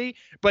opportunity.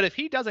 But if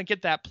he doesn't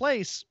get that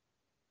place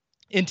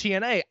in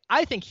TNA,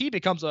 I think he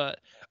becomes a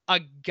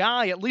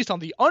guy, at least on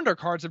the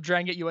undercards of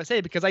Dragon Gate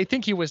USA, because I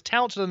think he was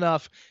talented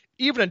enough,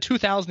 even in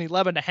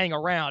 2011, to hang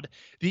around.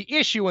 The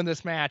issue in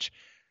this match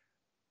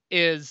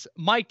is,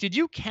 Mike, did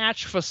you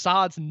catch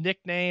Facade's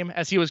nickname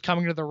as he was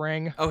coming to the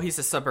ring? Oh, he's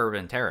a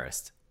suburban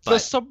terrorist. The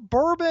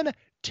suburban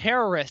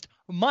terrorist.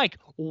 Mike,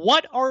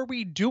 what are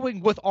we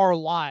doing with our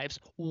lives?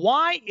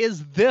 Why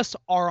is this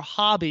our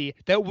hobby,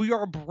 that we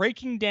are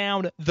breaking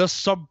down the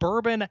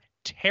suburban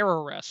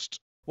terrorist?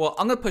 Well,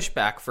 I'm going to push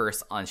back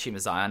first on Shima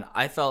Zion.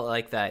 I felt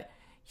like that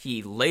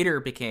he later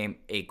became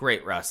a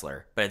great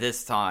wrestler, but at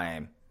this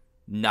time,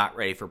 not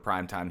ready for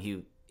prime time.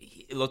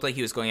 It looked like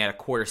he was going at a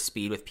quarter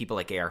speed with people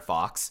like AR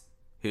Fox,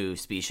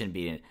 whose speed shouldn't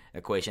be an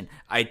equation.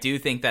 I do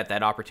think that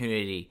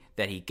opportunity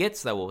that he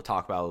gets, that we'll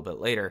talk about a little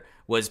bit later,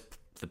 was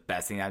the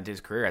best thing that happened to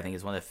his career. I think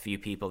he's one of the few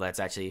people that's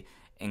actually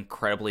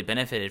incredibly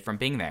benefited from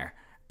being there.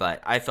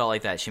 But I felt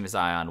like that Shima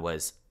Zion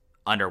was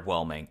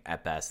underwhelming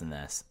at best in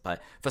this.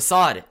 But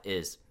Facade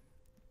is,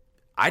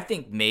 I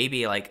think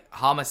maybe like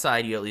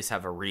Homicide, you at least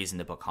have a reason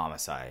to book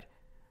Homicide.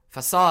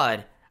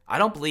 Facade, I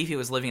don't believe he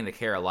was living in the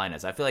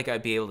Carolinas. I feel like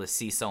I'd be able to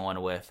see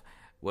someone with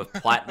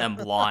platinum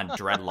blonde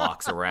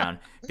dreadlocks around,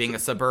 being a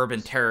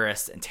suburban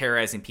terrorist and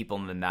terrorizing people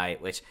in the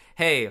night, which,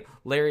 hey,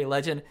 Larry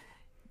Legend,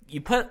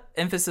 you put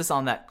emphasis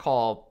on that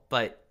call,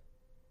 but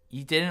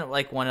you didn't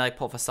want to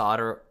pull Facade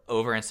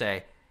over and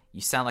say,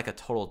 you sound like a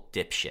total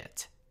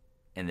dipshit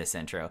in this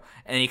intro.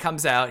 And he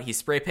comes out, he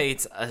spray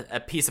paints a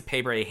piece of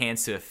paper he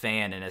hands to a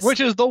fan, and which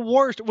is the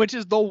worst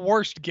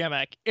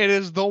gimmick. It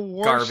is the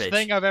worst garbage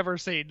thing I've ever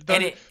seen.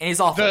 And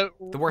he's awful.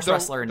 The worst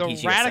wrestler in the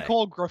TGUSA.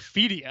 radical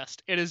graffitiist.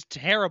 It is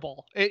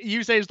terrible.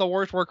 You say he's the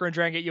worst worker in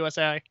Dragon Gate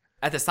USA.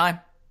 At this time,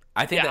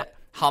 I think that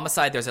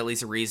Homicide, there's at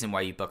least a reason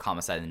why you book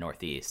Homicide in the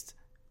Northeast.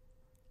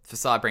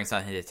 Facade brings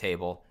something to the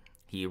table.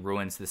 He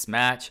ruins this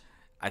match.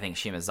 I think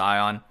Shima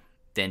Zion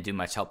didn't do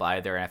much help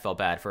either, and I felt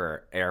bad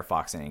for Air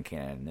Fox and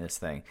Cannon in this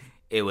thing.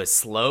 It was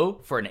slow.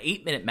 For an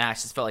 8-minute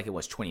match, this felt like it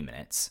was 20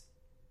 minutes.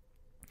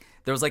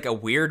 There was like a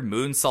weird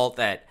moonsault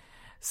that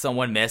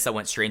someone missed that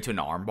went straight into an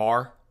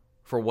armbar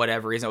for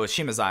whatever reason. It was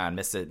Shima Zion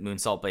missed a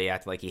moonsault, but he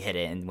acted like he hit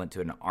it and went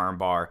to an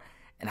armbar.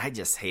 And I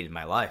just hated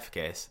my life,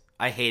 Case.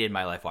 I hated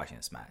my life watching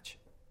this match.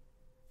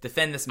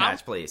 Defend this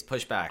match, please.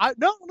 Push back.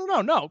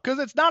 No, because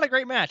it's not a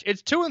great match.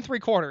 It's 2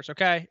 3/4,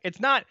 okay? It's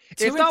not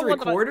 2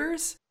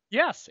 3/4?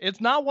 Yes, it's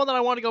not one that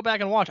I want to go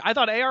back and watch. I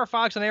thought AR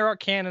Fox and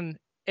Eric Cannon,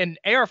 and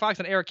AR Fox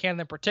and Eric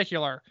Cannon in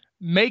particular,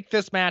 make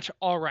this match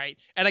all right.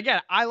 And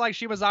again, I like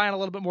Shima Zion a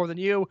little bit more than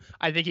you.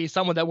 I think he's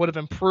someone that would have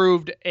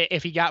improved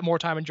if he got more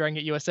time in Dragon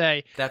Gate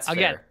USA. That's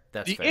again, fair.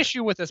 That's the fair.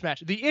 issue with this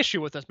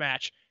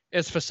match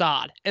is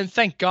Facade. And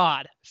thank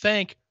God,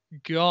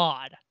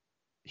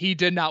 he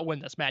did not win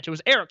this match. It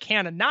was Eric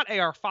Cannon, not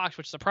AR Fox,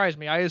 which surprised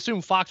me. I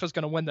assumed Fox was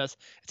going to win this.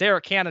 It's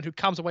Eric Cannon who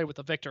comes away with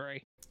the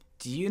victory.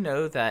 Do you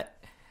know that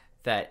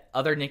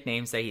other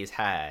nicknames that he's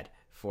had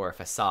for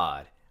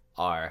Facade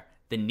are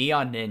the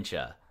Neon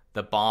Ninja,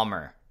 the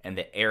Bomber, and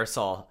the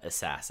Aerosol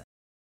Assassin?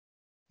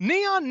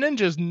 Neon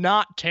Ninja's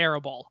not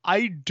terrible.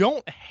 I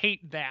don't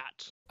hate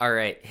that. All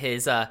right,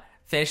 his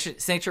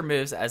signature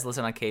moves as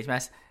listed on Cage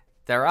Match,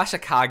 the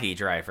Arashikage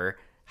Driver,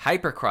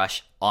 Hyper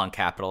Crush, all in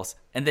capitals,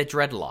 and the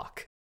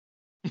Dreadlock.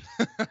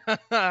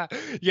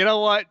 You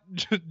know what?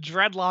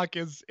 Dreadlock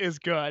is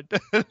good.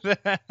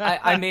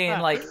 I mean,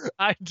 like,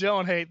 I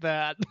don't hate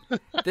that.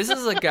 This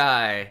is a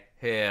guy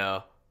who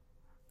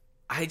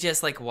I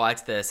just like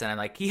watch this and I'm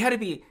like, he had to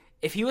be,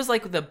 if he was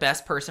like the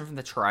best person from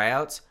the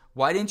tryouts,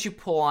 why didn't you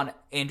pull on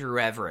Andrew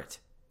Everett,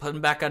 put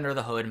him back under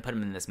the hood and put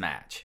him in this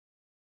match?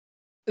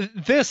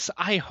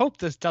 I hope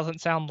this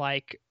doesn't sound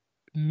like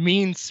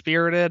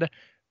mean-spirited,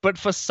 but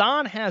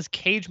Facade has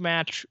cage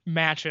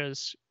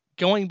matches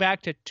going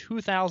back to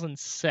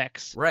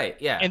 2006. Right,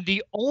 yeah. And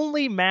the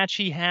only match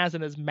he has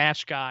in his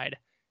match guide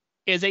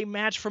is a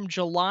match from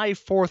July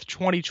 4th,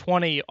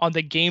 2020 on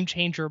the Game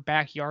Changer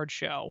Backyard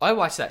Show. I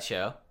watched that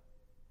show.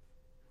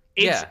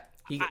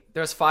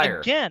 There's fire.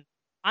 Again,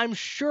 I'm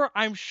sure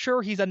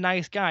he's a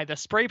nice guy. The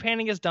spray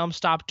painting is dumb.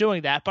 Stop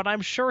doing that. But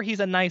I'm sure he's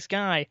a nice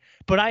guy.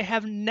 But I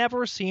have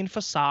never seen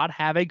Facade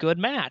have a good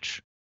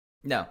match.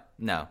 No.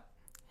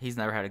 He's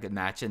never had a good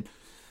match. And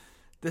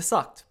this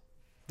sucked.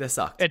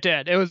 It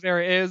did. It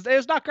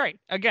was not great.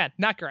 Again,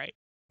 not great.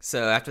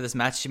 So after this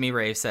match, Jimmy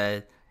Rave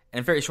said in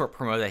a very short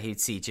promo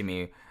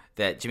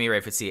that Jimmy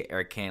Rave would see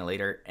Eric Cannon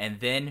later. And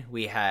then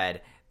we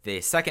had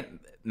the second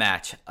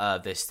match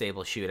of the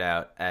stable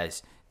shootout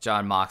as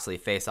Jon Moxley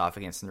faced off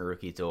against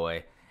Naruki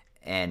Doi.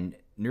 And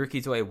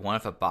Naruki Doi won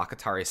with a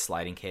Bakatari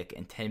sliding kick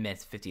in 10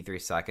 minutes 53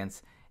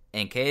 seconds.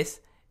 In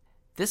case,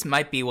 this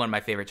might be one of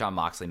my favorite Jon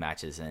Moxley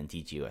matches in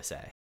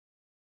DGUSA.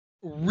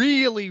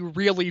 Really,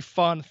 really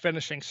fun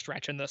finishing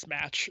stretch in this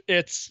match.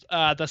 It's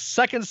the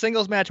second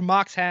singles match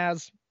Mox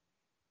has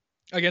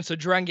against a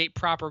Dragon Gate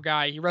proper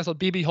guy. He wrestled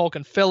BB Hulk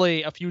in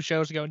Philly a few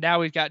shows ago.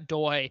 Now he's got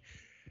Doi.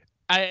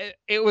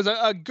 It was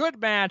a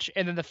good match,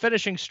 and then the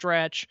finishing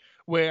stretch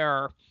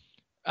where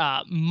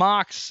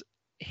Mox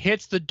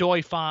hits the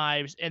Doi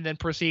fives and then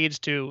proceeds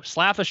to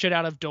slap the shit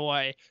out of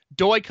Doi.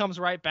 Doi comes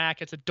right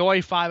back. It's a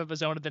Doi five of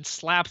his own and then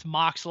slaps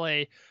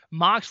Moxley.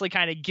 Moxley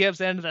kind of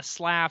gives into the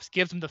slaps,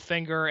 gives him the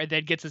finger, and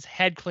then gets his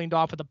head cleaned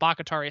off with a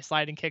Bakatari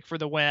sliding kick for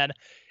the win.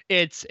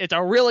 It's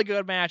a really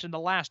good match, and the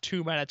last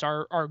 2 minutes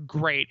are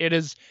great. It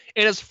is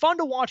fun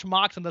to watch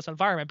Mox in this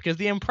environment because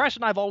the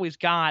impression I've always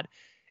got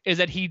is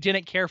that he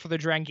didn't care for the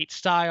Dragon Gate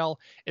style.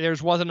 There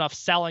wasn't enough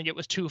selling. It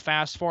was too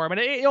fast for him.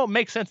 And it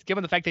makes sense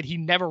given the fact that he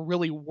never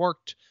really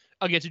worked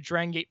against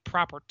Dragon Gate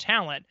proper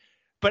talent.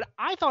 But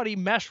I thought he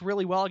meshed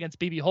really well against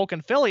BB Hulk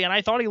and Philly, and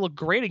I thought he looked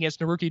great against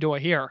Naruki Doi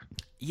here.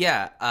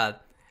 Yeah,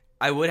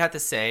 I would have to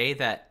say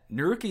that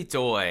Naruki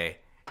Doi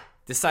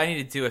deciding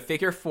to do a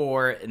figure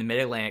four in the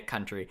Mid-Atlantic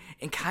country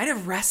and kind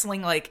of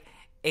wrestling like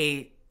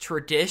a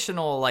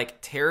traditional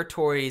like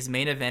territories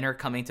main eventer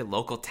coming to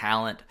local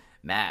talent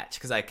match.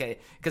 Because at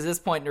this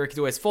point, Naruki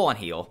Doi is full on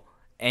heel,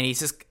 and he's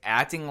just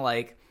acting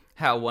like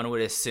how one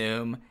would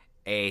assume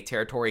a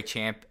territory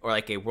champ or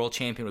like a world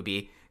champion would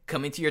be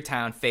coming to your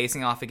town,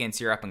 facing off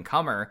against your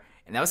up-and-comer.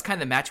 And that was kind of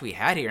the match we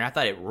had here, and I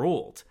thought it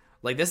ruled.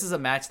 Like, this is a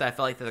match that I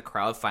felt like that the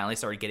crowd finally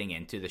started getting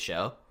into the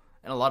show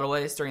in a lot of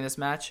ways during this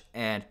match.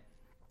 And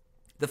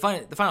the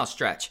final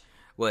stretch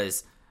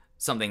was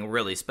something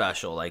really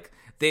special. Like,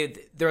 there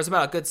was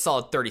about a good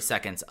solid 30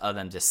 seconds of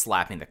them just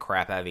slapping the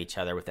crap out of each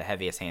other with the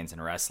heaviest hands in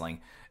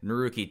wrestling.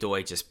 Naruki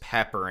Doi just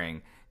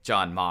peppering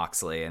Jon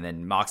Moxley, and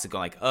then Moxley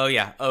going like, oh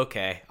yeah,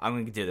 okay, I'm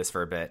going to do this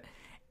for a bit.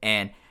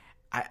 And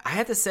I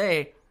have to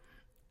say,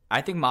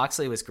 I think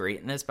Moxley was great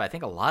in this, but I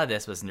think a lot of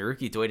this was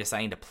Naruki Doi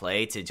deciding to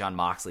play to Jon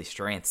Moxley's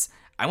strengths.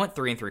 I went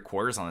 3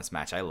 3/4 on this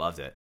match. I loved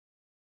it.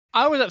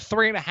 I was at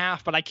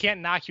 3.5, but I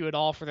can't knock you at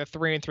all for the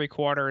 3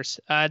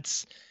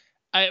 3/4.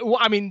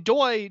 I mean,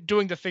 Doi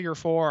doing the figure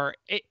 4,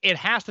 it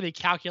has to be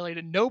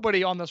calculated.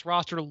 Nobody on this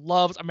roster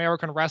loves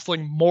American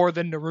wrestling more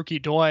than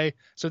Naruki Doi,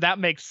 so that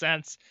makes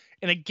sense.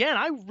 And again,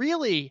 I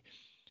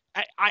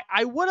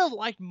would have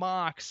liked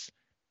Mox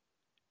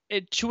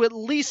to at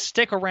least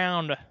stick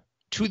around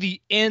to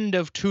the end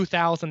of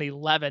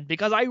 2011,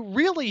 because I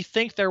really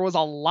think there was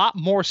a lot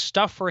more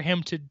stuff for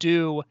him to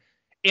do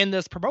in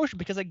this promotion,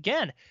 because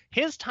again,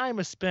 his time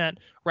is spent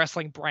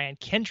wrestling Brian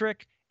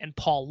Kendrick and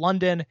Paul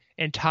London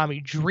and Tommy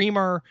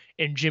Dreamer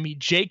and Jimmy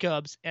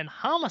Jacobs and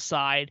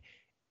Homicide,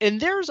 and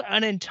there's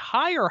an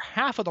entire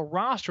half of the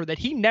roster that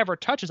he never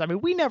touches. I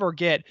mean, we never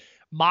get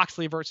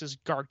Moxley versus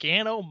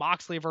Gargano,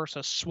 Moxley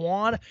versus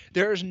Swan.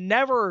 There's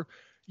never,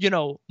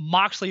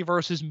 Moxley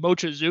versus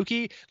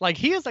Mochizuki. Like,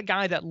 he is a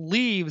guy that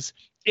leaves,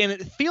 and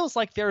it feels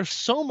like there's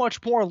so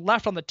much more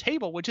left on the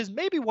table, which is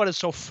maybe what is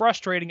so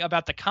frustrating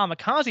about the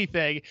Kamikaze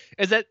thing,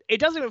 is that it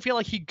doesn't even feel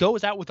like he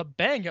goes out with a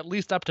bang, at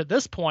least up to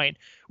this point,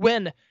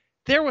 when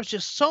there was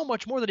just so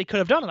much more that he could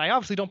have done. And I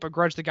obviously don't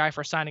begrudge the guy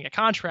for signing a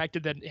contract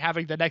and then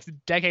having the next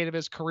decade of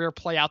his career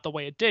play out the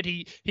way it did.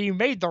 He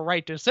made the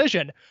right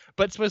decision.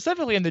 But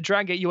specifically in the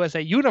Dragon Gate USA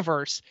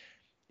universe,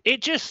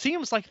 it just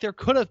seems like there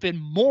could have been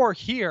more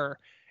here.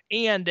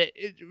 And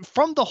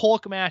from the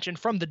Hulk match and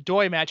from the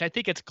Doi match, I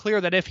think it's clear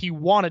that if he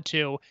wanted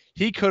to,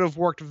 he could have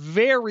worked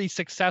very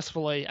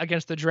successfully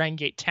against the Dragon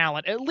Gate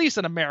talent, at least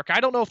in America. I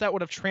don't know if that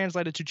would have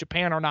translated to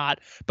Japan or not,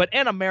 but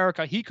in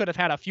America, he could have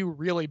had a few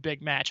really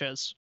big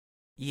matches.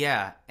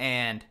 Yeah,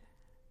 and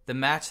the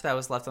match that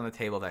was left on the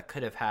table that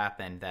could have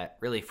happened that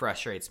really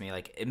frustrates me,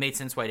 like, it made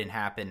sense why it didn't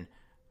happen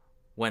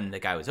when the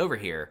guy was over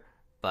here,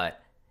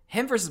 but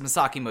him versus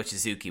Masaki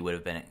Mochizuki would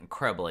have been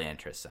incredibly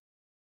interesting.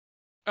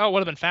 Oh, it would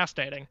have been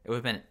fascinating. It would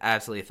have been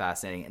absolutely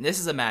fascinating. And this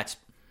is a match,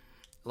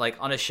 like,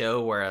 on a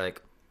show where,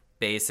 like,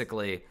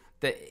 basically,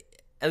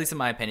 at least in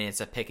my opinion,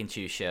 it's a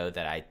pick-and-choose show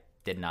that I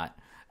did not,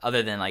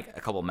 other than, like,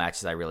 a couple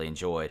matches I really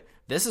enjoyed.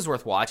 This is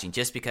worth watching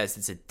just because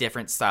it's a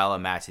different style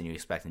of match than you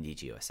expect in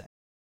DGUSA.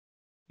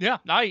 Yeah,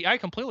 I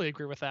completely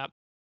agree with that.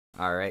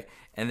 All right.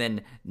 And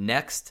then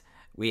next,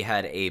 we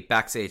had a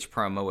backstage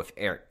promo with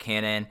Eric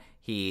Cannon.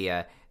 He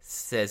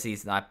says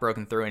he's not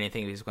broken through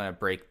anything. He's going to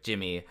break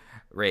Jimmy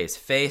Ray's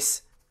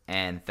face.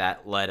 And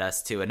that led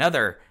us to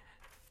another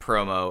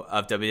promo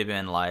of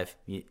WWN Live.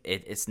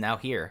 It's now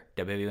here.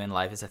 WWN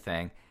Live is a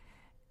thing.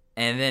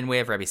 And then we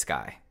have Rebby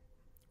Sky.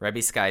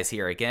 Rebby Sky's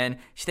here again.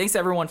 She thanks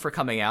everyone for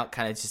coming out,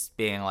 kind of just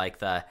being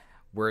like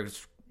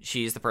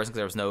she's the person because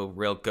there was no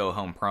real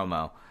go-home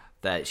promo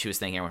that she was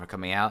thanking everyone for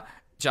coming out.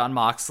 Jon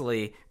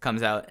Moxley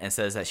comes out and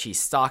says that she's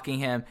stalking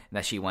him and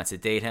that she wants to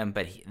date him,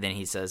 but then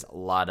he says a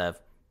lot of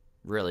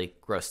really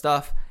gross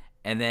stuff.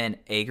 And then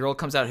a girl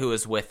comes out who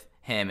was with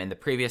him in the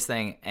previous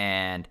thing,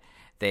 and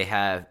they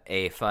have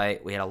a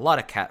fight. We had a lot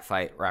of cat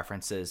fight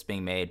references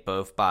being made,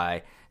 both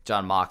by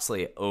Jon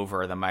Moxley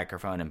over the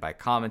microphone and by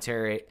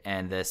commentary,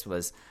 and this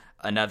was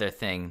another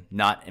thing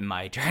not in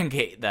my Dragon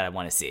Gate that I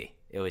want to see.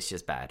 It was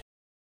just bad.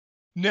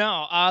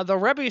 No, the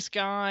Rebby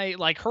Sky,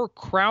 like, her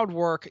crowd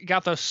work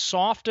got the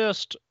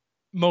softest,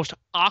 most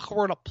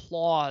awkward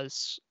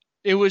applause.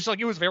 It was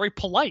very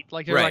polite.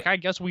 Like, it was like, I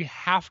guess we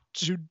have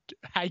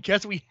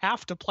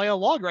to play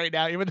along right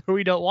now, even though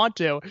we don't want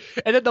to.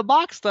 And then the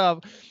Mox stuff,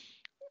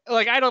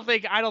 like, I don't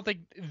think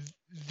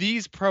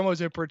these promos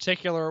in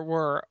particular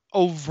were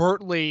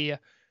overtly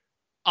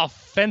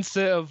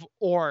offensive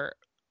or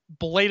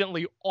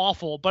blatantly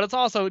awful, but it's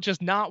also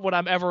just not what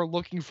I'm ever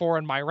looking for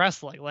in my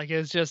wrestling. Like,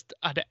 it's just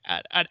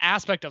an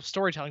aspect of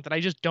storytelling that I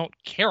just don't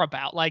care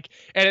about. Like,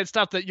 and it's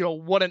stuff that,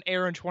 wouldn't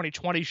air in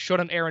 2020,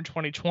 shouldn't air in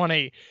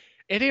 2020.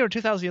 It aired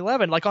in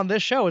 2011. Like, on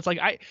this show, it's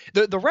like,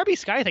 the Rebby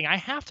Sky thing, I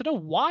have to know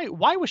why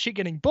was she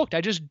getting booked?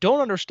 I just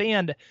don't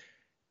understand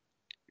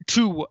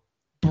to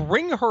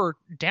bring her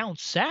down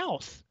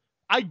south.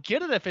 I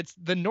get it if it's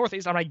the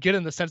Northeast, and I get it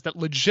in the sense that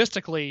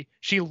logistically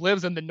she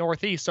lives in the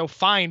Northeast, so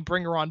fine,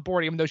 bring her on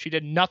board, even though she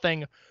did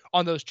nothing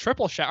on that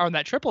triple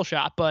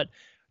shot. But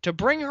to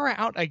bring her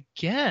out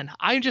again,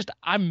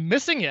 I'm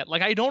missing it.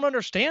 Like, I don't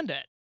understand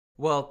it.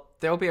 Well,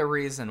 there'll be a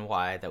reason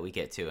why that we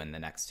get to in the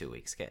next 2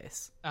 weeks,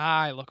 Case.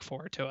 I look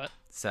forward to it.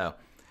 So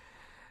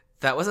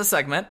that was a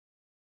segment.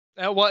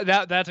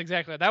 That's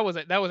exactly it. That was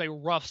a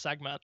rough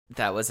segment.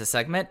 That was a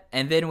segment,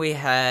 and then we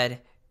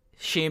had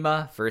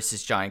Shima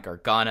versus Johnny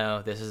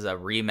Gargano. This is a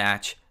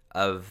rematch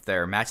of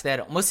their match. They had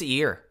almost a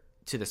year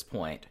to this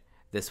point.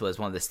 This was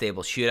one of the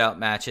stable shootout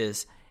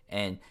matches,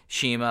 and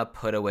Shima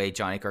put away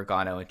Johnny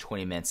Gargano in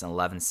 20 minutes and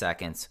 11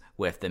 seconds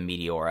with the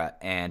Meteora.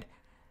 And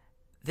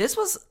this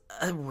was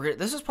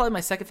probably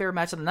my second favorite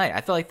match of the night.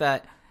 I feel like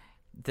that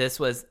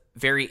this was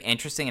very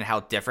interesting in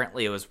how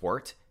differently it was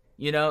worked.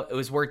 You know, it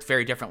was worked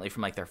very differently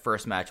from like their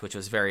first match, which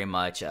was very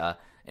much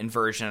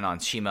inversion on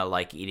Shima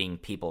like eating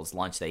people's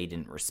lunch that he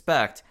didn't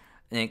respect,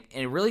 and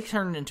it really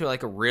turned into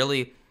like a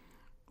really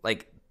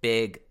like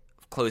big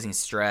closing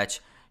stretch.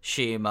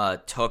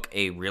 Shima took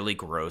a really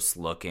gross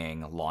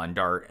looking lawn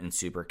dart and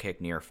super kick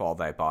near fall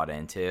that I bought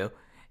into,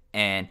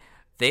 and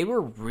they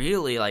were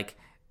really like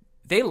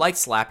they liked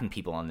slapping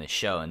people on this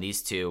show, and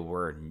these two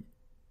were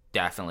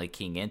definitely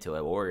keying into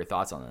it. What were your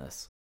thoughts on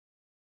this?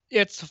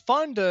 It's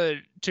fun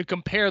to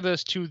compare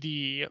this to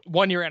the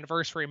 1-year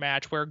anniversary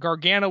match where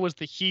Gargano was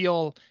the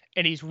heel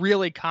and he's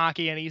really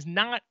cocky and he's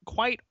not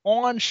quite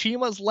on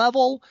Shima's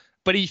level,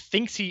 but he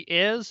thinks he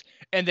is.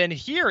 And then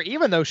here,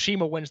 even though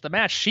Shima wins the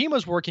match,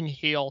 Shima's working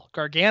heel,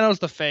 Gargano's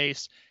the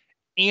face,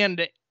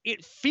 and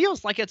it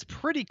feels like it's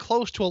pretty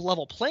close to a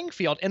level playing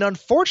field. And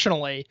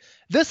unfortunately,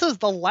 this is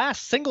the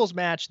last singles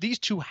match these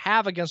two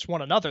have against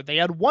one another. They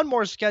had one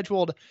more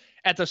scheduled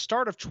at the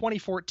start of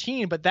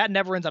 2014, but that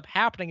never ends up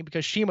happening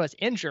because Shima is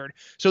injured.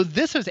 So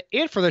this is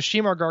it for the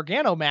Shima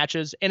Gargano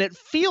matches, and it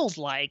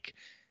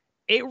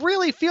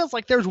really feels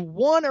like there's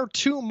one or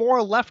two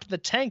more left in the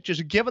tank,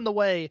 just given the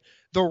way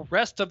the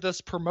rest of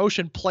this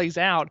promotion plays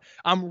out.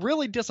 I'm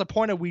really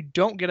disappointed we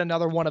don't get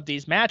another one of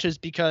these matches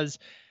because,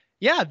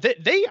 yeah,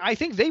 I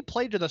think they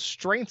played to the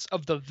strengths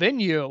of the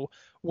venue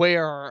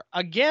where,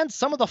 again,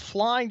 some of the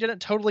flying didn't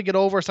totally get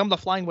over. Some of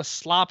the flying was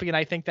sloppy, and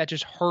I think that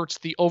just hurts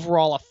the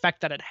overall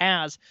effect that it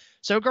has.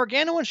 So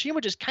Gargano and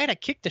Shima just kind of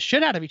kicked the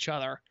shit out of each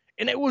other.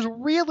 And it was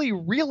really,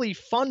 really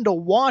fun to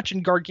watch.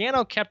 And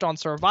Gargano kept on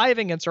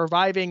surviving and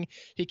surviving.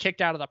 He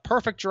kicked out of the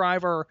perfect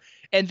driver.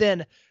 And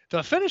then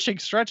the finishing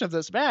stretch of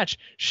this match,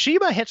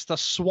 Shima hits the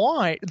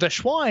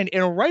Schwein,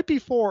 and right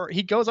before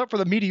he goes up for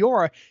the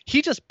Meteora,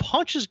 he just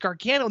punches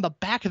Gargano in the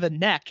back of the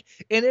neck.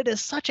 And it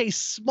is such a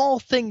small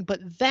thing,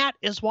 but that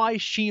is why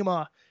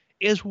Shima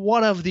is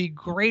one of the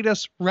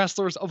greatest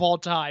wrestlers of all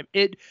time.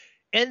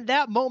 In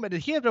that moment,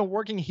 he had been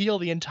working heel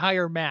the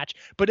entire match.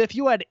 But if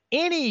you had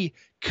any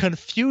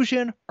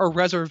confusion or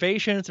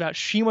reservations about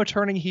Shima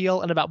turning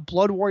heel and about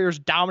Blood Warriors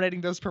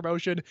dominating this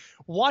promotion,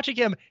 watching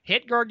him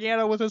hit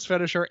Gargano with his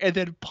finisher and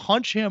then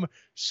punch him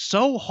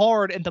so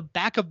hard in the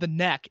back of the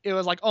neck, it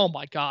was like, oh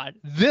my God,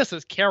 this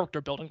is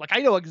character building. Like, I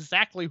know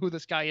exactly who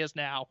this guy is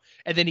now.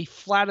 And then he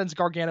flattens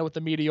Gargano with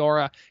the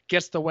Meteora,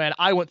 gets the win.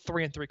 I went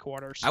 3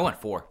 3/4. I went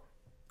 4.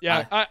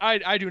 Yeah,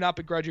 I do not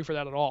begrudge you for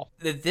that at all.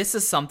 This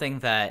is something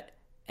that,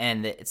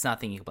 and it's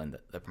nothing you can blame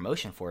the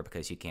promotion for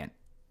because you can't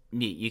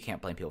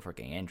blame people for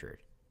getting injured.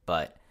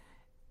 But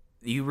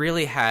you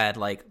really had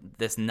like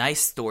this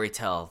nice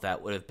storytell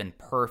that would have been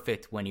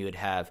perfect when you would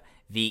have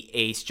the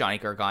ace Johnny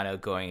Gargano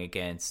going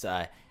against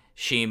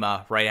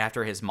Shima right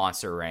after his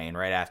monster reign,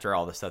 right after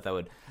all the stuff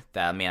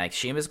like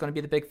Shima's going to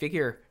be the big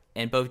figure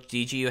in both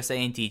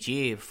DGUSA and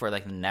DG for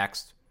like the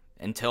next,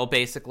 until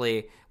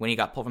basically when he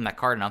got pulled from that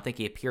card. And I don't think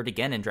he appeared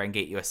again in Dragon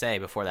Gate USA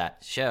before that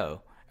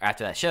show.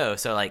 After that show,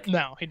 so like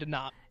no, he did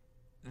not.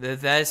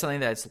 That is something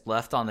that's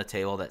left on the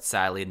table that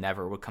sadly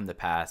never would come to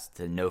pass,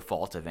 to no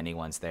fault of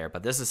anyone's there.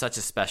 But this is such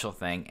a special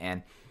thing,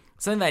 and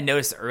something that I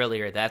noticed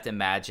earlier, that I have to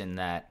imagine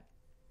that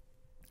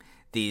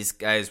these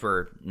guys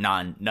were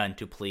none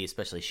to please,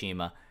 especially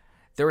Shima.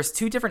 There was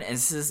 2 different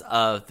instances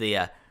of the,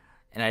 and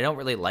I don't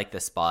really like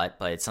this spot,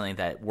 but it's something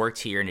that worked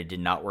here and it did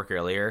not work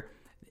earlier.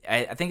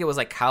 I think it was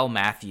like Kyle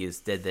Matthews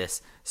did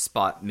this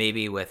spot,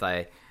 maybe with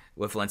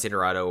Lindsay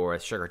Dorado or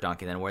with Sugar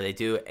Duncan, and where they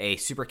do a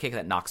super kick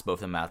that knocks both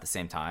of them out at the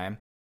same time.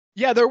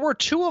 Yeah, there were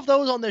 2 of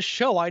those on this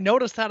show. I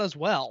noticed that as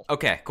well.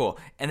 Okay, cool.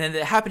 And then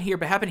it happened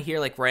here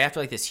like right after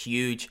like this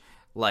huge,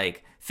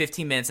 like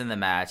 15 minutes in the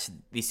match.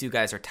 These 2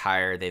 guys are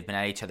tired. They've been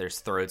at each other's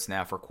throats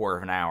now for a quarter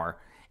of an hour.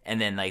 And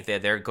then like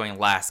they're going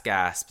last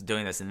gasp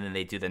doing this, and then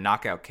they do the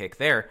knockout kick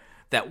there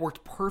that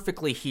worked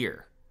perfectly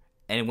here.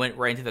 And it went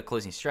right into the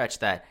closing stretch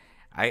that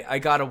I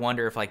gotta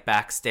wonder if like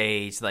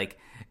backstage, like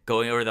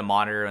going over the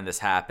monitor when this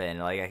happened,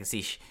 like I can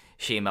see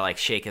Shima like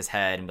shake his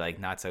head and be like,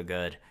 not so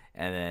good.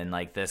 And then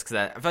like this, because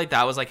I feel like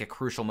that was like a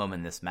crucial moment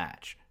in this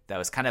match that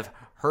was kind of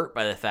hurt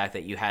by the fact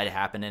that you had it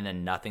happen in a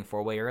nothing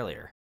 4-way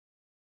earlier.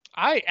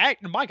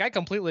 Mike, I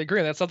completely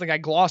agree. That's something I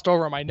glossed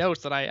over in my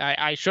notes that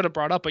I should have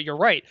brought up, but you're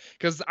right.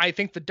 Because I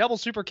think the double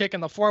super kick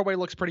in the 4-way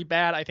looks pretty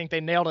bad. I think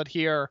they nailed it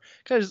here.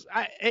 Because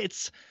I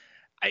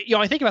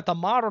think about the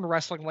modern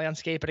wrestling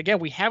landscape, and again,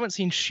 we haven't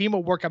seen Shima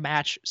work a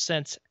match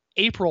since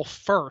April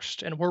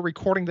 1st, and we're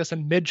recording this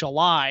in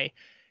mid-July.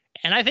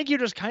 And I think you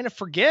just kind of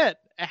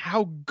forget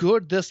how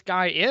good this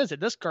guy is.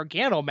 And this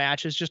Gargano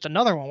match is just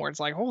another one where it's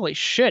like, holy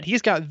shit,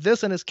 he's got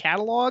this in his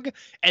catalog,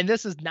 and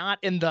this is not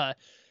in the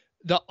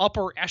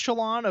upper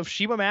echelon of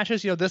Shima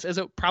matches. This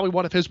isn't probably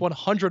one of his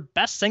 100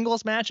 best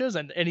singles matches,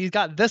 and he's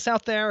got this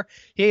out there.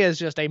 He is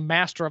just a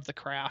master of the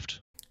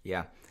craft.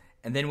 Yeah.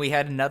 And then we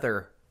had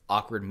another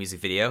awkward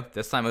music video.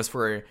 This time it was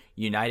for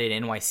United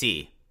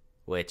NYC,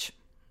 which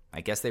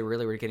I guess they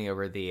really were getting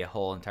over the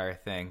whole entire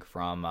thing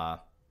from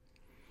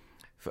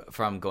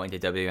going to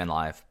WN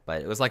Live.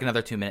 But it was like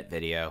another 2-minute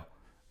video.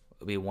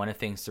 It would be one of the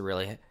things to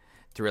really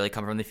to really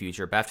come from the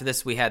future. But after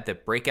this, we had the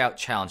Breakout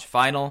Challenge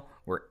Final,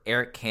 where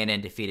Eric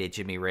Cannon defeated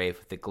Jimmy Rave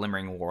with the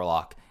Glimmering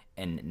Warlock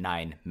in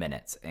 9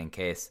 minutes.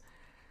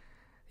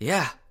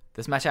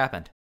 This match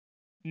happened.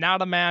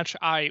 Not a match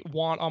I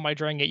want on my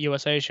Dragon Gate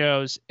USA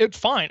shows. It's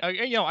fine.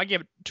 I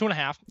gave it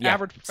 2.5. Yeah,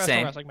 Average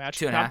professional wrestling match.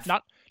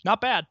 2.5. Not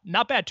bad.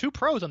 Not bad. 2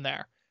 pros in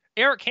there.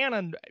 Eric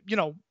Cannon,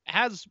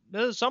 has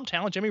some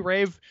talent. Jimmy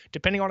Rave,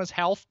 depending on his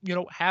health,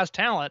 has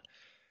talent.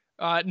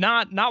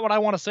 Not what I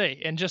want to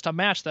see. And just a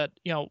match that,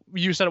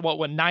 you said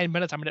what 9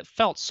 minutes. I mean, it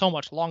felt so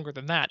much longer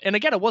than that. And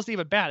again, it wasn't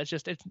even bad.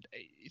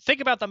 Think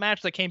about the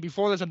match that came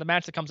before this and the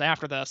match that comes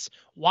after this.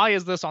 Why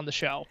is this on the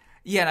show?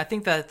 Yeah, and I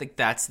think that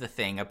that's the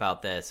thing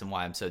about this and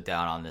why I'm so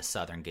down on this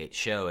Southern Gate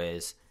show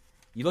is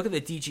you look at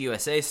the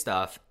DGUSA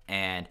stuff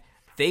and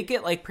they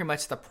get pretty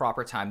much the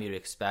proper time you'd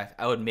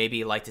expect. I would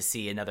maybe like to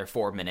see another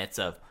 4 minutes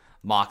of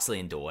Moxley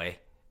and Doi.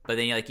 But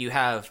then you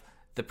have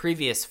the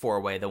previous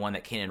 4-way, the one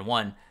that Kanan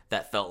won,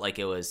 that felt like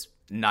it was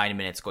 9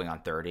 minutes going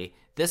on 30.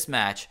 This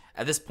match,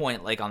 at this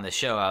point, on the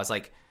show, I was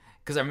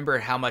because I remember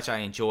how much I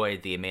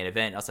enjoyed the main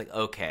event. I was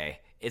okay,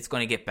 it's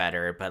going to get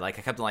better. But I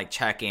kept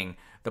checking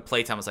the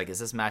playtime. I was is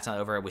this match not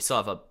over? We still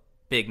have a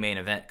big main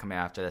event coming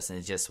after this, and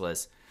it just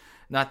was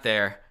not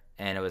there,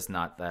 and it was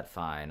not that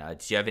fine. Do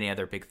you have any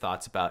other big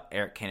thoughts about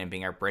Eric Cannon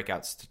being our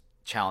breakout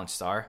challenge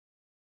star?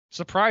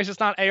 Surprised it's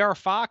not AR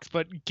Fox,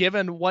 but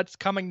given what's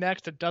coming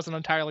next, it doesn't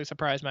entirely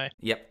surprise me.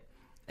 Yep.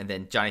 And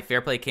then Johnny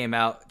Fairplay came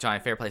out. Johnny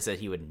Fairplay said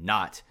he would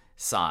not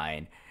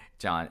sign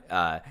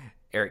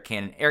Eric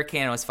Cannon. Eric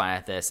Cannon was fine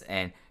at this,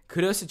 and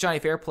kudos to Johnny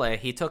Fairplay.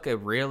 He took a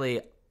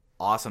really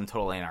awesome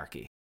Total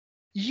Anarchy.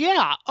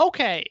 Yeah,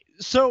 okay.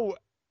 So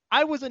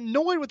I was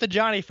annoyed with the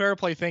Johnny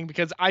Fairplay thing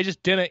because I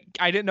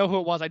didn't know who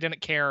it was. I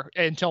didn't care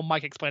until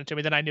Mike explained it to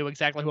me. Then I knew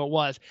exactly who it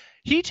was.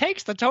 He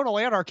takes the Total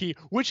Anarchy,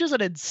 which is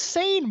an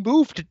insane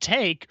move to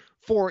take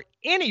for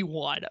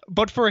anyone.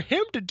 But for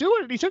him to do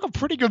it, he took a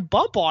pretty good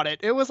bump on it.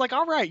 It was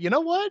all right, you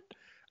know what?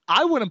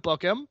 I wouldn't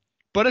book him.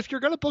 But if you're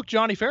going to book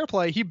Johnny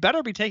Fairplay, he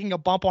better be taking a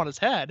bump on his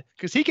head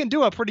because he can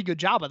do a pretty good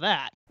job of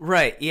that.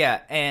 Right,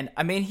 yeah. And,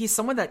 I mean, he's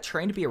someone that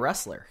trained to be a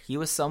wrestler. He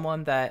was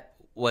someone that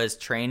was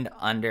trained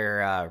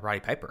under Roddy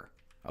Piper,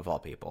 of all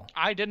people.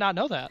 I did not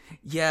know that.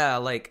 Yeah,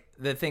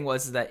 the thing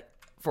was that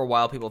for a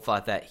while people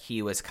thought that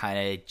he was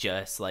kind of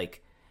just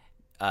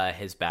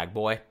his bag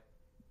boy,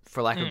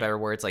 for lack of better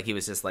words. He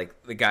was just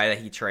the guy that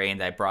he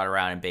trained, that brought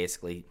around and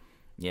basically,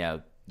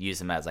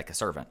 used him as a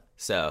servant.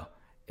 So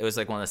it was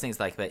one of those things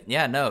but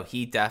yeah, no,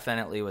 he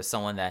definitely was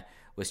someone that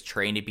was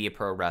trained to be a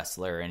pro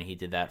wrestler, and he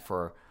did that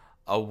for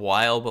a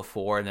while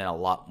before and then a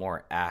lot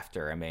more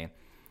after. I mean,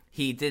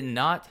 he did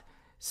not.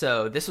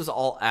 So this was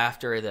all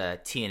after the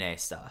TNA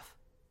stuff.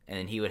 And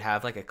then he would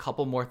have a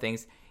couple more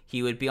things.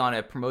 He would be on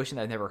a promotion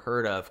that I've never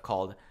heard of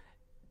called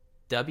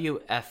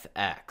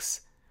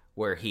WFX,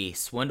 where he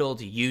swindled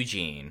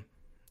Gene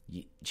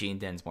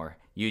Densmore,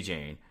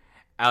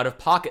 out of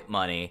pocket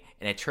money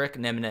in a trick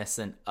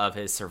reminiscent of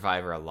his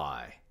Survivor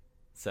lie.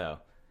 So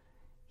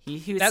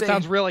he was that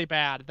sounds really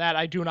bad. That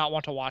I do not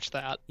want to watch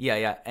that.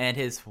 Yeah. And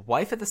his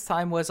wife at this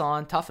time was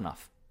on Tough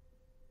Enough.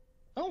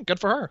 Oh, good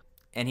for her.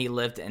 And he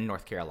lived in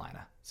North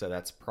Carolina. So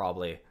that's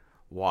probably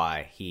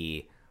why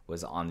he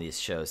was on these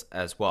shows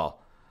as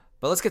well.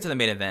 But let's get to the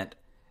main event.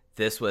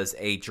 This was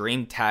a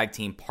Dream Tag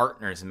Team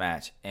Partners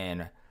match.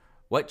 And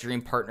what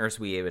Dream Partners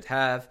we would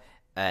have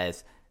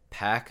as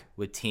Pac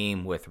would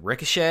team with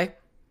Ricochet,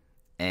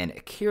 and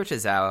Akira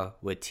Tozawa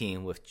would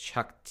team with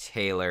Chuck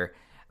Taylor.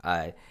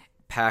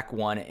 Pac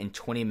won in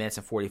 20 minutes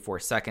and 44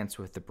 seconds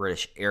with the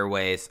British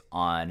Airways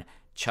on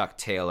Chuck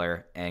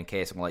Taylor. And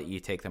Case, I'm going to let you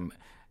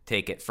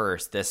take it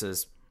first. This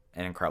is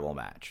an incredible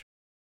match.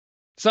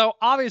 So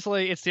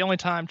obviously it's the only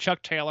time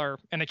Chuck Taylor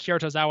and Akira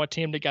Tozawa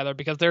team together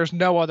because there's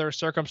no other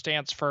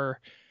circumstance for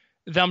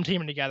them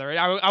teaming together.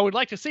 I would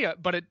like to see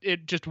it, but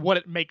it just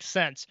wouldn't make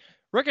sense.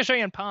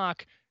 Ricochet and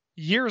Pac,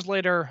 years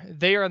later,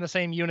 they are in the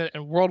same unit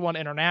in World One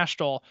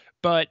International,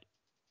 but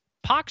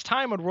Pac's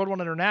time with World One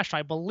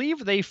International, I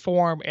believe they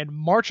form in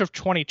March of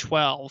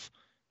 2012,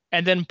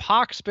 and then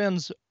Pac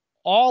spends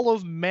all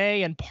of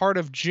May and part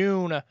of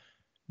June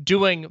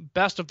doing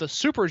Best of the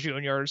Super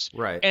Juniors,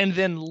 right, and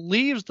then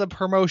leaves the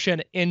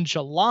promotion in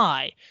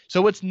July.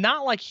 So it's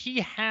not like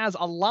he has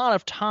a lot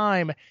of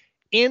time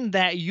in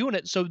that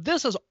unit. So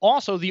this is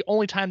also the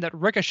only time that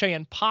Ricochet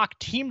and Pac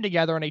team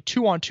together in a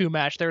 2-on-2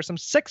 match. There are some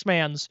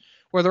 6-mans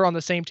where they're on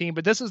the same team,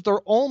 but this is their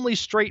only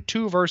straight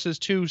 2 versus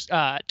 2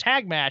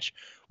 tag match,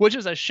 which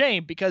is a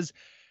shame because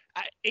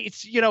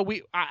it's,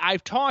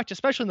 I've talked,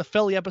 especially in the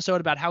Philly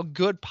episode, about how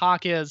good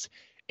Pac is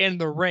in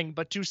the ring,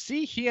 but to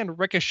see he and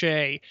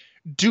Ricochet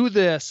do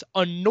this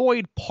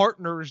annoyed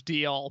partners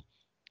deal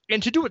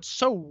and to do it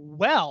so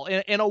well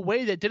in a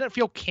way that didn't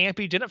feel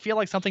campy, didn't feel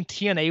like something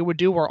TNA would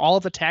do where all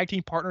of the tag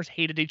team partners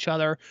hated each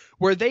other,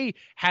 where they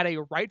had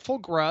a rightful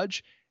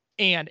grudge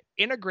and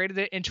integrated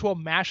it into a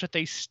match that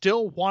they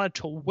still wanted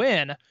to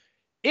win.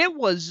 It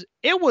was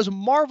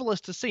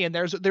marvelous to see. And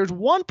there's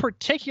one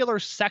particular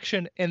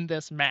section in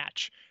this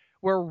match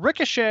where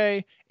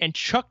Ricochet and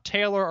Chuck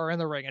Taylor are in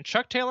the ring. And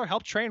Chuck Taylor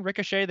helped train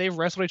Ricochet. They've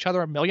wrestled each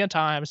other a million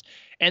times.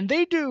 And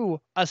they do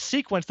a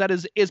sequence that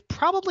is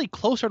probably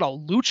closer to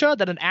lucha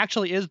than it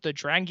actually is the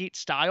Dragon Gate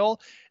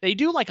style. They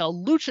do like a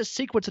lucha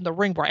sequence in the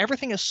ring where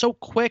everything is so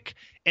quick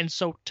and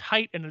so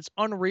tight and it's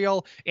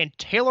unreal. And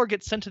Taylor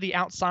gets sent to the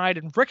outside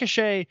and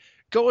Ricochet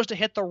goes to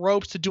hit the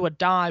ropes to do a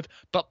dive,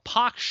 but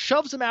Pac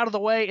shoves him out of the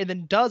way and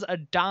then does a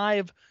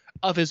dive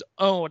of his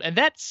own. And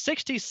that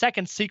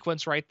 60-second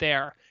sequence right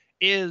there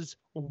is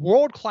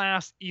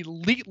world-class,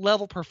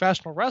 elite-level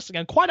professional wrestling.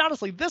 And quite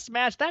honestly, this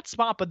match, that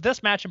spot, but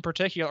this match in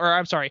particular, or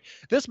I'm sorry,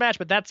 this match,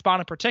 but that spot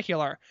in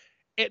particular,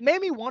 it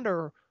made me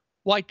wonder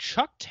why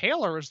Chuck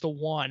Taylor is the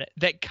one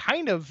that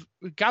kind of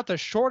got the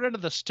short end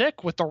of the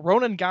stick with the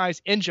Ronin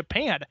guys in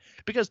Japan.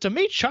 Because to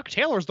me, Chuck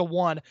Taylor is the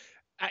one.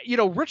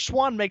 Rich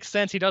Swann makes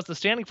sense. He does the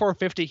standing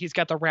 450. He's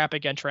got the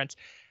rapid entrance.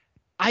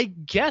 I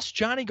guess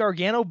Johnny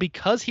Gargano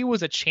because he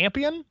was a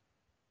champion,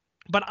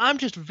 but I'm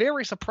just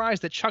very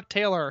surprised that Chuck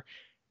Taylor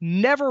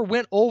never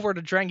went over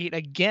to Dragon Gate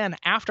again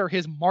after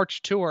his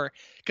March tour,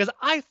 because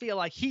I feel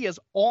like he is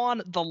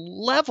on the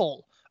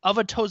level of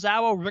a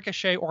Tozawa,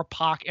 Ricochet, or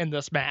Pac in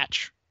this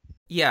match.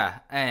 Yeah,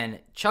 and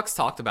Chuck's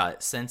talked about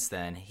it since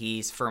then.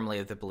 He's firmly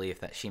of the belief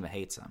that Shima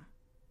hates him.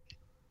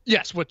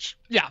 Yes,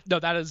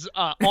 that is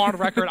on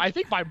record, I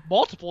think by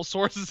multiple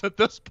sources at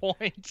this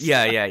point.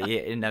 Yeah.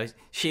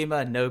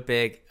 Shima, no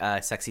big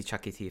sexy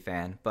Chucky T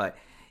fan, but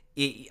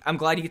I'm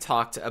glad you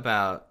talked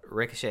about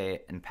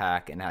Ricochet and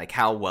Pac and like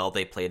how well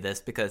they played this,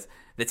 because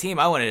the team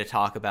I wanted to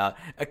talk about,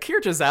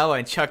 Akira Tozawa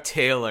and Chuck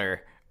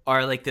Taylor,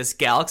 are like this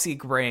galaxy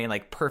brain,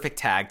 like perfect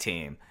tag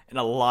team in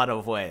a lot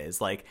of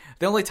ways. Like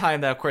the only time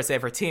that of course they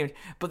ever teamed,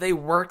 but they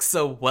work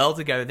so well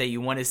together that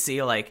you want to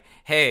see like,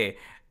 hey,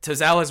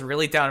 Tozawa's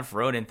really down for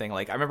Ronin thing.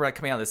 Like I remember like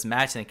coming out of this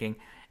match thinking,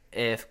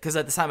 because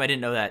at the time I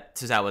didn't know that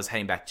Tozawa was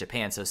heading back to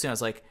Japan so soon, I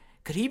was like,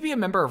 could he be a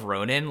member of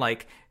Ronin?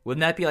 Like,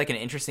 wouldn't that be like an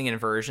interesting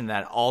inversion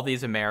that all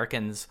these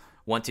Americans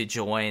want to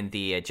join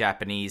the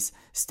Japanese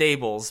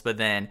stables, but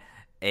then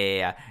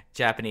a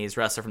Japanese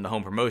wrestler from the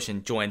home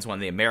promotion joins one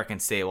of the American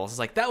stables? It's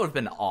like, that would have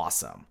been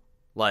awesome.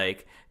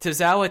 Like,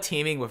 Tozawa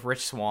teaming with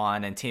Rich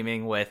Swann and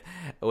teaming with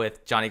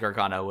Johnny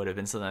Gargano would have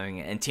been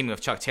something, and teaming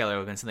with Chuck Taylor would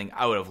have been something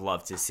I would have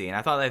loved to see. And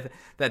I thought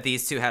that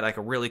these two had like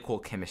a really cool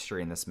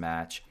chemistry in this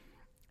match.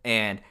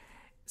 And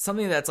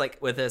something that's like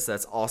with this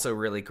that's also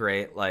really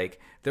great, like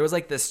there was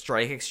like this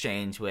strike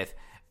exchange with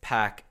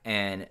Pac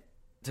and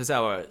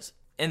Tozawa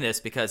in this,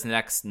 because the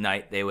next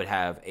night they would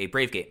have a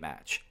Brave Gate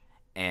match.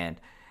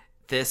 And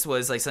this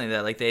was like something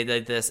that like they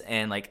did this,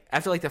 and like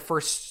after like the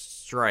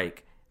first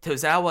strike,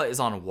 Tozawa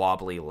is on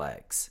wobbly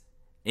legs.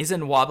 He's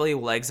in wobbly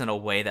legs in a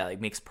way that like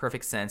makes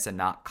perfect sense and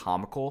not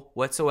comical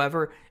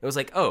whatsoever. It was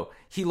like, oh,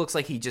 he looks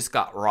like he just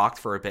got rocked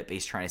for a bit, but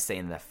he's trying to stay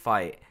in the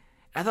fight.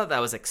 I thought that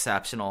was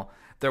exceptional.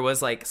 There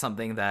was like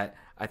something that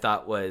I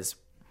thought was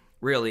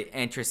really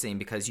interesting,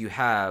 because you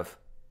have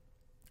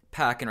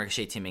Pac and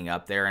Ricochet teaming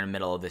up. They're in the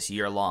middle of this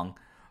year-long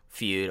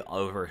feud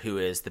over who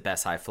is the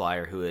best high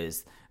flyer, who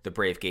is the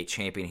Brave Gate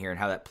champion here, and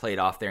how that played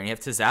off there. And you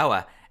have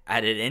Tozawa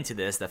added into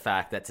this, the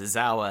fact that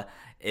Tozawa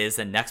is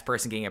the next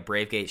person getting a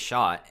Brave Gate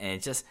shot,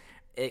 and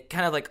it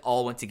kind of like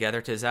all went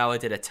together. Tozawa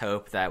did a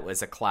tope that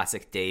was a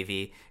classic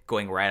Davey,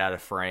 going right out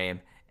of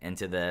frame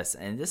into this,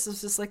 and this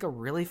is just like a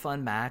really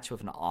fun match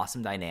with an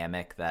awesome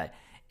dynamic that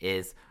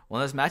is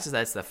one of those matches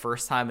that's the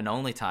first time and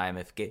only time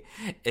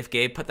if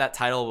Gabe put that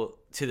title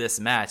to this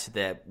match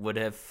that would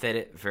have fit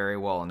it very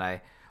well, and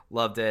I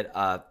loved it.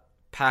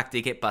 Pac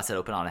did get busted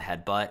open on a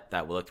headbutt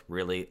that looked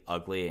really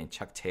ugly, and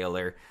Chuck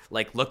Taylor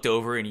like looked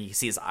over and you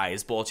see his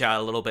eyes bulge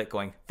out a little bit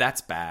going,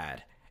 that's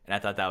bad. And I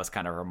thought that was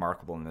kind of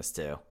remarkable in this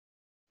too.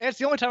 It's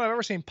the only time I've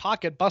ever seen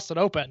Pac get busted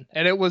open,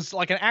 and it was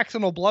like an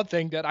accidental blood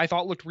thing that I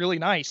thought looked really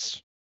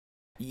nice.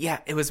 Yeah,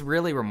 it was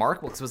really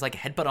remarkable because it was like a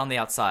headbutt on the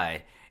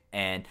outside,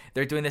 and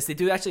they're doing this. They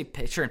do actually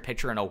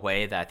picture-in-picture in a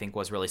way that I think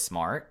was really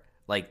smart.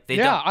 Like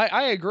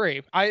I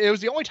agree. It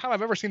was the only time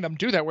I've ever seen them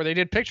do that, where they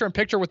did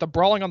picture-in-picture with the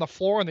brawling on the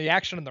floor and the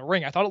action in the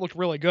ring. I thought it looked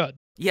really good.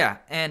 Yeah,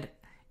 and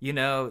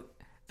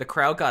the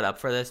crowd got up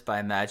for this, but I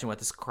imagine what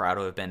this crowd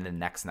would have been the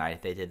next night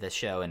if they did this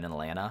show in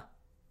Atlanta.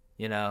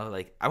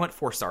 Like I went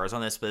 4 stars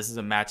on this, but this is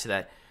a match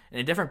that in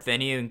a different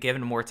venue and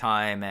given more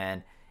time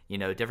and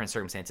different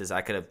circumstances,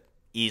 I could have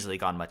easily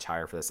gone much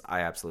higher for this.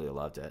 I absolutely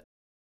loved it.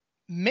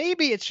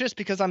 Maybe it's just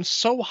because I'm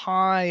so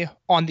high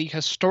on the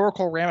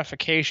historical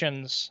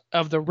ramifications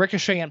of the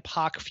Ricochet and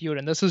Pac feud,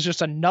 and this is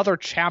just another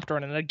chapter.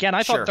 And again,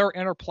 I thought their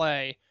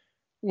interplay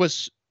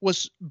was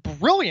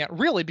brilliant,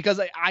 really, because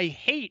I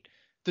hate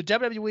the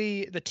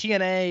WWE, the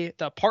TNA,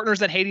 the partners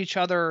that hate each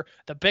other,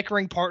 the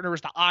bickering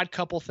partners, the odd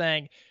couple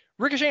thing.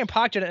 Ricochet and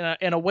Pac did it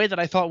in a way that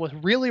I thought was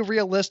really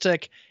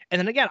realistic And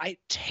then again,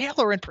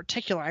 Taylor in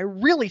particular, I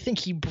really think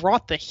he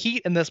brought the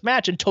heat in this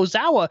match. And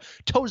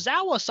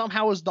Tozawa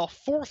somehow is the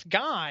fourth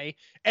guy.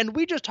 And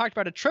we just talked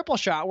about a triple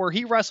shot where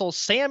he wrestles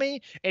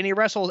Sammy and he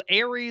wrestles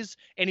Aries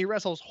and he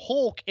wrestles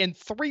Hulk in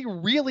 3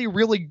 really,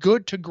 really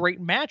good to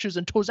great matches.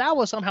 And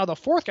Tozawa somehow the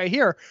fourth guy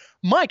here.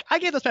 Mike, I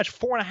gave this match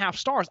 4.5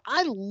 stars.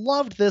 I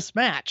loved this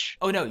match.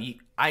 Oh no,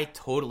 I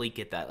totally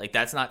get that. Like,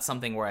 that's not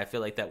something where I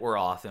feel like that we're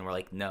off and we're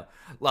like, no.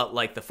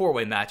 Like the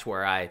 4-way match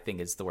where I think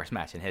it's the worst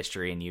match in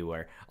history and you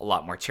were a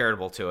lot more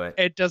charitable to it.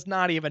 It does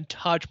not even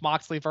touch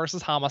Moxley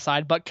versus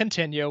Homicide, but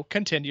continue.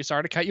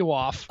 Sorry to cut you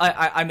off.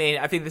 I mean,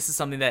 I think this is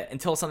something that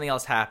until something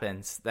else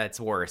happens that's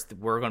worse,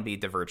 we're going to be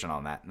divergent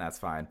on that, and that's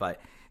fine.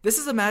 But this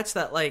is a match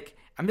that, like,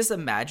 I'm just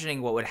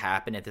imagining what would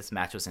happen if this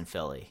match was in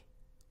Philly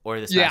or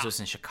this match was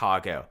in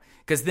Chicago.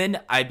 Because then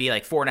I'd be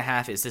like,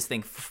 4.5, is this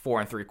thing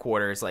 4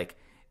 3/4? Like,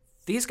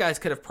 these guys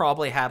could have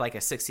probably had like a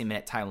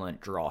 60-minute time limit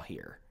draw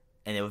here,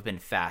 and it would have been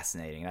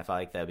fascinating. I felt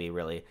like that would be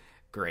really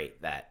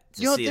great to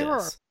see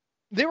this.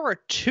 There are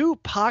 2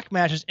 Pac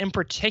matches in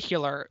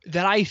particular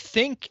that I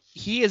think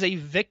he is a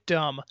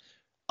victim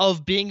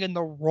of being in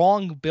the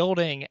wrong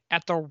building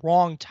at the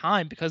wrong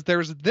time, because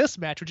there's this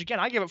match, which again,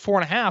 I give it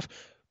 4.5,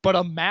 but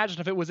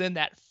imagine if it was in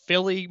that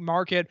Philly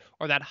market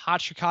or that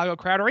hot Chicago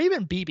crowd, or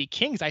even BB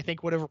King's, I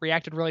think would have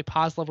reacted really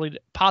positively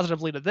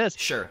to this.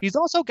 Sure. He's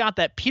also got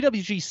that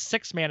PWG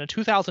 6-man in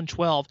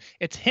 2012.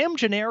 It's him,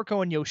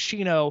 Generico, and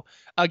Yoshino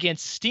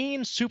against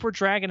Steen, Super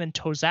Dragon, and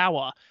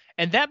Tozawa.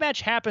 And that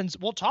match happens,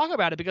 we'll talk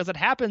about it because it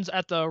happens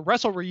at the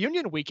Wrestle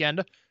Reunion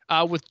weekend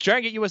with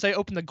Dragon Gate USA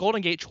opened the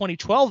Golden Gate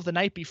 2012 the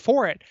night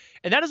before it.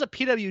 And that is a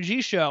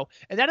PWG show.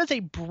 And that is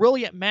a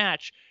brilliant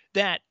match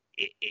that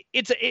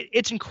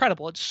it's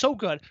incredible. It's so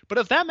good. But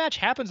if that match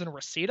happens in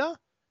Reseda,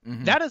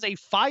 that is a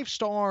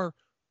 5-star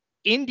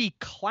indie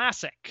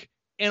classic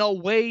in a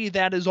way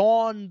that is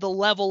on the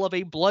level of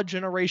a Blood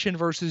Generation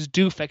versus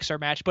Do Fixer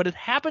match. But it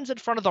happens in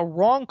front of the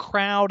wrong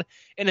crowd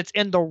and it's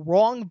in the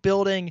wrong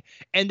building,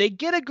 and they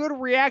get a good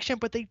reaction,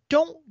 but they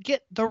don't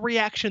get the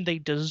reaction they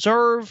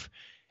deserve.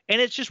 And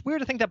it's just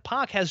weird to think that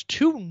Pac has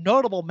 2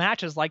 notable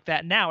matches like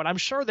that now. And I'm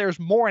sure there's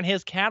more in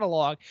his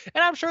catalog.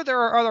 And I'm sure there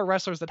are other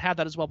wrestlers that have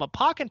that as well. But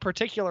Pac in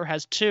particular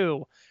has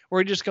 2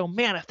 where you just go,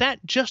 man, if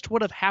that just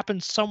would have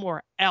happened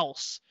somewhere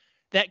else,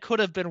 that could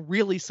have been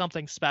really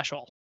something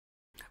special.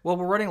 Well,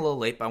 we're running a little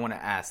late, but I want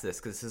to ask this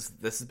because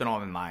this has been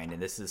on my mind,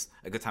 and this is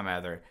a good time to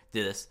either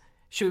do this.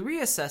 Should we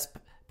reassess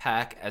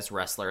Pac as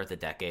wrestler of the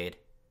decade,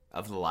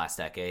 of the last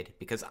decade?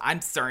 Because I'm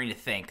starting to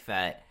think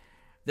that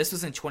this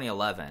was in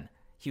 2011.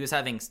 He was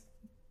having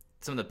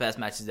some of the best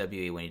matches in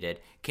WWE when he did.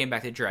 Came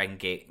back to Dragon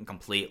Gate and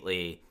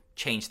completely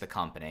changed the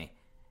company.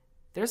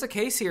 There's a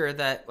case here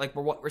that, like,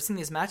 we're seeing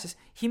these matches.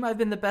 He might have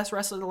been the best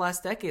wrestler of the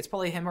last decade. It's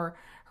probably him or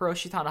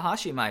Hiroshi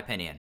Tanahashi, in my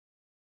opinion.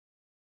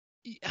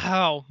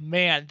 Oh,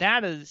 man,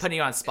 that is... Putting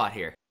you on spot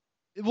here.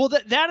 Well,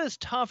 that is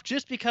tough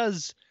just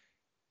because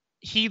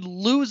he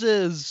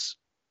loses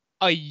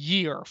a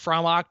year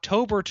from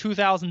October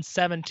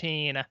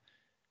 2017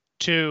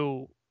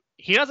 to...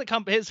 He doesn't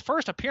come. His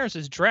first appearance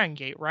is Dragon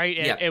Gate, right?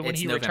 And when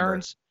he November.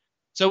 returns,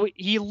 so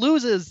he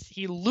loses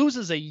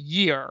a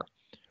year,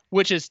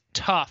 which is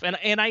tough.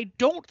 And I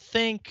don't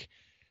think,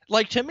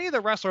 like, to me,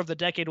 the wrestler of the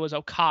decade was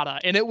Okada,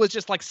 and it was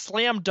just like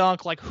slam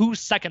dunk, like, who's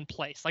second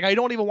place? Like, I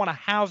don't even want to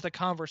have the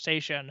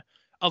conversation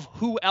of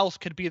who else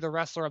could be the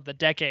wrestler of the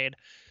decade.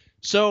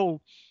 So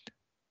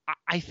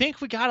I think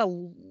we got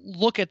to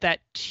look at that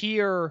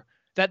tier,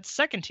 that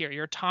second tier,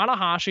 your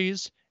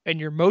Tanahashis and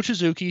your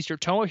Mochizuki's, your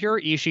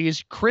Tomohiro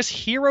Ishii's, Chris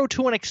Hero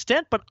to an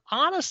extent, but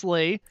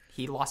honestly...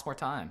 He lost more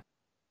time.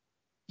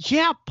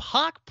 Yeah,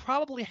 Pac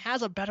probably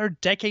has a better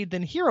decade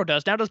than Hero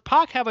does. Now, does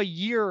Pac have a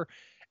year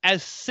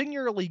as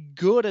singularly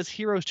good as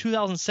Hero's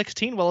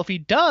 2016? Well, if he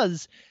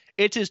does,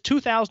 it's his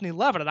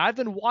 2011, and I've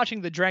been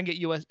watching the Dragon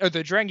Gate US, or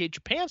the Dragon Gate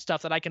Japan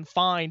stuff that I can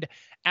find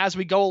as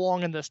we go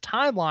along in this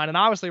timeline, and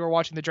obviously we're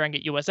watching the Dragon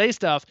Gate USA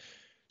stuff.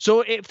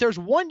 So if there's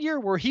one year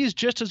where he's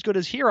just as good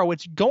as Hero,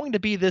 it's going to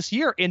be this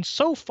year. And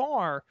so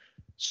far,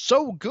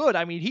 so good.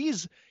 I mean,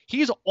 he's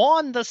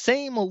on the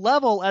same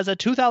level as a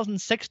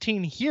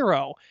 2016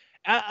 Hero.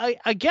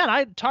 Again,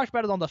 I talked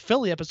about it on the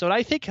Philly episode.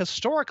 I think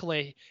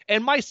historically,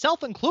 and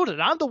myself included,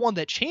 I'm the one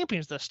that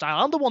champions this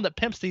style. I'm the one that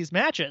pimps these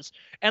matches.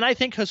 And I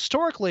think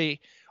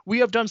historically, we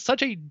have done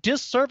such a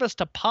disservice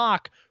to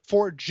Pac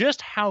for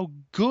just how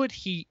good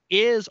he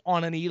is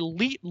on an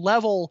elite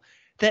level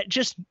that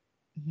just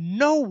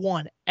no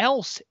one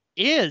else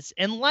is.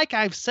 And like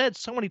I've said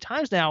so many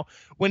times now,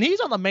 when he's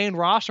on the main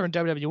roster in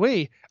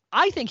WWE,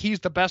 I think he's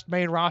the best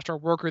main roster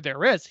worker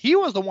there is. He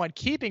was the one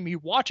keeping me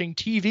watching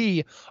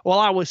TV while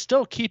I was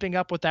still keeping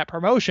up with that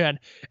promotion.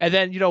 And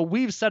then,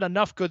 we've said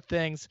enough good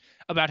things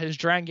about his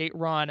Dragon Gate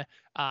run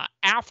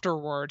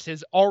afterwards,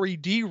 his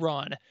RED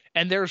run.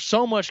 And there's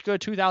so much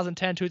good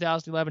 2010,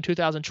 2011,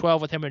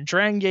 2012 with him in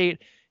Dragon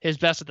Gate, his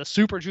best of the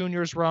Super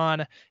Juniors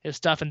run, his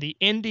stuff in the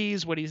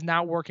Indies when he's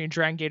not working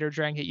Dragon Gate or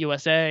Dragon Gate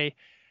USA.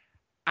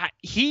 At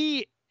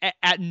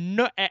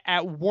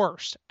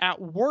worst,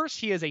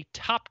 he is a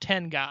top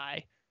 10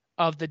 guy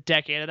of the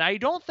decade. And I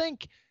don't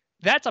think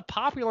that's a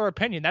popular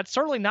opinion. That's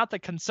certainly not the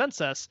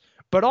consensus.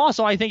 But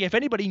also, I think if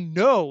anybody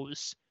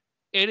knows,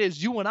 it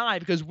is you and I,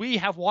 because we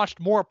have watched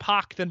more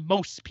Pac than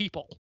most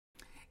people.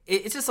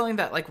 It's just something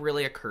that like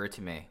really occurred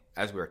to me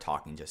as we were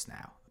talking just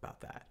now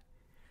about that.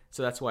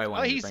 So that's why I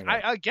wanted to bring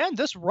that up. Again,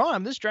 this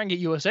Dragon Gate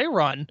USA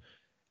run,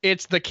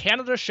 it's the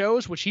Canada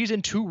shows, which he's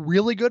in 2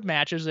 really good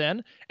matches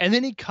in, and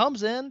then he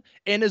comes in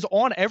and is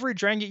on every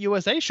Dragon Gate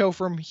USA show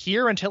from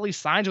here until he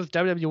signs with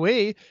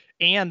WWE,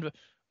 and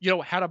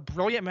had a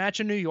brilliant match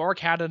in New York,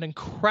 had an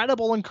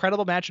incredible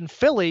match in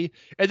Philly,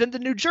 and then the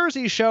New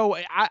Jersey show,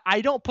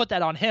 I don't put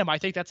that on him. I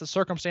think that's a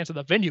circumstance of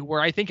the venue,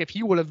 where I think if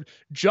he would have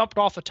jumped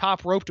off the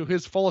top rope to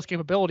his fullest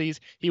capabilities,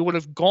 he would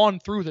have gone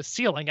through the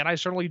ceiling, and I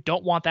certainly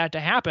don't want that to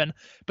happen.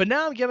 But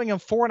now I'm giving him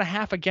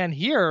 4.5 again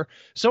here,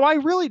 so I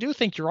really do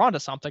think you're onto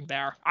something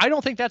there. I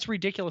don't think that's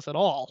ridiculous at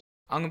all.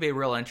 I'm going to be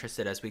real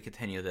interested as we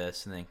continue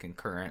this and then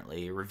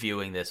concurrently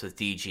reviewing this with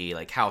DG,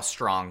 like how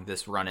strong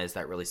this run is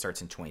that really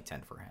starts in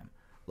 2010 for him.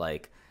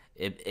 Like,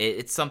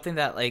 it's something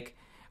that, like,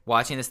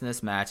 watching this in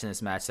this match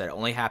that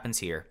only happens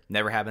here,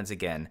 never happens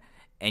again,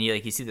 and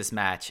you see this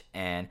match,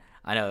 and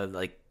I know,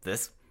 like,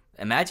 this,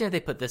 imagine if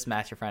they put this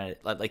match in front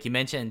of, like you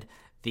mentioned,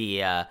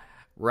 the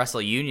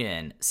Wrestle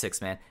Union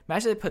 6-man,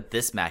 imagine if they put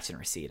this match in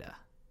Reseda,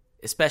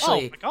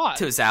 especially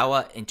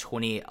Tozawa in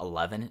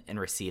 2011 in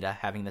Reseda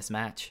having this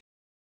match.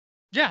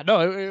 Yeah,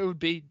 no, it would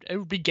be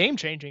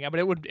game-changing. I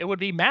mean, it would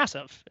be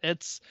massive.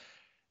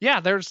 Yeah,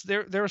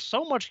 there's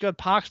so much good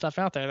Pac stuff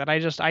out there that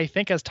I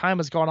think as time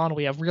has gone on,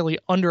 we have really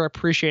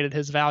underappreciated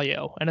his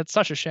value, and it's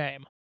such a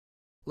shame.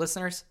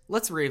 Listeners,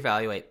 let's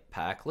reevaluate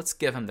Pac. Let's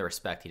give him the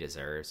respect he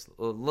deserves.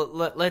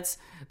 Let's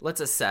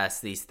assess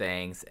these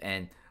things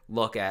and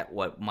look at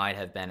what might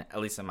have been,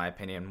 at least in my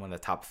opinion, one of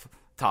the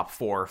top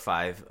 4 or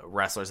 5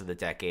 wrestlers of the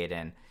decade.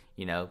 And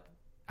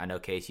I know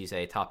Case, you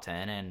say top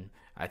 10, and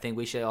I think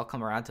we should all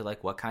come around to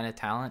like what kind of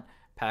talent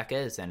Pac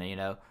is. And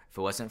if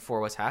it wasn't for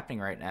what's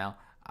happening right now,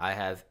 I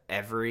have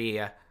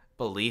every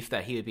belief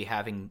that he would be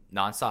having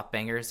nonstop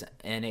bangers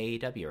in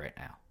AEW right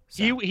now.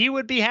 So. He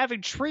would be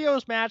having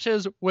trios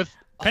matches with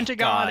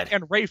Pentagon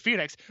and Ray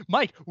Phoenix.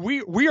 Mike,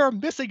 we are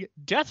missing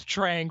Death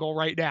Triangle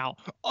right now.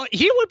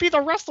 He would be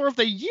the wrestler of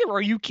the year.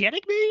 Are you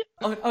kidding me?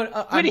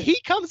 When he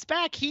comes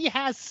back, he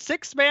has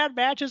 6-man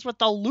matches with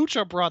the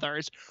Lucha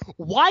Brothers.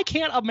 Why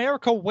can't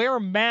America wear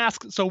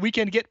masks so we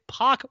can get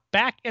Pac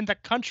back in the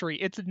country?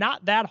 It's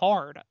not that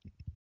hard.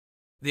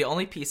 The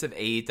only piece of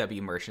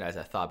AEW merchandise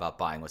I thought about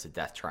buying was a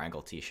Death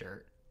Triangle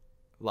t-shirt.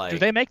 Do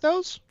they make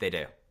those? They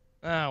do.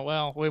 Oh,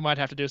 well, we might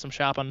have to do some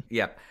shopping.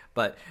 Yep.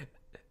 But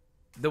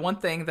the one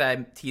thing that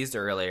I teased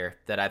earlier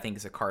that I think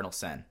is a cardinal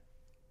sin.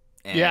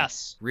 And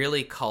yes.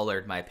 Really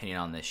colored my opinion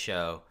on this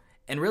show.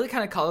 And really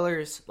kind of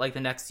colors like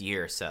the next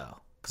year or so.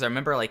 Because I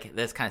remember like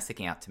this kind of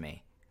sticking out to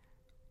me.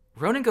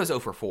 Ronin goes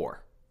 0-4.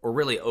 Or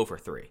really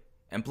 0-3.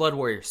 And Blood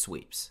Warrior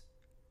sweeps.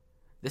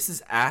 This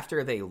is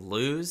after they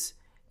lose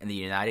in the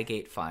United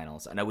Gate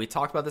finals. I know we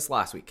talked about this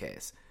last week,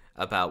 Case,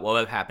 about what would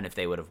have happened if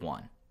they would have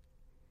won.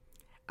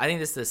 I think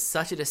this is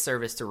such a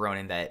disservice to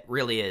Ronin that it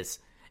really is,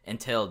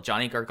 until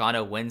Johnny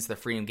Gargano wins the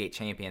Freedom Gate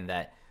champion,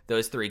 that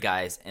those 3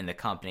 guys in the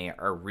company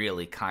are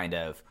really kind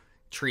of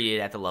treated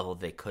at the level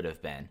they could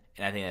have been.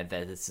 And I think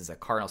that this is a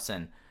cardinal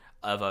sin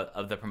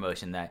of the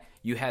promotion, that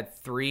you had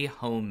 3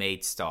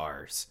 homemade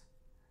stars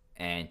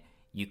and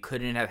you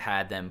couldn't have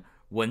had them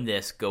win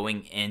this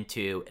going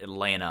into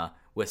Atlanta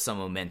with some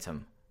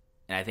momentum.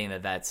 And I think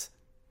that that's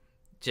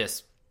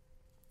just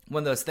one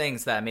of those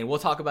things that, I mean, we'll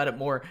talk about it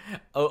more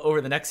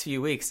over the next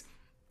few weeks.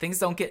 Things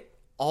don't get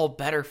all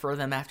better for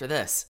them after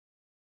this.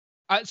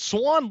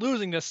 Swan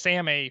losing to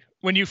Sammy,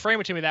 when you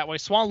frame it to me that way,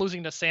 Swan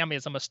losing to Sammy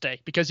is a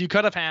mistake, because you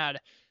could have had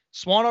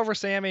Swan over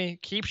Sammy,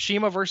 keep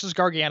Shima versus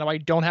Gargano. I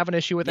don't have an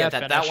issue with that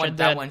finish.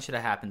 That one should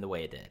have happened the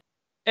way it did.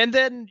 And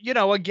then,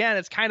 again,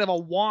 it's kind of a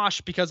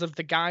wash because of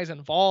the guys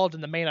involved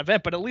in the main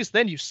event, but at least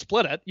then you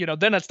split it.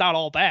 Then it's not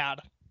all bad.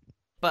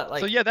 But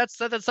so yeah, that's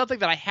something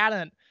that I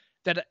hadn't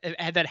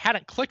that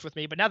hadn't clicked with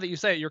me. But now that you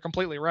say it, you're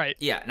completely right.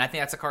 Yeah, and I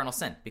think that's a cardinal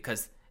sin,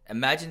 because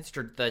imagine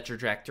the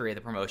trajectory of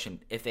the promotion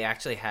if they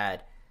actually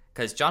had,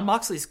 because Jon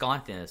Moxley's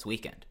gone this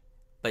weekend,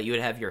 but you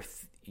would have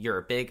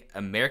your big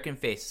American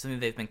face, something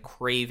they've been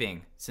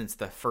craving since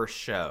the first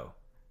show.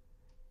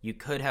 You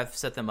could have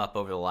set them up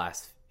over the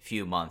last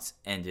few months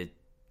and to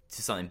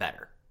something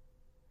better.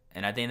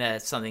 And I think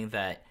that's something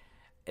that,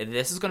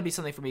 this is going to be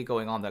something for me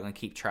going on that I'm going to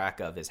keep track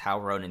of, is how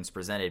Ronin's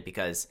presented,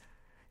 because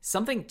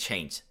something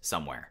changed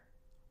somewhere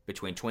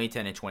between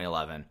 2010 and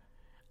 2011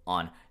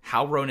 on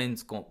how Ronin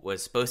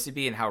was supposed to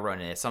be and how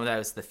Ronin is. Some of that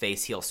was the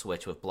face-heel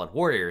switch with Blood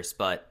Warriors,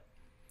 but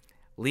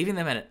leaving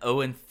them at an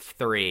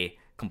 0-3,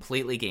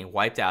 completely getting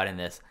wiped out in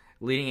this,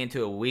 leading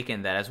into a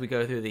weekend that as we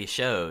go through these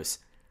shows,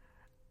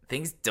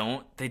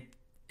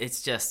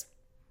 it's just,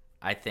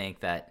 I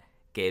think that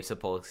Gabe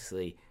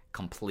supposedly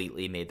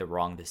completely made the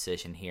wrong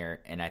decision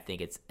here, and I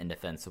think it's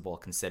indefensible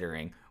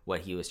considering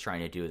what he was trying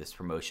to do with this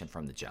promotion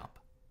from the jump.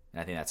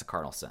 And I think that's a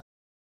cardinal sin.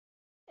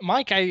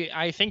 Mike,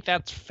 I think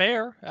that's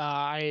fair.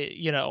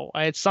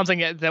 It's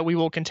something that we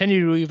will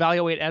continue to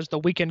evaluate as the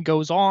weekend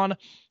goes on.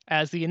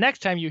 as the next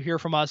time you hear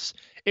from us,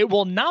 it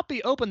will not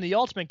be Open the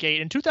Ultimate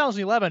Gate. In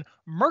 2011,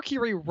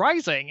 Mercury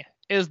Rising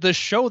is the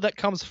show that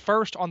comes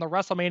first on the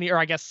WrestleMania, or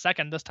I guess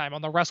second this time,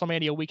 on the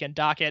WrestleMania weekend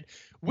docket.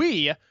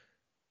 We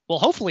will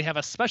hopefully have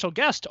a special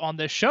guest on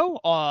this show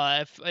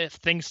if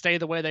things stay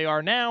the way they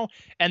are now.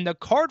 And the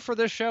card for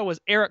this show is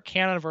Eric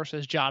Cannon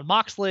versus Jon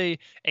Moxley,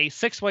 a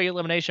 6-way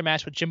elimination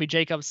match with Jimmy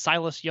Jacobs,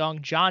 Silas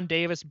Young, John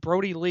Davis,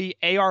 Brody Lee,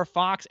 AR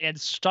Fox, and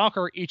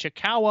Stalker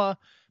Ichikawa.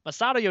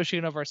 Masato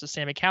Yoshino versus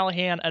Sami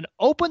Callihan. An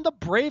Open the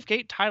Brave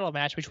Gate title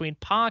match between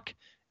Pac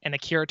and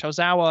Akira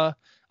Tozawa.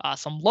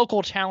 Some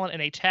local talent in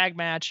a tag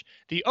match.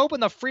 The Open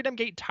the Freedom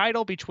Gate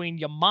title between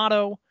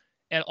Yamato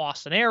and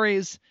Austin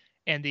Aries.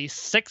 And the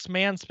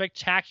 6-man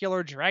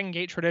spectacular Dragon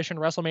Gate Tradition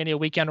WrestleMania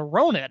weekend,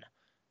 Ronin,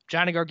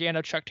 Johnny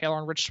Gargano, Chuck Taylor,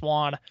 and Rich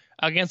Swann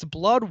against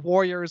Blood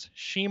Warriors,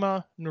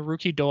 Shima,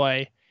 Naruki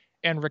Doi,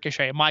 and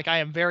Ricochet. Mike, I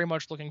am very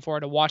much looking forward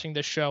to watching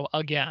this show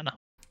again.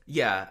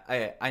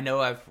 Yeah, I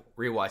know I've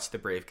rewatched the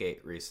Brave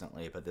Gate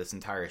recently, but this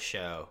entire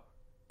show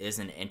is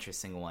an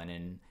interesting one.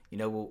 And,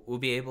 we'll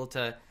be able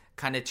to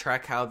kind of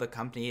track how the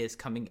company is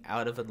coming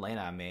out of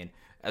Atlanta. I mean,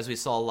 as we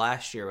saw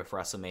last year with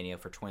WrestleMania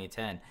for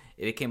 2010,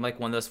 it became like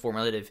one of those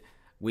formative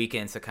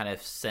weekends that kind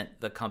of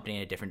sent the company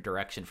in a different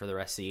direction for the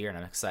rest of the year. And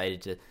I'm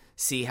excited to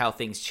see how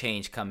things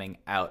change coming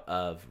out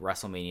of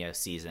WrestleMania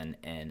season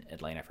in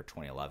Atlanta for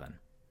 2011.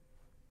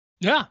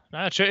 Yeah,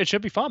 it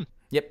should be fun.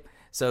 Yep.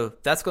 So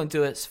that's going to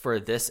do it for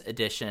this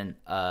edition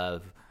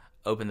of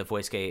Open the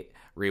Voice Gate,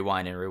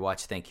 Rewind and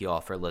Rewatch. Thank you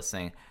all for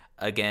listening.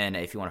 Again,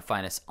 if you want to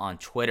find us on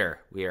Twitter,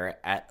 we are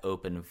at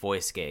Open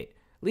Voice Gate.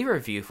 Leave a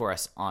review for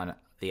us on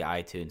the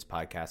iTunes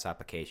podcast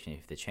application if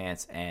you have the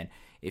chance. And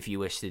if you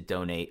wish to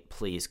donate,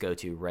 please go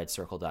to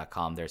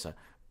redcircle.com. There's a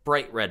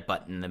bright red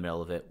button in the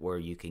middle of it where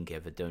you can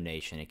give a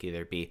donation. It can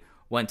either be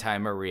one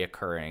time or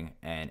reoccurring,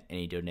 and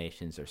any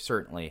donations are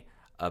certainly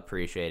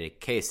appreciated.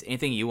 Case,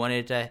 anything you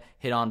wanted to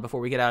hit on before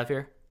we get out of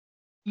here?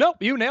 Nope,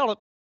 you nailed it.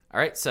 All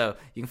right, so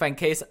you can find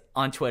Case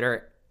on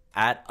Twitter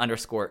at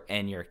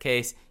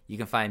 _InYourCase. You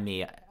can find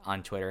me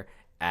on Twitter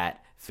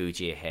at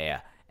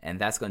Fujiheya. And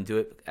that's going to do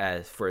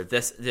it for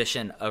this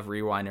edition of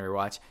Rewind and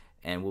Rewatch.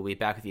 And we'll be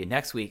back with you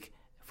next week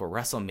for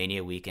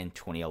WrestleMania Weekend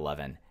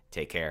 2011.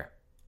 Take care.